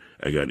علاوه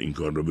اگر این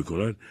کار را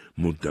بکند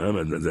متهم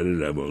از نظر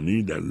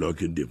روانی در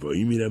لاک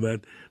دفاعی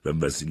میرود و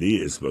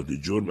وسیله اثبات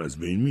جرم از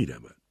بین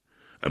میرود.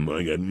 اما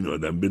اگر این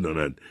آدم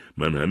بداند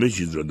من همه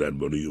چیز را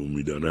درباره او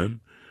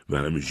میدانم و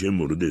همیشه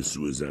مورد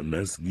سوء ظن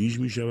است گیج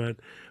می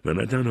شود و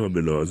نه تنها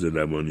به لحاظ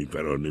روانی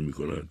فرار نمی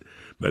کند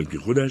بلکه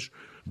خودش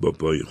با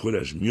پای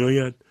خودش می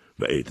آید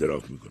و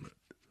اعتراف می کند.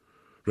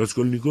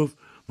 راسکولنیکوف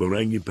با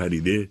رنگی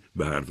پریده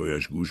به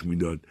حرفایش گوش می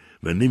داد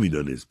و نمی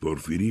دانست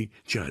پورفیری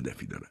چه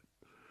هدفی دارد.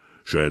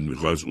 شاید می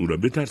خواست او را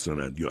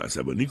بترساند یا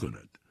عصبانی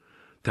کند.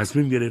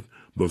 تصمیم گرفت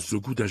با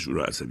سکوتش او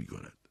را عصبی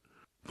کند.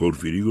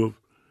 پورفیری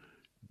گفت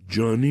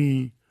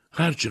جانی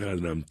هر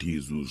چقدرم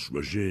تیزوش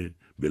باشه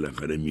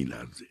بالاخره می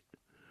لرزه.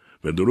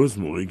 و درست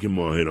موقعی که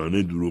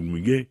ماهرانه دروغ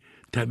میگه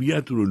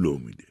طبیعت رو لو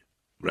میده.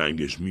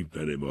 رنگش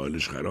میپره و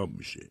حالش خراب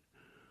میشه.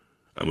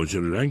 اما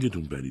چرا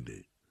رنگتون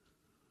پریده؟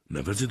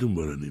 نفستون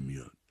بالا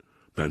نمیاد.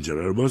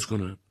 پنجره رو باز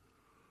کنم؟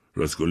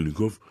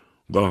 راسکولنیکوف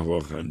قاه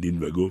قاه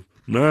خندید و گفت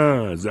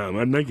نه،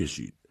 زحمت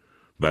نکشید.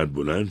 بعد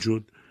بلند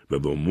شد و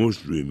با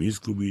مشت روی میز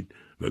کوبید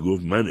و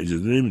گفت من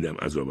اجازه نمیدم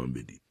عذابم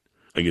بدید.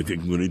 اگه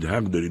فکر کنید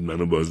حق دارید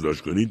منو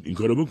بازداشت کنید این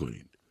کارو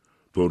بکنید.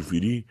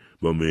 پورفیری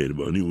با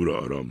مهربانی او را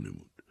آرام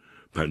نمود.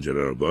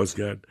 پنجره را باز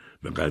کرد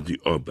و قدری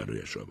آب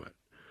برایش آورد.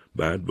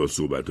 بعد با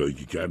صحبت‌هایی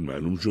که کرد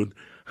معلوم شد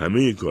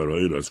همه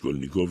کارهای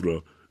راسکولنیکوف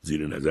را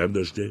زیر نظر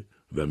داشته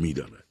و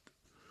می‌داند.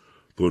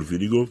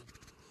 پورفیری گفت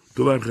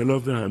تو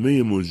برخلاف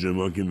همه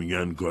مجرما که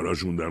میگن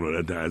کاراشون در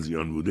حالت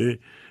هذیان بوده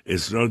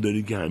اصرار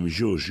داری که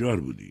همیشه هوشیار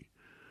بودی،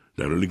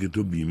 در حالی که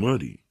تو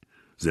بیماری.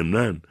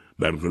 ضمناً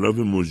برخلاف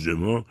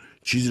مجرم‌ها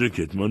چیزی را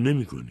کتمان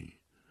نمی‌کنی.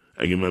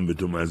 اگه من به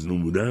تو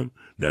مظنون بودم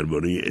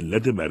درباره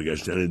علت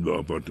برگشتنت به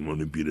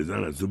آپارتمان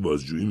پیرزن از تو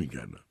بازجویی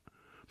می‌کردم.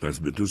 پس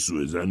به تو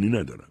سوء ظنی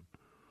ندارم.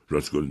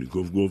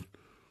 راسکولنیکوف گفت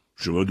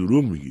شما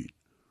دروغ میگید.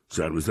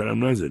 سر به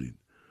سرم نذارید.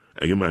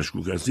 اگه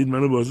مشکوک هستید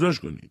منو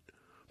بازداشت کنید.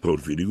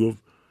 پورفیری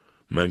گفت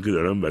من که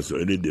دارم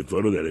وسایل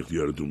دفاع رو در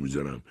اختیارتون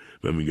میذارم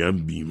و میگم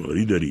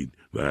بیماری دارید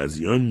و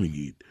هذیان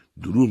میگید.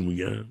 دروغ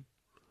میگم؟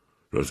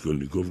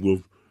 راسکولنیکوف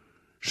گفت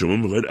شما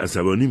میخواید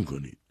عصبانیم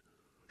کنید.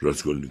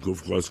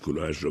 راسکولنیکوف خواست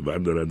کلاهش را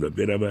بردارد و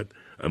برود،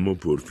 اما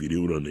پورفیری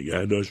او را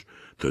نگه داشت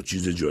تا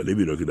چیز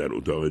جالبی را که در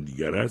اتاق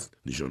دیگر است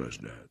نشانش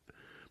دهد.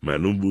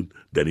 معلوم بود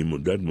در این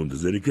مدت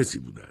منتظر کسی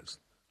بوده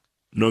است.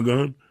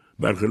 ناگهان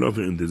برخلاف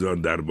انتظار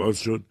در باز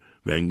شد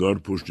و انگار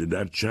پشت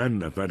در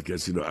چند نفر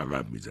کسی را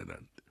عقب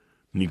می‌زدند.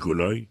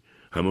 نیکولای،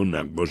 همان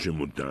نقاش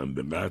متهم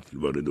به قتل،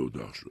 وارد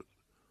اتاق شد.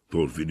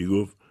 پورفیری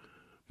گفت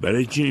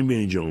برای چی این به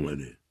اینجا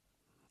اومده؟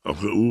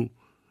 آخه او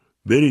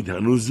برید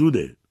هنوز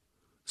زوده.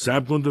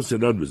 صبر کن تا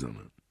صدات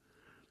بزنم.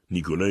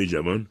 نیکولای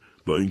جوان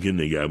با اینکه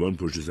نگهبان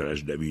پشت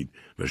سرش دوید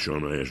و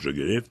شانه‌هایش را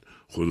گرفت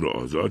خود را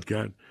آزاد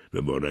کرد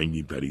و با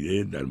رنگی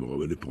پریده در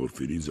مقابل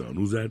پورفیری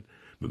زانو زد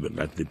و به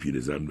قتل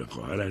پیرزن و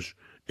خواهرش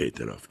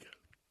اعتراف کرد.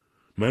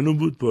 معلوم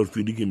بود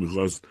پورفیری که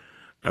میخواست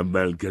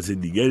اول کس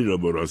دیگری را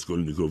با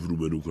راسکولنیکوف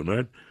روبرو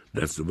کند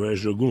دست و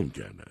پایش را گم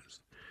کرده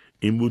است.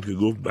 این بود که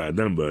گفت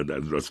بعداً باید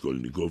از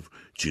راسکولنیکوف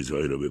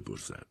چیزهایی را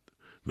بپرسد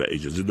و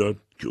اجازه داد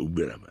که او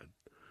برود.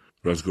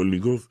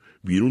 راسکولنیکوف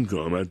بیرون که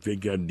آمد فکر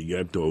کرد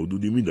دیگر تا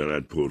حدودی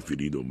می‌داند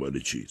پورفیری دنبال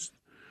چیست.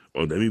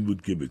 آدمی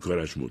بود که به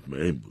کارش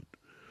مطمئن بود.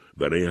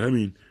 برای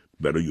همین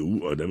برای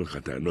او آدم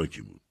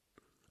خطرناکی بود.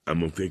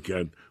 اما فکر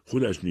کرد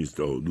خودش نیز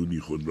تا حدودی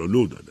خود را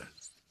لو داده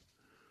است.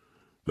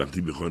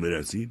 وقتی به خانه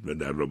رسید و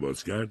در را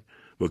باز کرد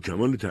با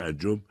کمال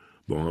تعجب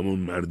با همان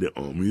مرد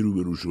عامی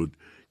روبرو شد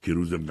که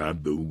روز قبل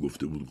به او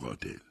گفته بود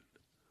قاتل.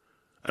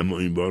 اما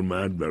این بار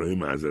مرد برای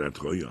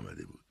معذرت‌خواهی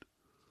آمده بود.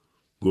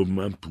 گفت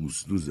من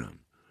پوست‌دوزم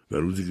و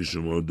روزی که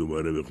شما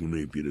دوباره به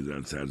خونه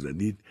پیرزن سر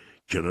زدید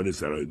کنار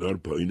سرایدار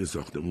پایین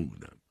ساختمون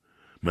بودم.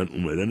 من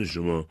اومدن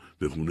شما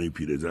به خونه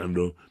پیرزن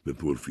را به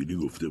پورفیری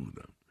گفته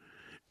بودم.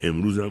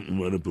 امروزم او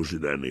منو پشت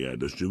در نگه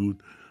داشته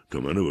بود تا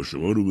منو با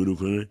شما روبرو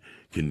کنه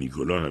که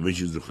نیکولا همه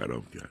چیز رو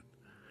خراب کرد.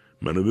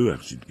 منو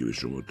ببخشید که به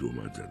شما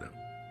تهمت زدم.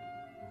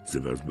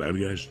 سپس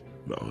برگشت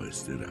و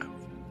آهسته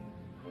رفت.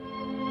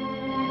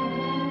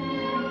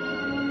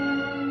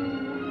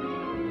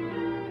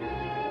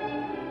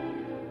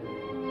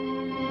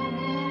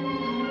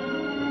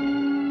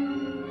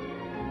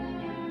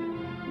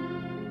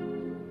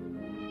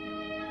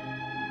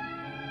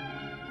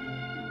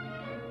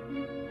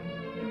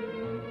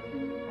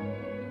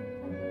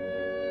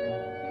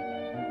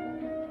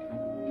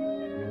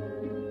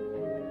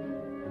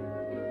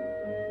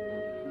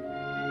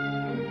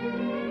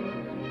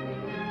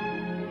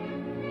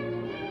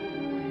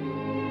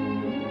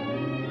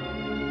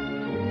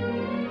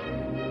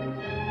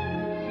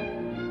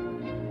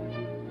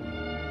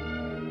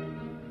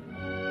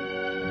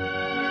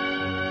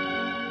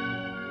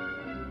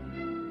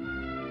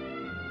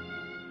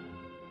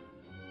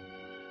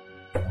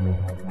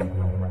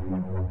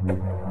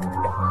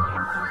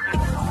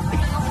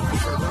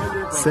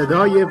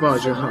 صدای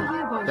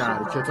واژه‌ها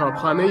در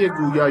کتابخانه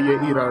گویای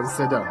ایران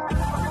صدا.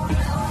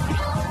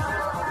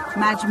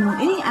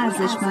 مجموعه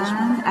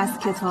ارزشمند از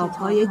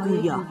کتاب‌های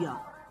گویا.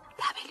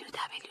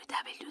 www.iranseda.ir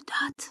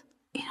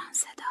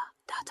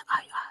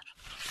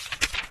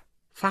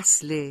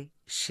فصل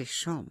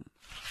ششم.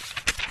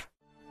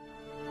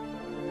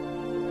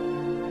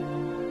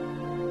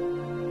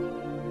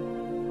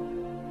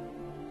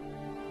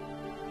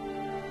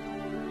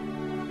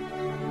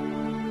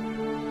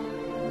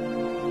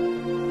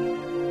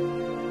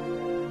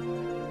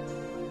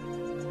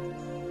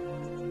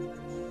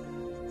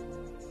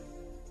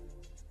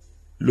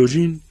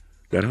 لوژین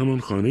در همان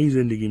خانه‌ای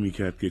زندگی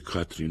می‌کرد که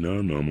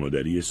کاترینا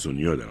نامادری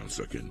سونیا در آن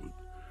ساکن بود.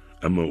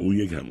 اما او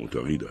یک هم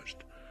اتاقی داشت،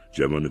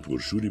 جوان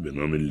پرشوری به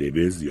نام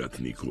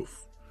لبزیاتنیکوف.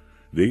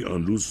 وی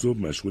آن روز صبح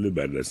مشغول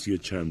بررسی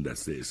چند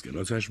دسته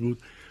اسکناسش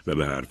بود و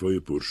به حرفای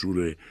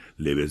پرشور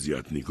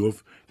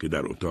لبزیاتنیکوف که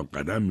در اتاق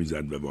قدم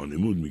می‌زد و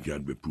وانمود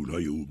می‌کرد به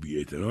پولهای او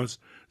بی‌اعتراض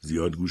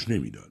زیاد گوش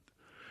نمی‌داد.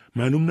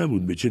 معلوم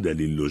نبود به چه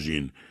دلیل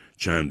لوژین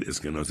چند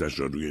اسکناسش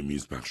را روی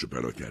میز پخش و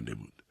پلا کرده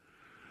بود.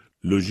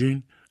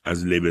 لوژین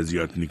از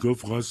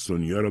لبزیاتنیکوف خواست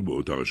سونیا را به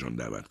اتاقشان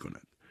دعوت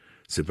کند.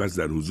 سپس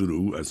در حضور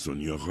او از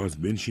سونیا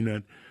خواست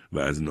بنشیند و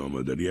از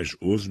نامادریش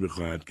عذر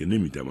بخواهد که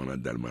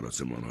نمیتواند در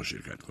مراسم آنها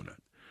شرکت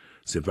کند.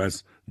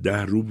 سپس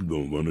 10 روبل به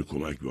عنوان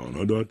کمک به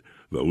آنها داد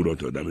و او را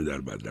تا دم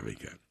در بدرقه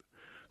کرد.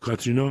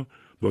 کاترینا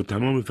با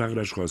تمام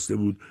فقرش خواسته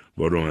بود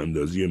با راه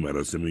اندازی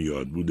مراسم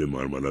یادبود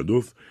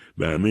مارمالادوف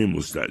به همه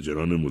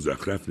مستاجران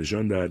مزخرف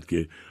نشان دهد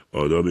که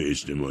آداب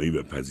اجتماعی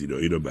و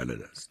پذیرایی را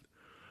بلد است.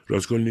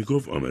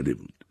 راسکولنیکوف آمده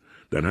بود.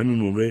 در همین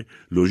موقع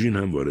لوژین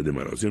هم وارد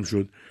مراسم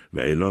شد و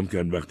اعلام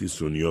کرد وقتی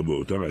سونیا به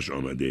اتاقش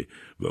آمده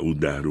و او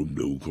 10 روبل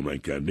به او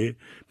کمک کرده،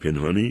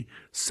 پنهانی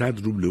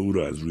 100 روبل او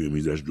را از روی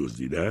میزش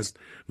دزدیده است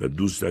و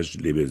دوستش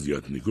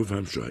لبزیاتنیکوف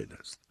هم شاهد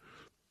است.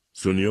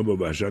 سونیا با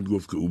وحشت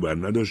گفت که او بر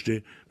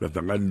نداشته و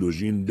فقط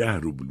لوژین 10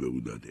 روبل به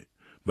او داده.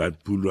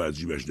 بعد پول را از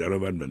جیبش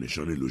درآورد و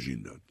نشان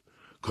لوژین داد.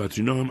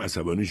 کاترینا هم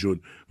عصبانی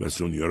شد و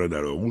سونیا را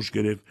در آغوش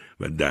گرفت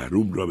و 10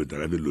 روبل را به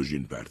طرف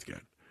لوژین پرت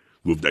کرد.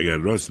 گفت اگر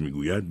راست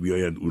میگوید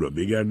بیاید او را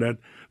بگردد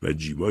و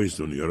جیبای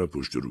سونیا را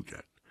پشت رو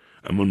کرد.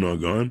 اما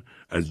ناگهان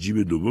از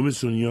جیب دوم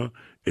سونیا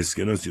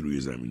اسکناسی روی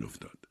زمین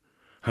افتاد.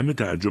 همه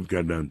تعجب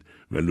کردند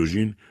و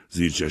لوژین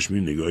زیر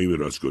چشمی نگاهی به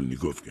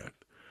راسکولنیکوف کرد.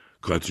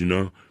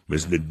 کاترینا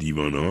مثل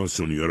دیوانه ها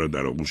سونیا را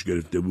در آغوش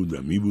گرفته بود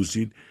و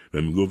میبوسید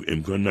و میگفت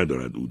امکان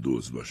ندارد او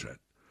دزد باشد.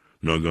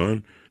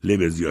 ناگهان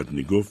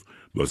لبزیاتنیکوف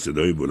با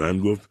صدای بلند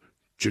گفت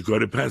چه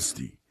کار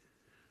پستی؟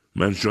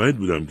 من شاهد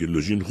بودم که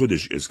لوژین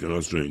خودش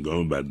اسکناس را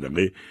هنگام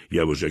بدرقه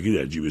یواشکی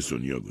در جیب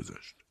سونیا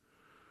گذاشت.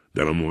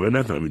 در آن موقع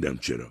نفهمیدم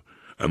چرا،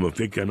 اما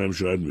فکر کردم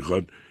شاید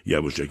میخواد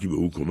یواشکی به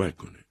او کمک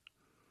کنه.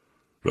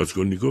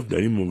 راسکولنیکوف در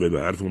این موقع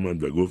به حرف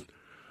آمد و گفت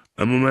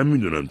اما من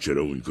میدونم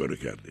چرا او این کارو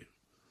کرده.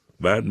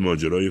 بعد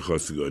ماجرای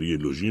خواستگاری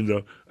لوژین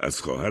را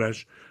از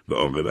خواهرش و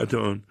عاقبت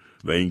آن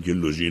و اینکه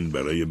لوژین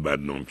برای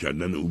بدنام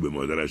کردن او به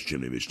مادرش چه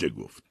نوشته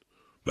گفت.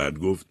 بعد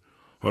گفت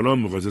حالا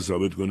می‌خواسته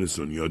ثابت کنه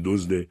سونیا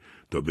دزده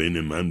تا بین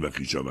من و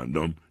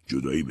خویشاوندام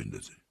جدایی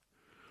بندازه.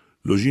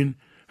 لوژین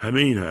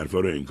همه این حرفا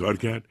را انکار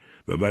کرد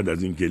و بعد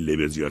از اینکه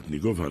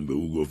لبزیاتنیکوف هم به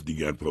او گفت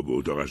دیگر پا به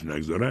اتاقش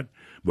نگذارد،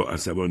 با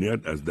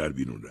عصبانیت از در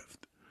بیرون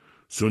رفت.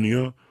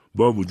 سونیا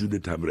با وجود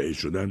تبرئه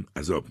شدن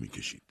عذاب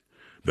می‌کشید.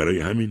 برای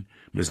همین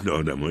مثل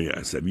آدم‌های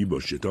عصبی با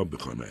شتاب به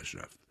خانه‌اش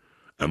رفت.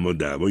 اما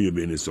دعوای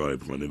بین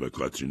صاحبخانه و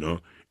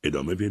کاترینا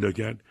ادامه پیدا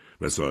کرد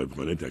و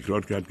صاحبخانه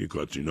تکرار کرد که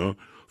کاترینا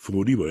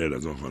فوری باید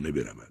از آن خانه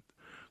برود.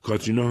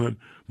 کاترینا هم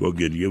با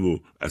گریه و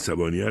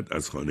عصبانیت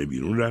از خانه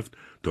بیرون رفت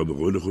تا به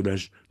قول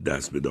خودش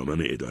دست به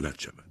دامن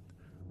عدالت شود.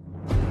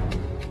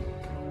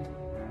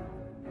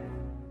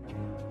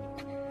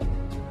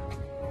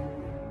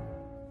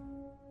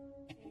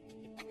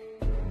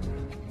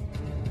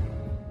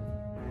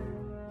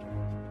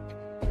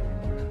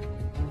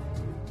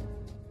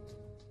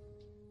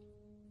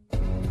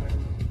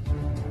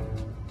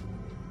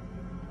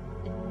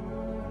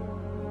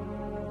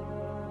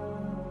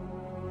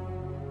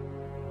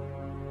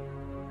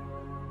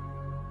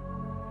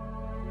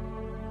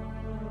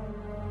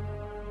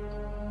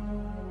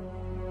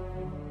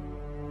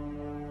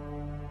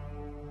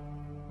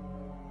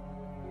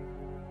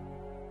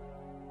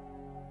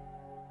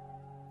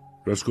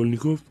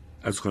 راسکولنیکوف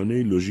از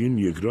خانه لوژین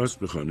یک راست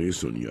به خانه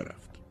سونیا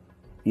رفت.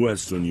 او از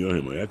سونیا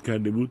حمایت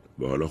کرده بود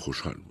و حالا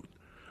خوشحال بود.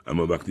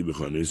 اما وقتی به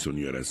خانه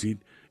سونیا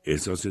رسید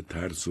احساس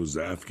ترس و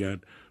ضعف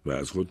کرد و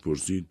از خود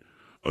پرسید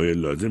آیا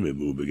لازمه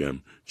به او بگم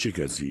چه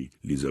کسی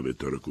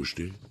لیزابتا را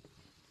کشته؟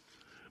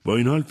 با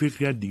این حال فکر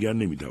کرد دیگر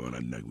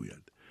نمیتواند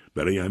نگوید.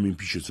 برای همین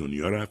پیش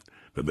سونیا رفت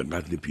و به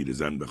قتل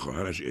پیرزن و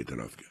خواهرش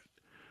اعتراف کرد.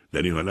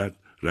 در این حالت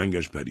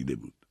رنگش پریده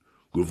بود.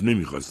 گفت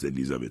نمیخواسته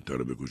لیزابتا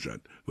را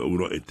بکشد و او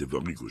را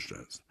اتفاقی کشته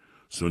است.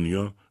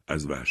 سونیا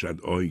از وحشت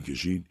آهی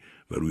کشید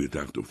و روی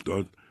تخت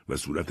افتاد و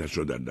صورتش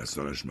را در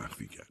دستانش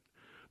مخفی کرد.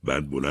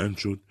 بعد بلند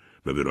شد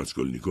و به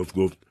راسکولنیکوف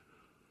گفت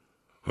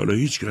حالا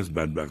هیچ کس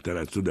بدبخت‌تر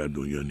از تو در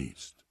دنیا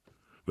نیست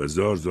و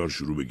زار زار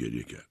شروع به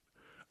گریه کرد.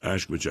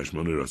 اشک به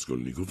چشمان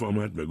راسکولنیکوف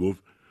آمد و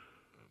گفت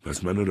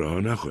پس من رها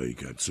نخواهی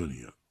کرد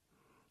سونیا.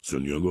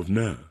 سونیا گفت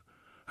نه،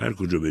 هر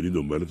کجا بری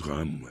دنبالت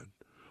خواهم اومد.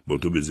 با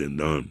تو به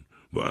زندان،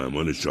 با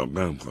اعمال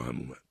شاقه هم خواهم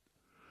اومد.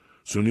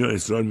 سونیا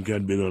اصرار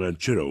میکرد بداند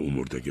چرا او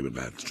مرتکب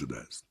قتل شده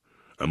است.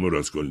 اما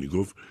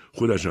راسکولنیکوف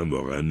خودش هم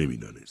واقعا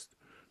نمیدانست.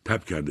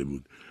 تب کرده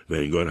بود و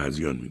انگار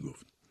هذیان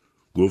میگفت.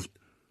 گفت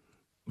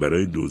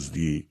برای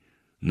دزدی؟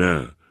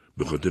 نه،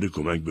 به خاطر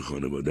کمک به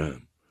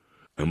خانواده‌ام.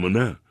 اما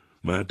نه،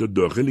 من حتی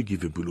داخل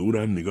کیف پول او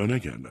را هم نگاه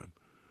نکردم.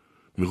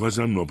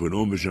 میخواستم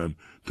ناپلئون بشم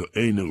تا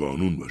عین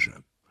قانون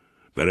باشم.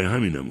 برای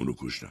همینم اونو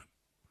کشتم.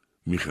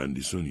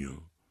 میخندی سونیا؟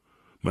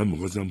 من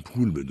میخواستم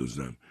پول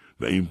بدزدم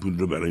و این پول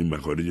رو برای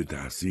مخارج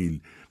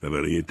تحصیل و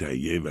برای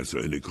تهیه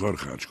وسایل کار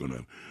خرج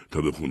کنم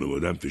تا به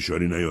خانواده‌ام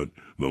فشاری نیاد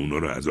و اونا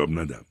رو عذاب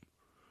ندم.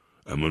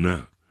 اما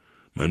نه،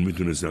 من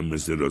میتونستم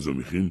مثل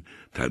رازومیخین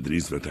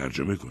تدریس و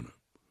ترجمه کنم.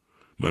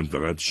 من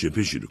فقط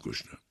شپشی رو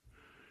کشتم.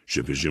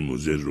 شپش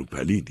مضر و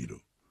پلیدی رو.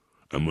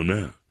 اما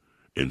نه،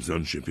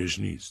 انسان شپش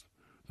نیست.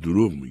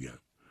 دروغ میگم.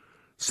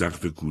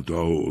 سقف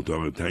کوتاه و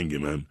اتاق تنگ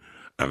من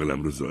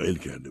عقلم رو زائل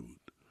کرده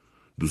بود.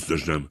 دوست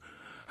داشتم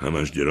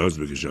همش دراز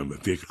بکشم و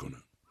فکر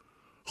کنم.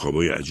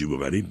 خوابای عجیب و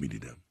غریب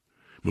می‌دیدم.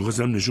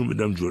 می‌خواستم نشون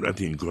بدم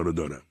جرأت این کار رو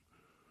دارم.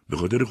 به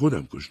خاطر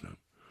خودم کشتم.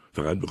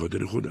 فقط به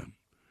خاطر خودم.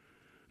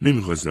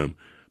 نمی‌خواستم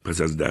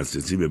پس از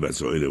دسترسی به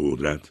وسایل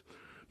قدرت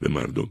به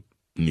مردم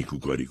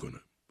نیکوکاری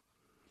کنم.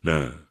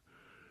 نه،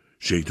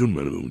 شیطون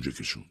منو به اونجا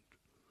کشوند.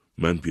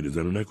 من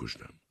پیرزن رو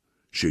نکشتم.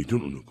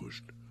 شیطون اونو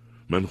کشت.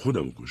 من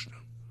خودمو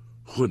کشتم.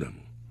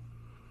 خودمو.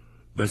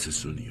 بسه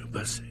سونیا،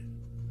 بسه.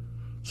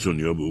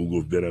 سونیا به او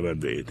گفت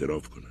برود و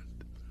اعتراف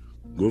کند.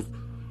 گفت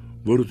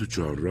برو تو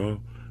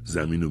چهارراه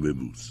زمین رو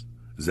ببوس.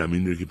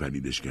 زمین رو که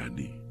پلیدش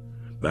کردی.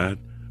 بعد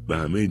به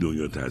همه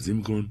دنیا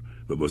تعظیم کن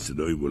و با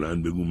صدای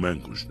بلند بگو من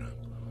کشتم.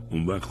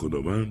 اون وقت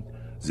خداوند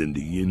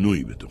زندگی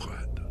نوعی به تو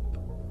خواهد داد.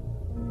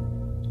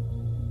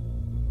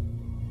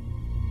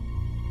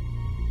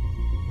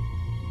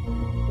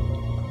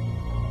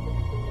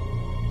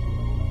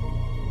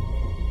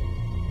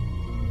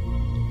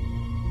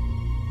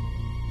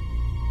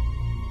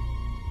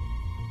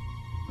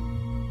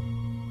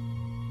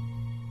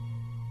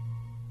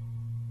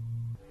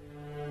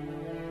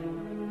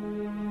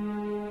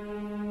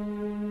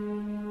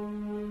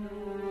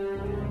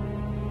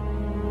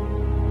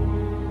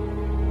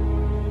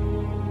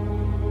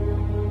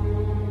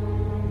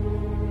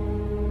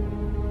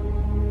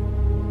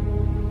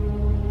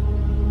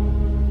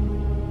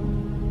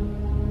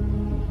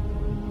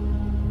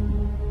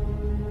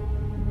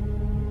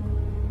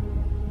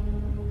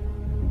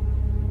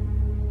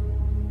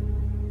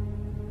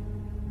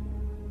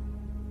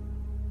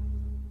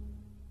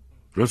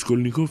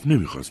 راسکولنیکوف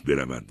نمیخواست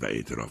برود و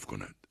اعتراف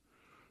کند.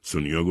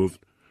 سونیا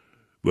گفت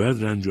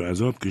باید رنج و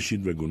عذاب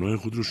کشید و گناه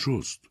خود رو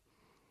شست.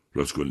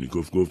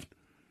 راسکولنیکوف گفت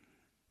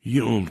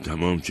یه عمر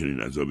تمام چنین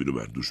عذابی رو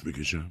بر دوش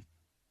بکشم؟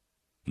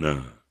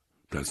 نه،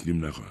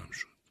 تسلیم نخواهم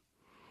شد.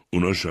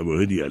 اونا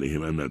شواهدی علیه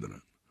من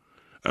ندارن.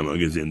 اما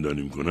اگه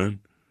زندانیم کنن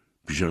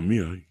پیشم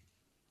میای؟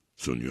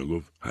 سونیا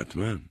گفت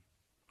حتما،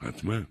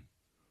 حتما.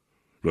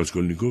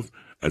 راسکولنیکوف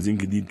از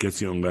اینکه دید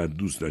کسی آنقدر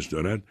دوستش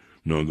دارد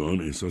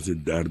ناگهان احساس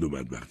درد و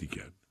بدبختی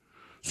کرد.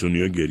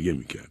 سونیا گریه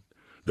میکرد.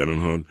 در آن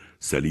حال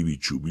صلیبی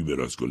چوبی به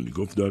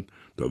راسکولنیکوف داد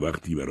تا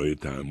وقتی برای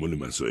تحمل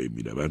مصائب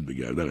میرود به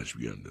گردنش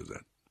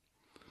بیاندازد.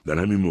 در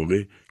همین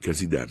موقع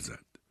کسی در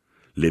زد.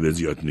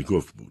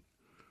 لبزیاتنیکوف بود.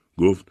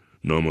 گفت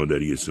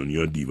نامادری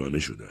سونیا دیوانه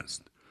شده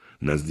است.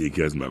 نزد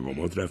یکی از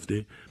مقامات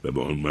رفته و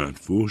به آن مرد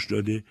فحش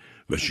داده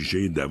و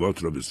شیشه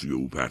دوات را به سوی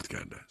او پرت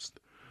کرده است.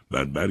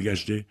 بعد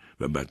برگشته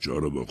و بچه‌ها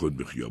را با خود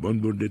به خیابان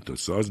برده تا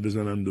ساز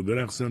بزنند و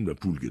برقصند و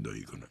پول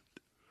گدایی کنند.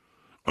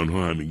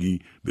 آنها همگی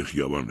به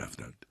خیابان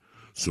رفتند.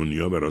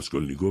 سونیا و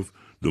راسکولنیکوف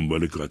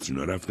دنبال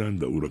کاترینا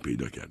رفتند و او را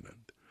پیدا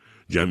کردند.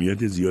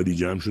 جمعیت زیادی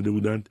جمع شده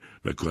بودند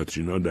و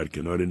کاترینا در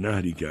کنار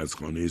نهری که از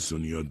خانه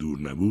سونیا دور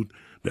نبود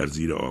در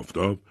زیر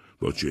آفتاب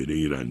با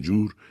چهره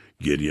رنجور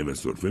گریه و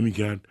سرفه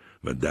می‌کرد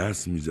و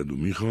دست می‌زد و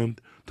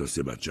می‌خواند تا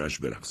 3 بچه‌اش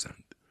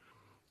برقصند.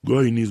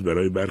 گاهی نیز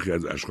برای برخی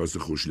از اشخاص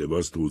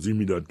خوشلباس توضیح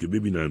میداد که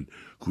ببینند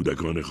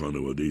کودکان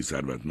خانواده‌ای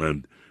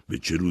ثروتمند به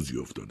چه روزی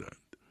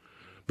افتادند.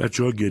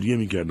 بچه‌ها گریه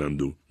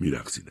می‌کردند و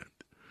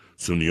می‌رقصیدند.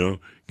 سونیا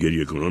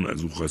گریه کنان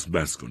از او خواست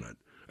بس کند،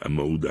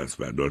 اما او دست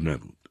بردار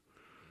نبود.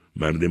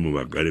 مرد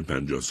موقر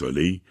 50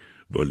 ساله‌ای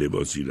با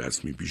لباسی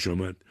رسمی پیش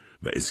آمد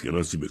و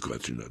اسکناسی به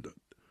کاترینا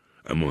داد.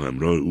 اما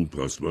همراه او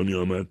پاسبانی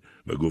آمد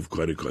و گفت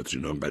کار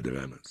کاترینا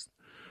قدغن است.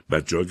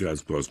 بچه‌ها که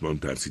از پاسبان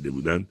ترسیده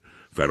بودند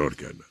فرار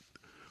کردند.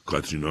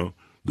 کاترینا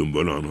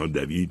دنبال آنها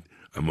دوید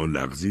اما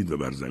لغزید و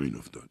بر زمین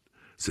افتاد.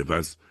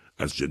 سپس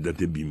از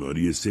شدت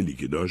بیماری سلی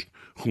که داشت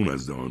خون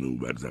از دهان او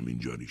بر زمین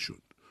جاری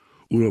شد.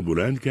 او را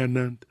بلند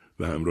کردند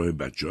و همراه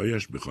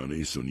بچه‌هایش به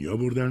خانه سونیا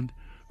بردند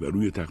و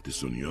روی تخت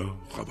سونیا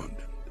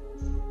خواباندند.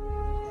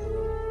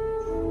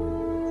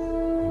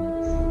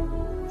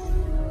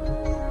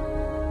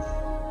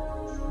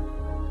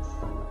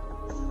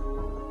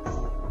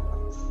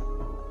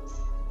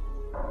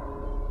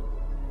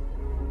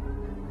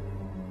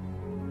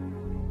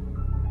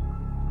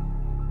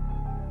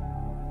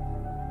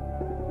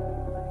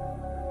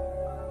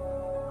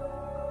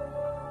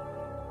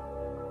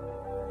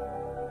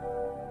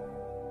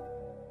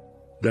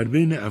 در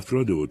بین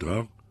افراد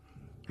اتاق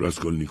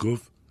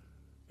راسکولنیکوف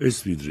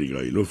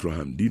اسویدریگایلوف را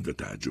هم دید و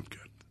تعجب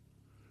کرد،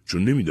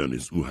 چون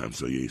نمیدانست او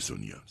همسایه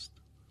سونیاست.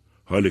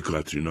 حال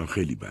کاترینا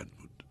خیلی بد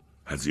بود.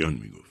 هذیان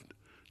میگفت.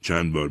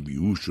 چند بار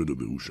بیهوش شد و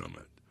به هوش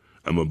آمد،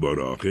 اما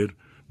بار آخر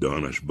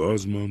دهانش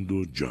باز ماند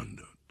و جان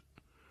داد.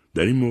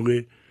 در این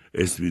موقع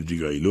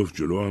اسویدریگایلوف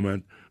جلو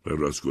آمد و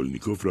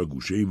راسکولنیکوف را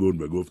گوشه‌ای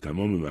برد و گفت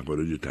تمام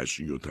مخارج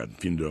تشریح و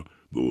تدفین را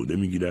به عهده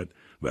میگیرد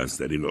و از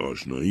طریق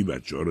آشنایی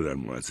بچه‌ها را در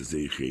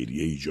مؤسسه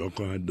خیریه جا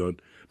خواهد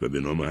داد و به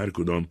نام هر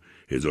کدام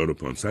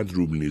 1500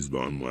 روبل نیز به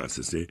آن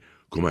مؤسسه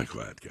کمک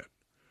خواهد کرد.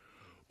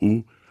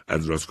 او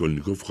از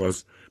راسکولنیکوف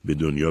خواست به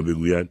دنیا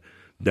بگوید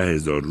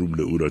 10,000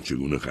 روبل او را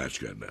چگونه خرج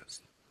کرده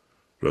است.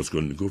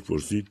 راسکولنیکوف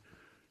پرسید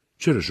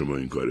چرا شما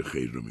این کار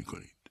خیر رو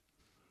میکنید؟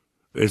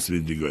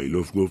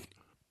 اسویدریگایلوف گفت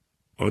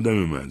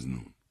آدم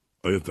مظنون،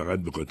 آیا فقط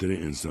به خاطر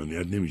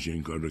انسانیت نمیشه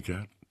این کار رو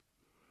کرد؟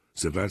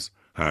 سپس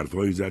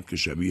حرفهایی زد که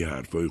شبیه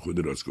حرفهای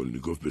خود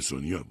راسکولنیکوف به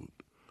سونیا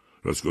بود.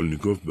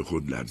 راسکولنیکوف به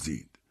خود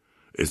لرزید.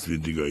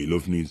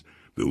 اسویدریگایلوف نیز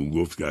به او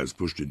گفت که از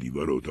پشت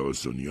دیوار اتاق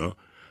سونیا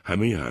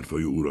همه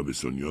حرفای او را به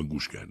سونیا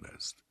گوش کرده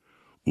است.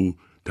 او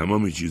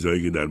تمام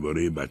چیزهایی که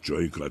درباره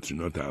بچه‌های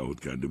کاترینا تعهد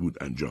کرده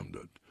بود انجام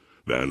داد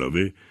و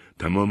علاوه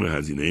تمام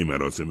هزینه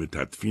مراسم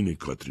تدفین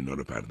کاترینا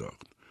را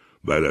پرداخت.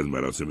 بعد از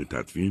مراسم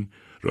تدفین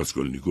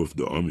راسکولنیکوف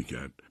دعا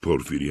می‌کرد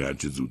پورفیری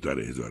هرچه زودتر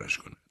احضارش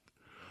کند.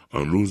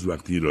 آن روز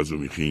وقتی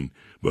رازومیخین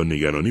با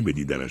نگرانی به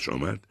دیدنش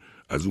آمد،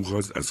 از او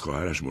خواست از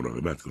خواهرش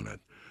مراقبت کند،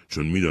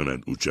 چون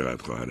می‌داند او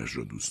چقدر خواهرش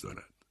را دوست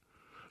دارد.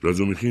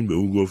 رازومیخین به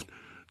او گفت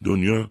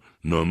دنیا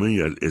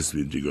نامه‌ای از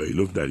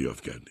اسویدریگایلوف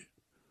دریافت کرده.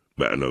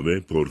 به علاوه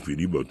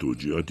پورفیری با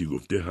توجیهاتی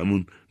گفته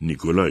همون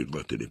نیکولای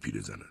قاتل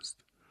پیرزن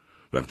است.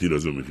 وقتی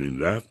رازومیخین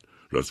رفت،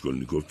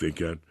 راسکولنیکوف فکر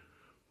کرد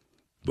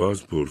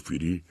باز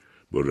پورفیری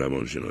با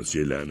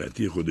روانشناسی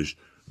لعنتی خودش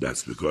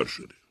دست به کار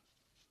شده.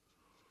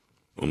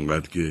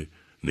 اونقدر که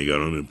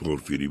نگران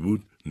پورفیری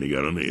بود،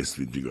 نگران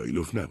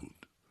اسویدریگایلوف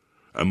نبود.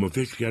 اما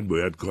فکر کرد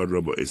باید کار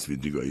را با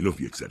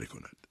اسویدریگایلوف یکسره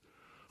کند.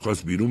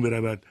 خواست بیرون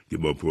برود که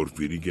با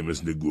پورفیری که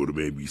مثل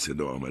گربه بی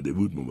صدا آمده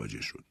بود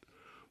مواجه شد.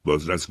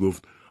 بازرس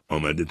گفت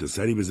آمده تا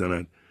سری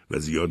بزند و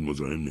زیاد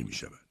مزاحم نمی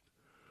شود.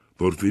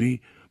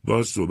 پورفیری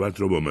باز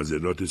صحبت را با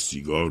مضرات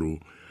سیگار و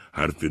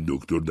حرف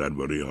دکتر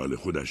درباره حال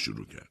خودش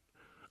شروع کرد.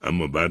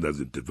 اما بعد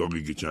از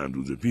اتفاقی که چند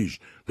روز پیش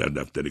در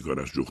دفتر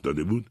کارش رخ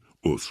داده بود،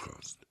 عذر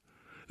خواست.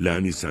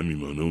 لحنی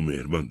صمیمانه و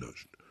مهربان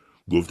داشت.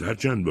 گفت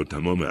هرچند با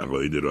تمام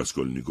عقاید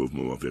راسکولنیکوف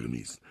موافق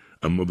نیست،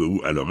 اما به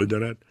او علاقه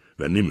دارد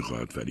و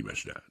نمیخواهد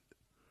فریبش دهد.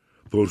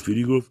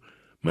 پورفیری گفت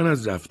من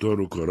از رفتار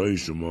و کارهای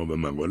شما و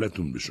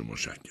مقالتون به شما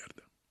شک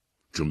کردم.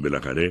 چون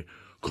بالاخره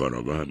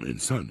کاراگاه هم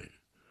انسانه.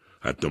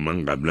 حتی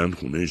من قبلا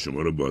خونه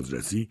شما رو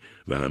بازرسی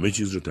و همه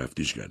چیز رو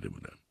تفتیش کرده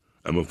بودم.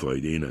 اما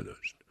فایده ای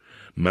نداشت.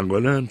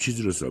 مقاله هم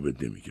چیزی رو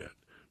ثابت نمی‌کرد.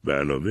 به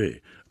علاوه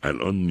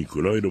الان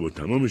نیکولای رو با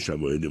تمام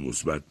شواهد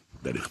مثبت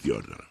در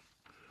اختیار دارم.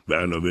 به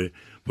علاوه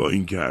با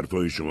اینکه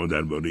حرفای شما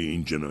درباره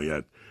این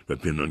جنایت و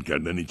پنهان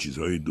کردن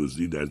چیزهای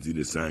دزدی در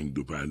زیر سنگ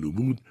دو پهلو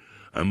بود،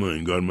 اما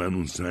انگار من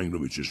اون سنگ رو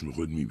به چشم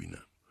خود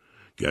می‌بینم.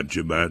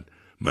 گرچه بعد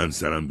من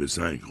سرم به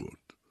سنگ خورد.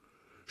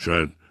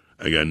 شاید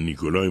اگر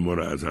نیکولای ما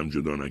را از هم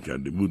جدا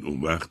نکرده بود،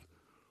 اون وقت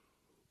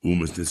او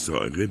مثل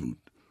صاعقه بود.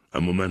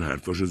 اما من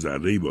حرفاشو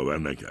ذره‌ای باور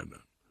نکردم.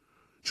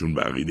 چون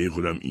به عقیده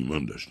خودم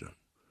ایمان داشتم.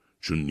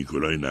 چون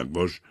نیکولای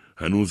نقاش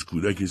هنوز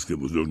کودکی است که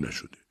بزرگ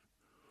نشده.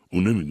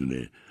 او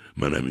نمیدونه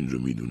منم این رو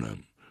میدونم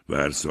و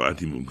هر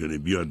ساعتی ممکنه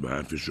بیاد به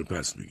حرفش رو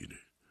پس بگیره.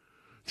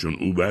 چون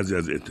او بعضی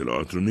از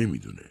اطلاعات رو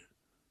نمیدونه.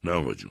 نه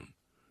آقا جون،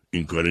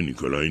 این کار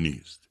نیکولای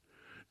نیست.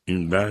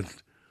 این قتل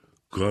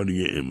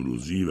کاری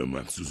امروزی و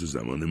مخصوص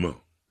زمان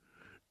ما.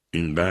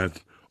 این قتل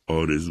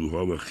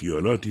آرزوها و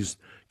خیالاتی است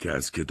که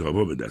از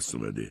کتابا به دست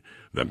اومده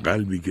و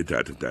قلبی که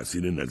تحت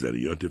تأثیر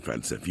نظریات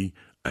فلسفی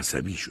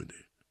عصبی شده.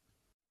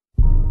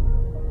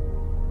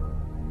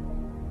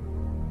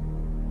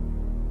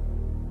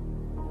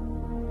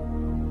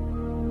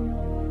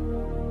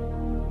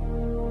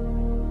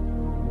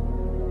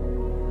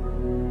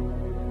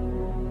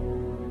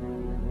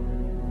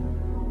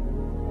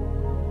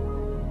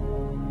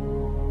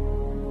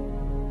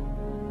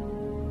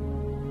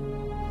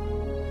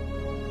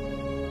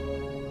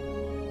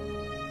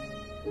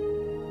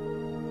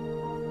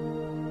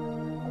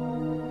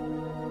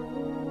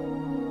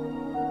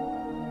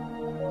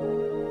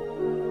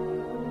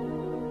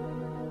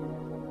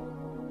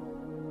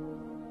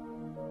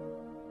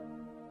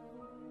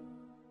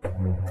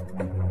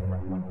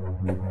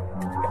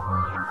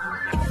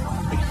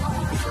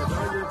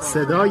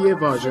 صدای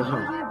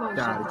واژه‌ها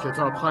در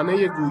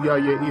کتابخانه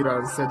گویای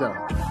ایران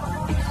صدا.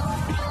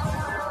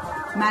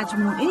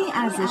 مجموعه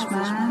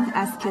ارزشمند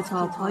از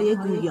کتاب‌های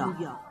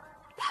گویا.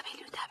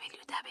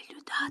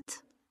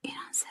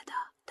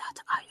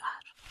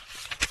 www.iranseda.ir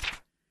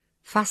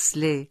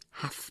فصل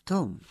 7.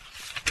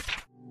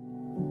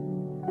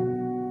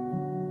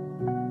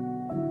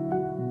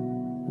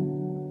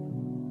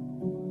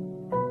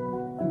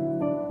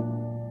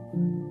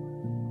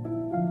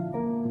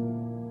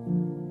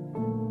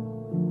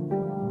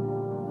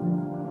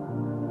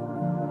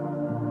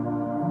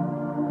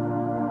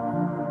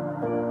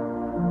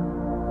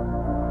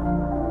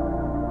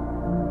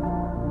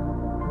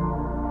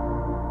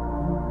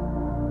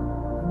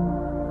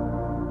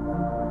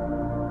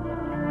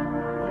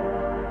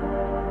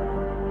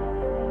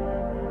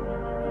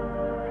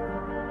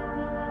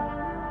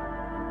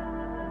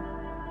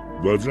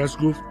 بازرس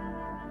گفت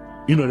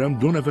این آدم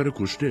 2 نفر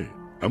کشته،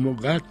 اما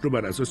قتل رو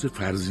بر اساس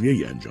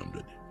فرضیه‌ای انجام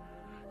داده.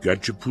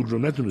 گرچه پول رو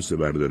نتونسته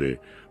برداره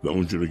و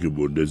اونچه رو که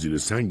برده زیر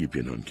سنگی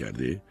پنهان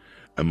کرده،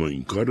 اما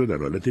این کار رو در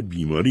حالت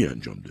بیماری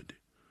انجام داده.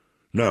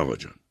 نه آقا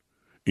جان،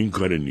 این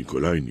کار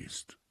نیکولای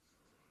نیست.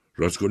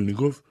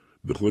 راسکولنیکوف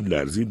به خود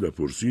لرزید و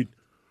پرسید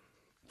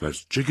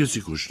پس چه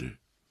کسی کشته؟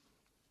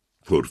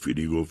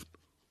 پورفیری گفت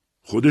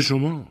خود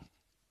شما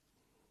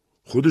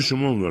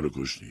اونا رو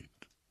کشتید.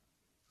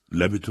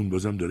 لبتون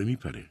بازم داره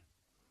میپره.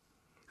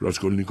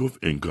 راسکولنیکوف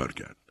انکار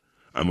کرد،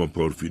 اما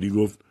پورفیری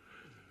گفت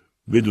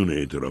بدون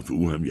اعتراف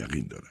او هم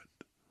یقین دارد.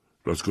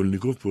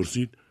 راسکولنیکوف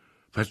پرسید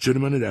پس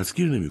چرا من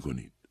دستگیر نمی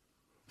کنید؟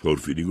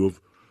 پورفیری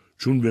گفت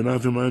چون به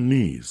نفع من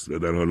نیست و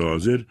در حال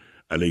حاضر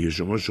علیه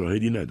شما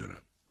شاهدی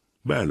ندارم.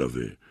 به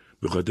علاوه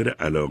به خاطر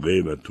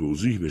علاقه و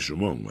توضیح به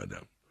شما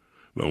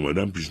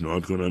اومدم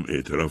پیشنهاد کنم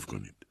اعتراف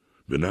کنید.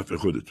 به نفع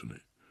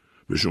خودتونه.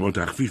 به شما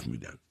تخفیف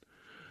میدن.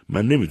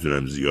 من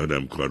نمیتونم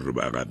زیادم کار رو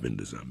به عقب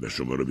بندازم و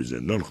شما رو به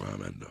زندان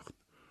خواهم انداخت.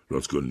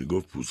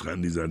 راسکولنیکوف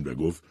پوزخندی زد و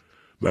گفت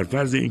بر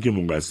فرض اینکه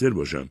مقصر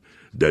باشم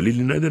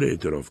دلیلی نداره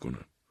اعتراف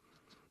کنم.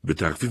 به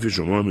تخفیف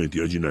شما هم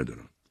احتیاجی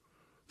ندارم.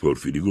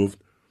 پورفیری گفت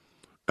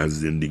از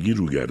زندگی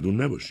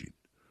روگردون نباشید.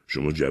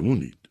 شما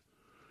جوونید.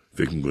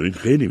 فکر میکنید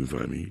خیلی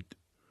میفهمید؟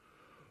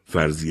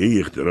 فرضیه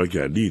اختراع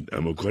کردید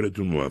اما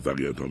کارتون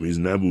موفقیت آمیز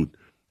نبود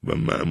و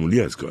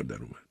معمولی از کار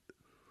در اومد.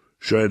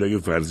 شاید اگه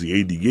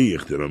فرضیه دیگه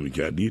اختراع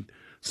میکردید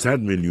 100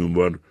 میلیون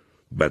بار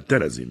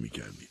بدتر از این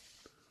میکردید.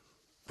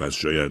 پس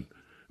شاید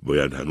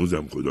باید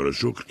هنوزم خدا را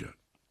شکر کرد.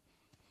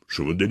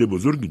 شما دل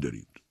بزرگی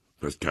دارید.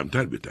 پس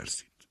کمتر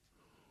بترسید.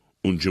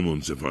 اون چه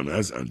منصفانه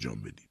است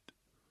انجام بدید.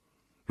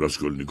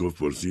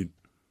 راسکولنیکوف پرسید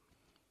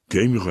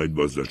کی میخواید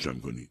بازداشتم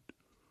کنید؟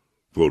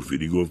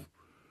 پورفیری گفت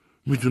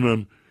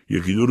میتونم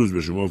 1-2 روز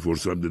به شما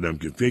فرصت بدم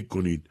که فکر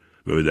کنید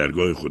و به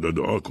درگاه خدا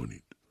دعا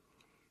کنید.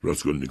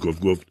 راسکولنیکوف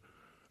گفت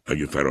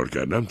اگه فرار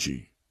کردم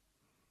چی؟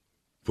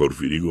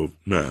 پورفیری گفت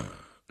نه،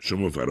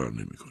 شما فرار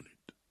نمی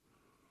کنید.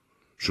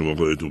 شما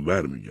خودتون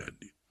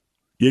برمیگردید.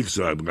 1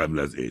 ساعت قبل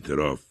از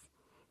اعتراف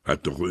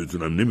حتی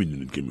خودتونم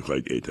نمیدونید که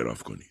میخواید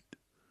اعتراف کنید.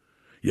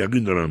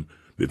 یقین دارم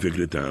به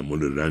فکر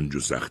تحمل رنج و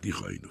سختی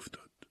خواهید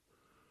افتاد.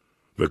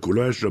 و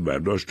کلاهش را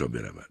برداشت تا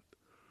برود.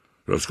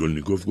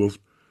 راسکولنیکوف گفت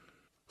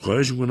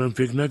خواهش میکنم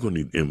فکر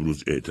نکنید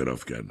امروز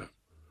اعتراف کردم.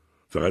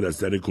 فقط از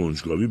سر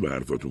کنجکاوی به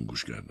حرفاتون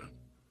گوش کردم.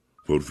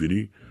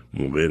 پورفیری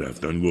موقع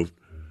رفتن گفت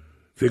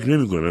فکر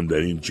نمی کنم در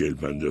این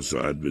 40-50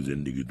 ساعت به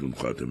زندگیتون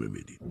خاتمه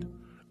بدید.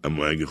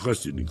 اما اگه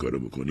خواستید این کارو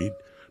بکنید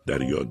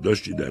در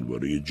یادداشتی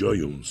درباره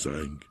جای اون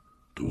سنگ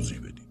توضیح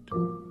بدید.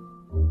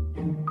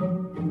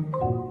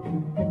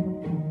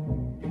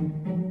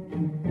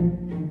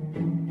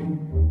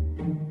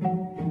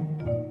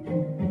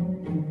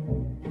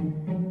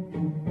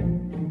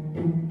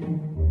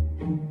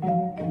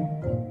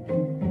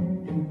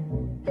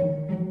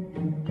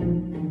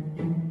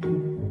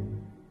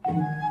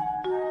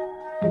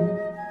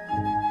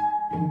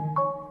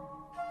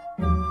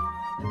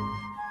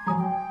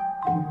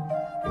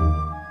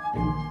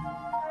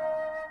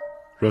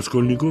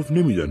 راسکولنیکوف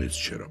نمیدانست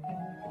چرا،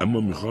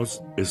 اما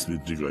میخواست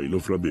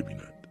اسویدریگایلوف را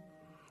ببیند.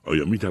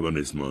 آیا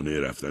میتوانست مانع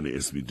رفتن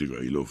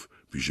اسویدریگایلوف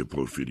پیش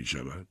پورفیری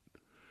شود؟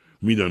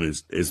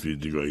 میدانست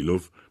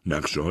اسویدریگایلوف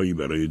نقشه هایی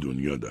برای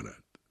دنیا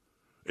دارد.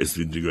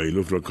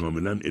 اسویدریگایلوف را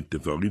کاملا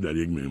اتفاقی در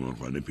یک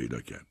مهمانخانه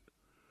پیدا کرد.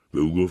 به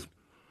او گفت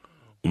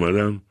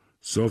اومدم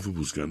صاف و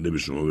پوسکنده به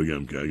شما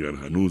بگم که اگر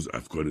هنوز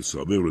افکار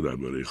سابق رو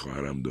درباره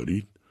خواهرم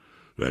دارید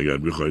و اگر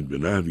بخواید به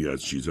نحوی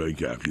از چیزهایی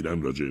که اخیراً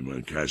راجع به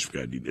من کشف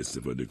کردید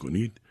استفاده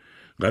کنید،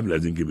 قبل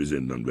از اینکه به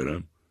زندان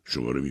برم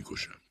شما رو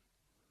میکشم.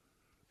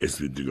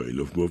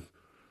 اسویدریگایلوف گفت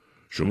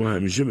شما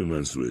همیشه به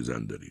من سوء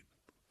ظن دارید،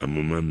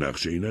 اما من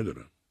نقشه‌ای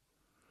ندارم.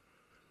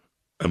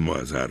 اما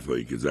از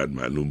حرفایی که زد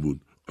معلوم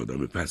بود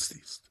آدم پستی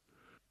است.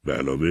 به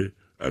علاوه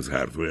از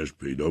حرفایش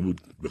پیدا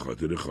بود به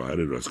خاطر خواهر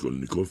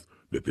راسکولنیکوف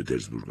به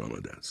پترزبورگ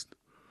آمده است.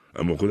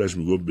 اما خودش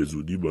میگفت به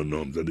زودی با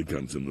نامزد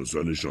کم سن و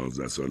سال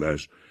 16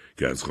 سالش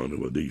که از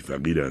خانواده‌ای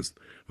فقیر است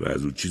و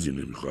از او چیزی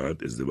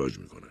نمیخواهد ازدواج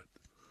میکند.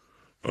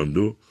 آن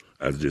دو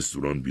از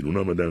رستوران بیرون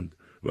آمدند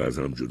و از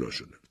هم جدا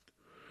شدند.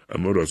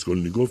 اما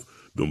راسکولنیکوف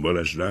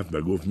دنبالش رفت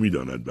و گفت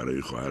میداند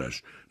برای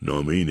خواهرش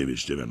نامه‌ای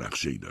نوشته و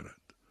نقشه‌ای دارد.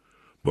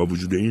 با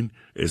وجود این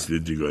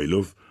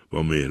اسویدریگایلوف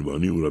با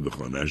مهربانی او را به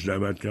خانه‌اش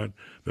دعوت کرد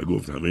و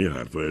گفت همه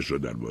حرفایش را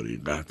درباره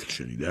قتل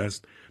شنیده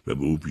است و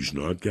به او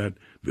پیشنهاد کرد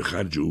به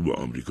خرج او به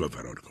آمریکا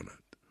فرار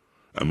کند.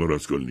 اما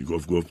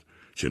راسکولنیکوف گفت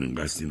چنین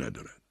قصدی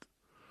ندارد.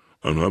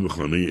 آنها به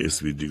خانه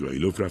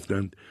اسویدریگایلوف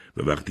رفتند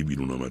و وقتی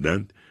بیرون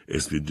آمدند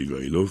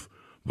اسویدریگایلوف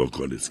با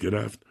کالسکه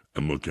رفت،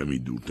 اما کمی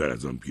دورتر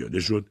از آن پیاده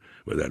شد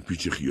و در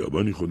پیچ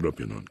خیابانی خود را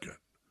پنهان کرد.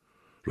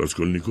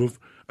 راسکولنیکوف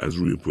از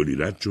روی پلی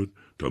رد شد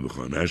تا به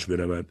خانه‌اش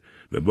برود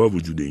و با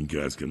وجود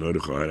اینکه از کنار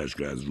خواهرش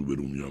که از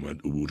روبرو می‌آمد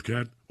عبور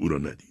کرد، او را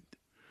ندید.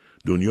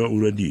 دنیا او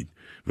را دید،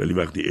 ولی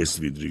وقتی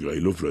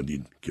اسویدریگایلوف را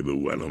دید که به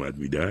او علامت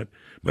می‌دهد،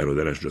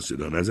 برادرش را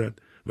صدا نزد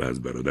و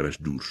از برادرش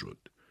دور شد.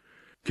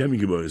 کمی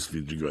که با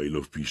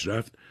اسویدریگایلوف پیش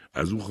رفت،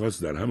 از او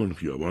خواست در همان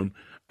خیابان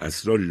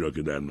اسراری را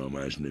که در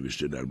نامه‌اش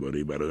نوشته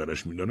درباره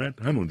برادرش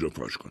می‌داند همونجا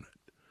فاش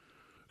کند.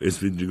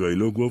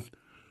 اسویدریگایلوف گفت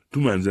تو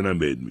منزلم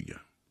بهت میگم.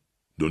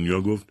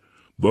 دنیا گفت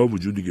با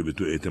وجودی که به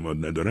تو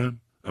اعتماد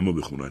ندارم اما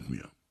به خونت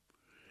میام.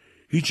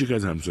 هیچ یک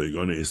از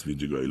همسایگان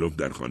اسویدریگایلوف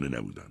در خانه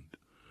نبودند.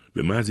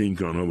 به محض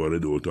اینکه آنها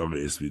وارد اتاق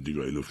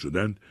اسویدریگایلوف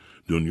شدند،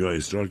 دنیا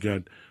اصرار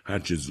کرد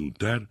هرچه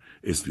زودتر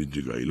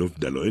اسویدریگایلوف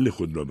دلایل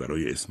خود را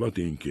برای اثبات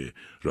اینکه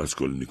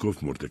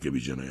راسکولنیکوف مرتکب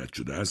جنایت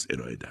شده است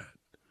ارائه دهد.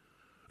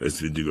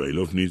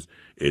 اسویدریگایلوف نیز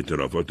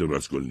اعترافات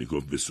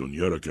راسکولنیکوف به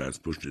سونیا را که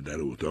از پشت در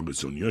اتاق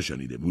سونیا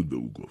شنیده بود به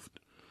او گفت.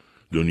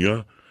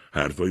 دنیا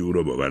حرفای او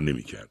را باور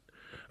نمی‌کرد،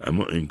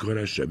 اما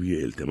انکارش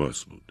شبیه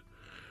التماس بود.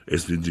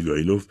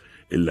 اسپیدریگایلوف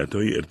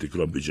علتهای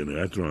ارتکاب به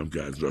جنایت را هم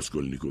که از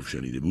راسکولنیکوف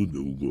شنیده بود به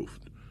او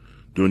گفت.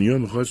 دنیا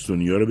میخواست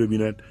سونیا را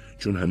ببیند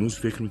چون هنوز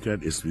فکر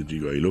میکرد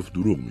اسپیدریگایلوف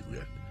دروغ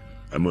میگوید.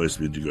 اما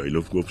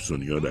اسپیدریگایلوف گفت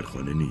سونیا در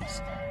خانه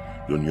نیست.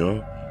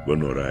 دنیا با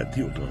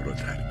ناراحتی اتاق را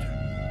ترک کرد.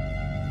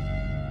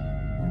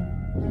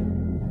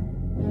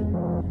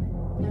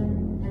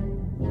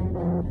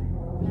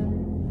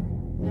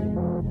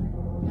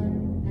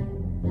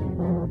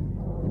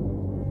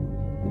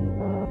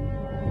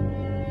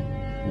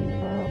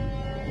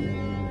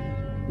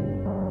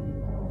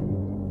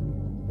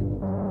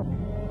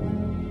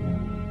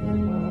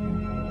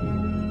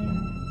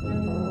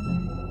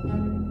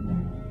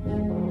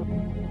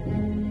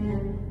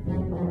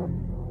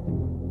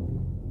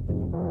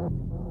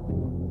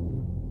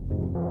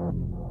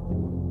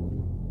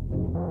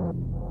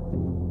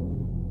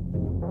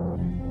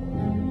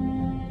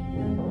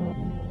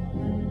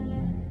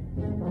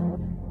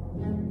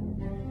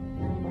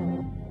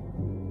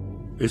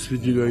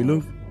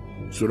 اسپیدریگایلوف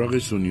سراغ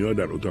سونیا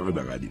در اتاق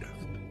بغلی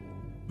رفت.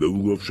 به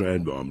او گفت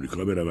شاید به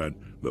آمریکا برود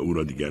و او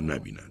را دیگر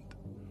نبینند.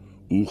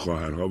 او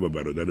خواهرها و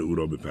برادر او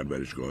را به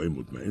پرورشگاه‌های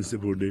مطمئن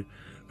سپرده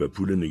و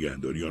پول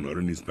نگهداری آنها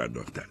را نیز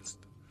پرداخته است.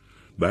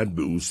 بعد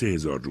به او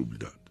 3000 روبل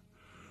داد.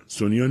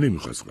 سونیا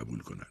نمیخواست قبول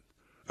کند،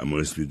 اما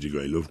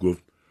اسپیدریگایلوف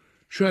گفت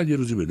شاید یه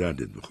روزی به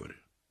دردت بخوره،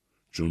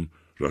 چون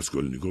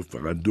راسکولنیکوف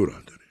فقط 2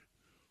 راه داره: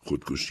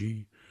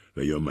 خودکشی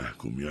و یا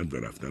محکومیت و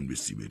رفتن به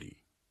سیبری.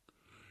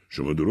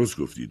 شما درست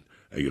گفتید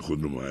اگه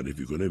خود رو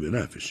معرفی کنه به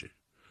نفعشه،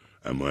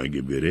 اما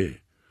اگه بره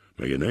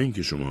مگه نه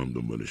اینکه شما هم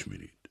دنبالش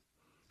میرید؟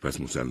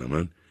 پس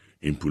مسلماً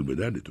این پول به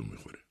دردتون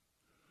میخوره.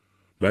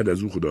 بعد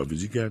از او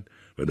خداحافظی کرد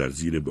و در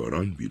زیر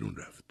باران بیرون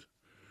رفت.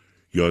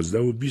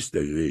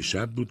 11:20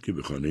 شب بود که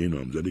به خانه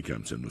نامزد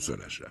کم سن و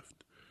سالش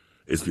رفت.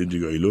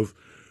 اسپیدریگایلوف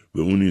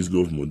به او نیز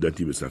گفت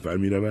مدتی به سفر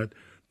میرود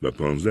و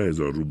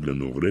 15,000 روبل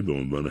نقره به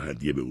عنوان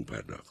هدیه به او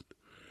پرداخت.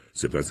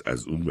 سپس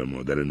از او و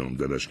مادر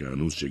نامزدش که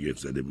هنوز شگفت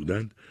زده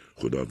بودند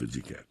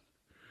خداحافظی کرد.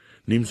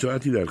 نیم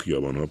ساعتی در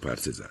خیابانها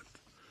پرسه زد.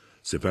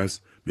 سپس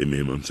به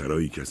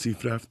مهمانسرایی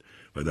کثیف رفت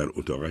و در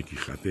اتاقکی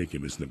خفه که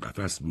مثل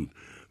قفس بود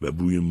و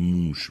بوی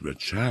موش و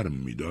چرم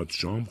میداد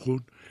شام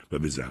خورد و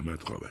به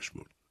زحمت خوابش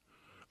برد.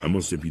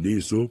 اما سپیده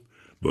صبح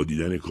با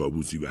دیدن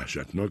کابوسی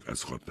وحشتناک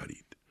از خواب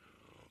پرید.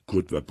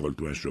 کت و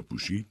پالتوش را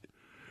پوشید،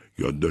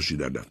 یادداشتی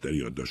در دفتر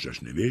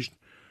یادداشتش نوشت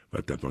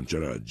و تپانچه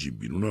را از جیب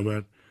بیرون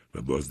آورد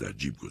و باز در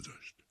جیب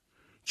گذاشت.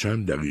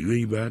 چند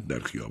دقیقه‌ای بعد در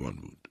خیابان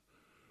بود.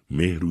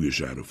 مه روی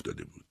شهر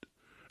افتاده بود.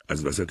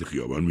 از وسط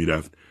خیابان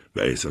میرفت و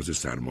احساس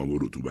سرما و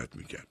رطوبت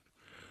میکرد.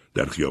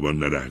 در خیابان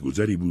نه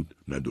رهگذری بود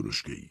نه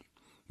درشکه‌ای.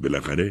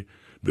 بالاخره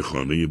به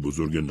خانه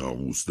بزرگ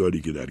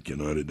ناقوسداری که در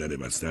کنار در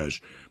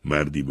بسته‌اش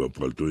مردی با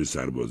پالتو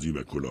سربازی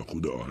و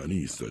کلاهخود آهنی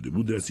ایستاده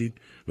بود رسید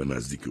و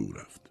نزدیک او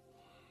رفت.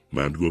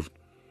 مرد گفت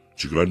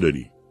چیکار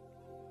داری؟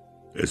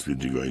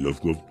 اسپیدریگایلوف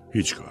گفت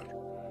هیچ کار.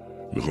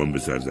 میخوام به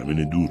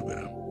سرزمین دور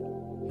برم،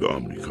 به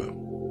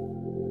آمریکا.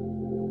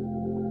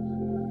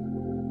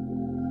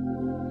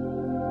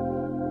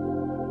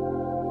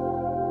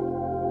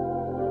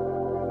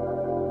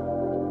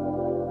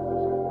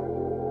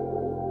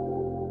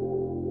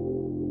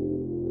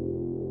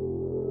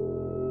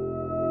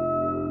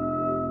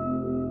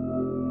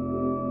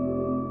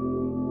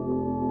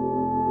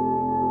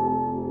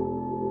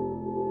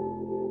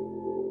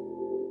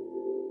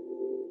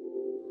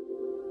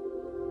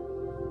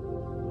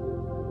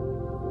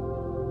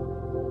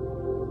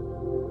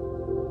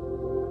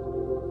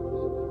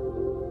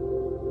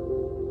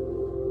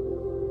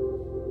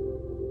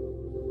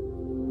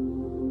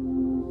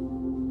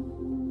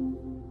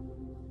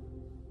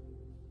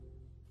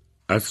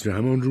 عصر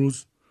همان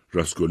روز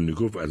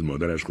راسکولنیکوف از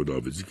مادرش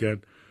خداحافظی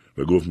کرد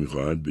و گفت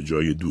می‌خواهد به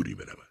جای دوری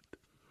برود.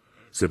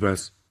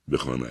 سپس به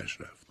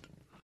خانه‌اش رفت.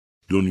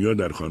 دنیا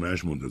در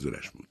خانه‌اش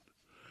منتظرش بود.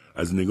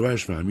 از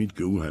نگاهش فهمید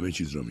که او همه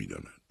چیز را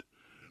می‌داند.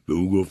 به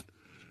او گفت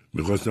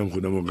می‌خواستم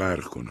خودم رو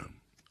غرق کنم،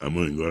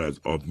 اما انگار از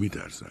آب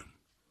می‌ترسم.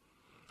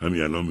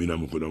 همین الان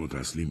میرم و خودم رو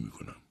تسلیم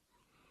می‌کنم،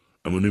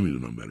 اما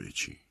نمی‌دونم برای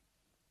چی.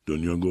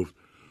 دنیا گفت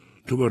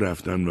تو با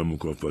رفتن و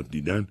مکافات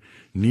دیدن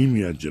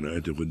نیمی از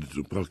جنایت خودت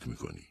رو پاک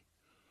می‌کنی.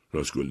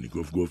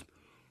 راسکولنیکوف گفت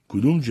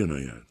کدوم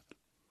جنایت؟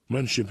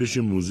 من شپش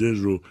موزر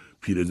رو،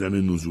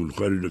 پیرزن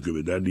نزولخواری رو که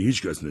به درد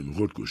هیچ کس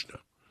نمیخورد کشتم.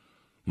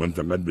 من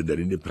فقط به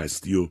دلیل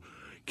پستی و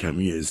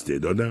کمی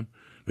استعدادم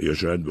و یا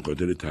شاید به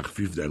خاطر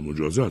تخفیف در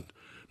مجازات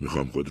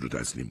میخوام خود رو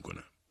تسلیم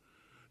کنم.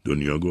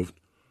 دنیا گفت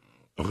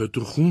آخه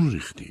تو خون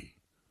ریختی.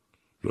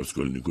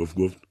 راسکولنیکوف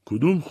گفت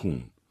کدوم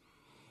خون؟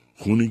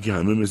 خونی که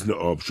همه مثل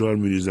آبشار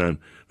میریزن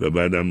و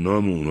بعدم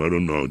نام اونها رو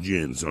ناجی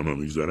انسان ها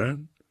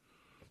میگذارن؟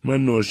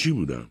 من ناشی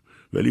بودم،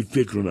 ولی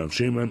فکر و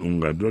نقشه من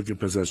اونقدر که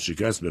پس از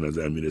شکست به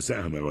نظر میرسه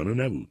احمقانه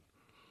نبود.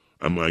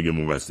 اما اگه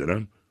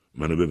مقصرم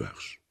منو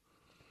ببخش.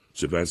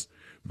 سپس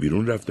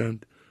بیرون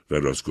رفتند و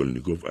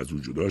راسکولنیکوف از او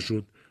جدا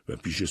شد و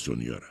پیش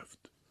سونیا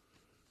رفت.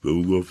 به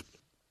او گفت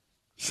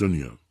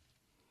سونیا،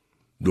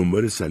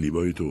 دنبال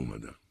صلیبای تو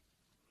اومدم.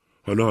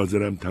 حالا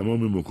حاضرم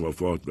تمام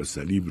مکافات و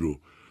صلیب رو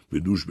به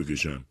دوش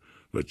بکشم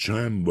و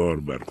چند بار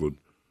بر خود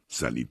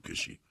صلیب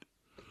کشید.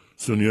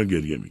 سونیا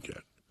گریه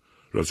میکرد.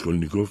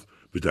 راسکولنیکوف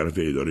به طرف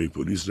اداره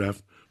پلیس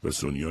رفت و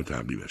سونیا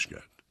تعقیبش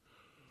کرد.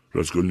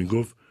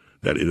 راسکولنیکوف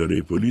در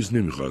اداره پلیس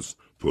نمیخواست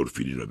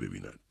پورفیری را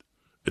ببیند.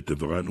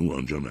 اتفاقا او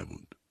آنجا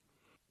نبود.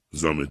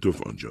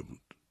 زامتوف آنجا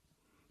بود.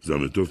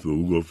 زامتوف به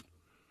او گفت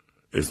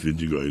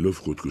اسویدریگایلوف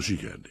خودکشی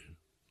کرده.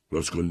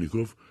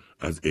 راسکولنیکوف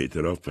از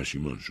اعتراف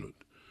پشیمان شد.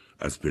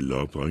 از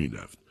پله‌ها پایین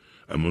رفت،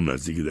 اما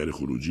نزدیک در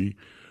خروجی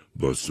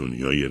با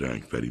سونیای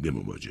رنگ پریده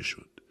مواجه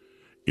شد.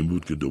 این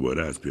بود که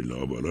دوباره از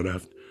پله‌ها بالا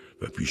رفت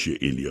و پیش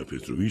ایلیا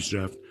پتروویچ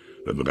رفت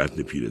و به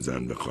قتل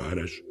پیرزن و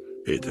خواهرش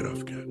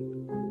اعتراف کرد.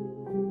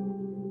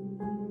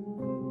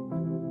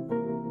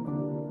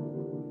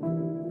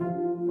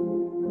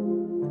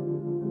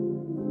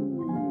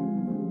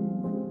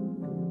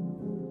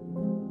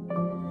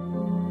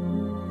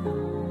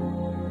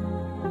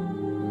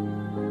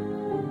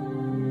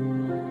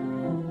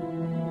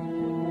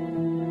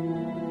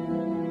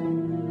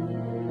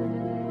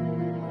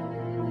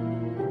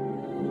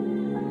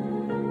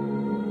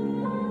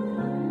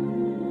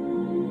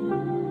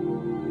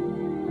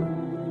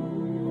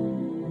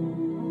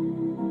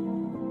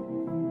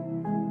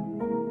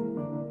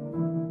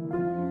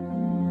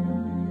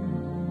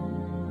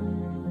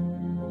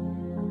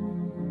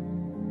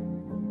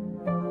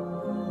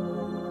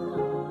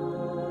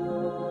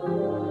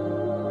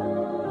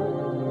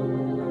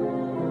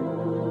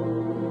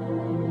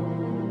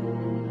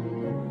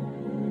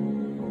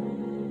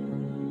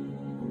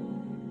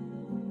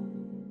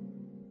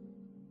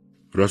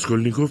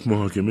 راسکولنیکوف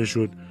محاکمه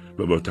شد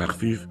و با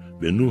تخفیف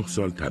به 9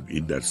 سال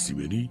تبعید در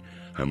سیبری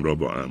همراه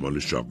با اعمال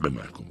شاقه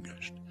محکوم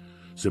گشت.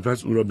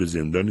 سپس او را به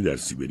زندانی در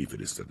سیبری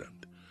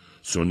فرستادند.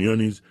 سونیا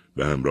نیز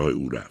به همراه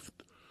او رفت.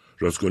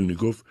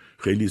 راسکولنیکوف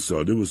خیلی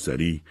ساده و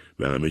سریع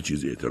به همه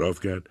چیز اعتراف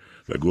کرد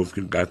و گفت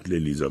که قتل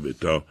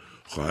لیزاوتا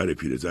خواهر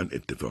پیرزن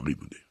اتفاقی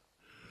بوده.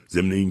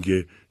 ضمن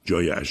اینکه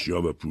جای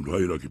اشیا و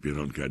پولهایی را که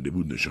پنهان کرده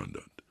بود نشان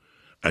داد.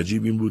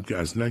 عجیب این بود که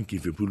اصلاً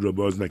کیف پول را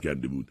باز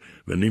نکرده بود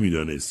و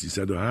نمیدانست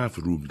 307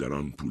 روبل در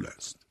آن پول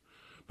است.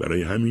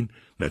 برای همین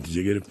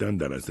نتیجه گرفتن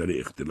در اثر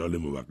اختلال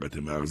موقت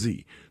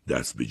مغزی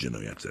دست به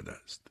جنایت زده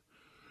است.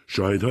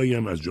 شاهدهایی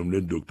هم از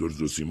جمله دکتر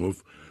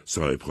زوسیموف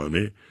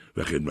صاحبخانه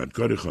و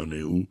خدمتکار خانه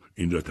او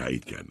این را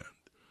تایید کردند.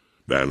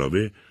 به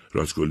علاوه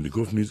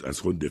راسکولنیکوف نیز از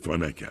خود دفاع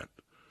نکرد.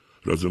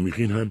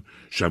 رازومیخین هم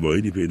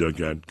شواهدی پیدا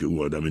کرد که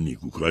او آدم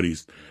نیکوکاری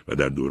است و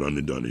در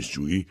دوران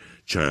دانشجویی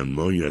چند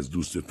ماهی از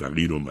دوست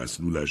فقیر و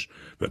مسلولش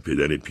و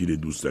پدر پیر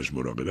دوستش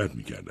مراقبت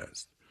می‌کرده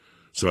است.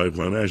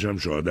 صاحبخانه‌اش هم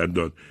شهادت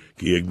داد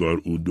که یک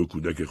بار او 2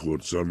 کودک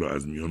خردسال را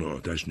از میان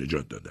آتش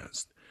نجات داده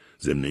است.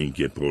 ضمن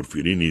اینکه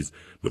پورفیری نیز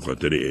به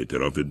خاطر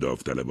اعتراف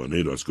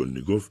داوطلبانه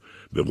راسکولنیکوف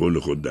به قول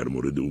خود در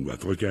مورد او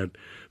وفا کرد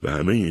و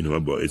همه اینها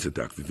باعث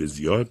تخفیف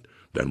زیاد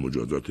در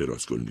مجازات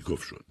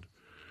راسکولنیکوف شد.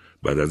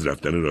 بعد از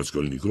رفتن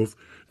راسکولنیکوف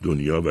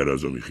دنیا و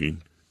رازومیخین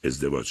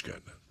ازدواج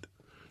کردند.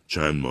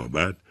 چند ماه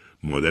بعد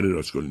مادر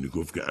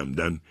راسکولنیکوف که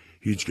عمدن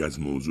هیچ کس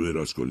موضوع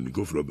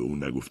راسکولنیکوف را به او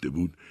نگفته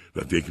بود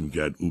و فکر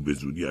میکرد او به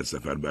زودی از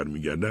سفر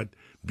برمیگردد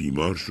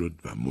بیمار شد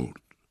و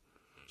مرد.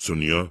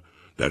 سونیا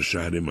در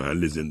شهر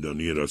محل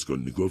زندانی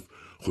راسکولنیکوف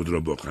خود را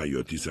با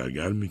خیاطی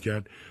سرگرم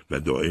میکرد و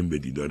دائم به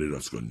دیدار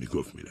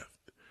راسکولنیکوف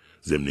میرفت.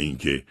 ضمن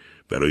اینکه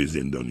برای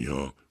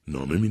زندانیها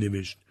نامه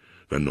مینوشت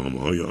و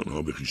نامه‌های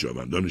آنها به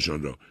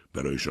خویشاوندانشان را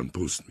برایشان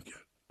پست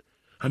میکرد.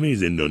 همه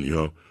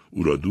زندانیها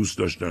او را دوست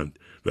داشتند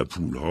و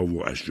پولها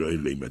و اشیاء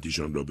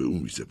قیمتیشان را به او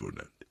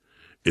میسپردند.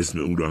 اسم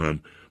او را هم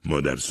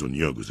مادر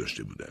سونیا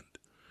گذاشته بودند.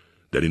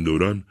 در این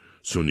دوران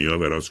سونیا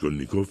و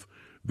راسکولنیکوف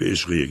به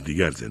عشق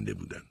یکدیگر زنده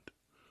بودند.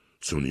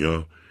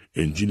 سونیا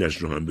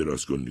انجیلش را هم به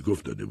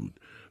راسکولنیکوف داده بود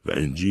و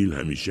انجیل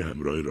همیشه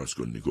همراه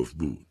راسکولنیکوف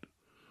بود.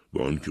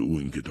 با آنکه او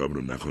این کتاب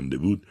را نخوانده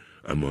بود،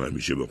 اما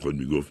همیشه با خود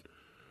میگفت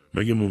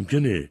مگه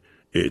ممکنه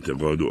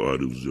اعتقاد و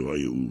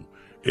آرزوهای او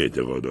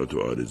اعتقادات و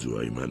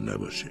آرزوهای من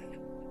نباشه؟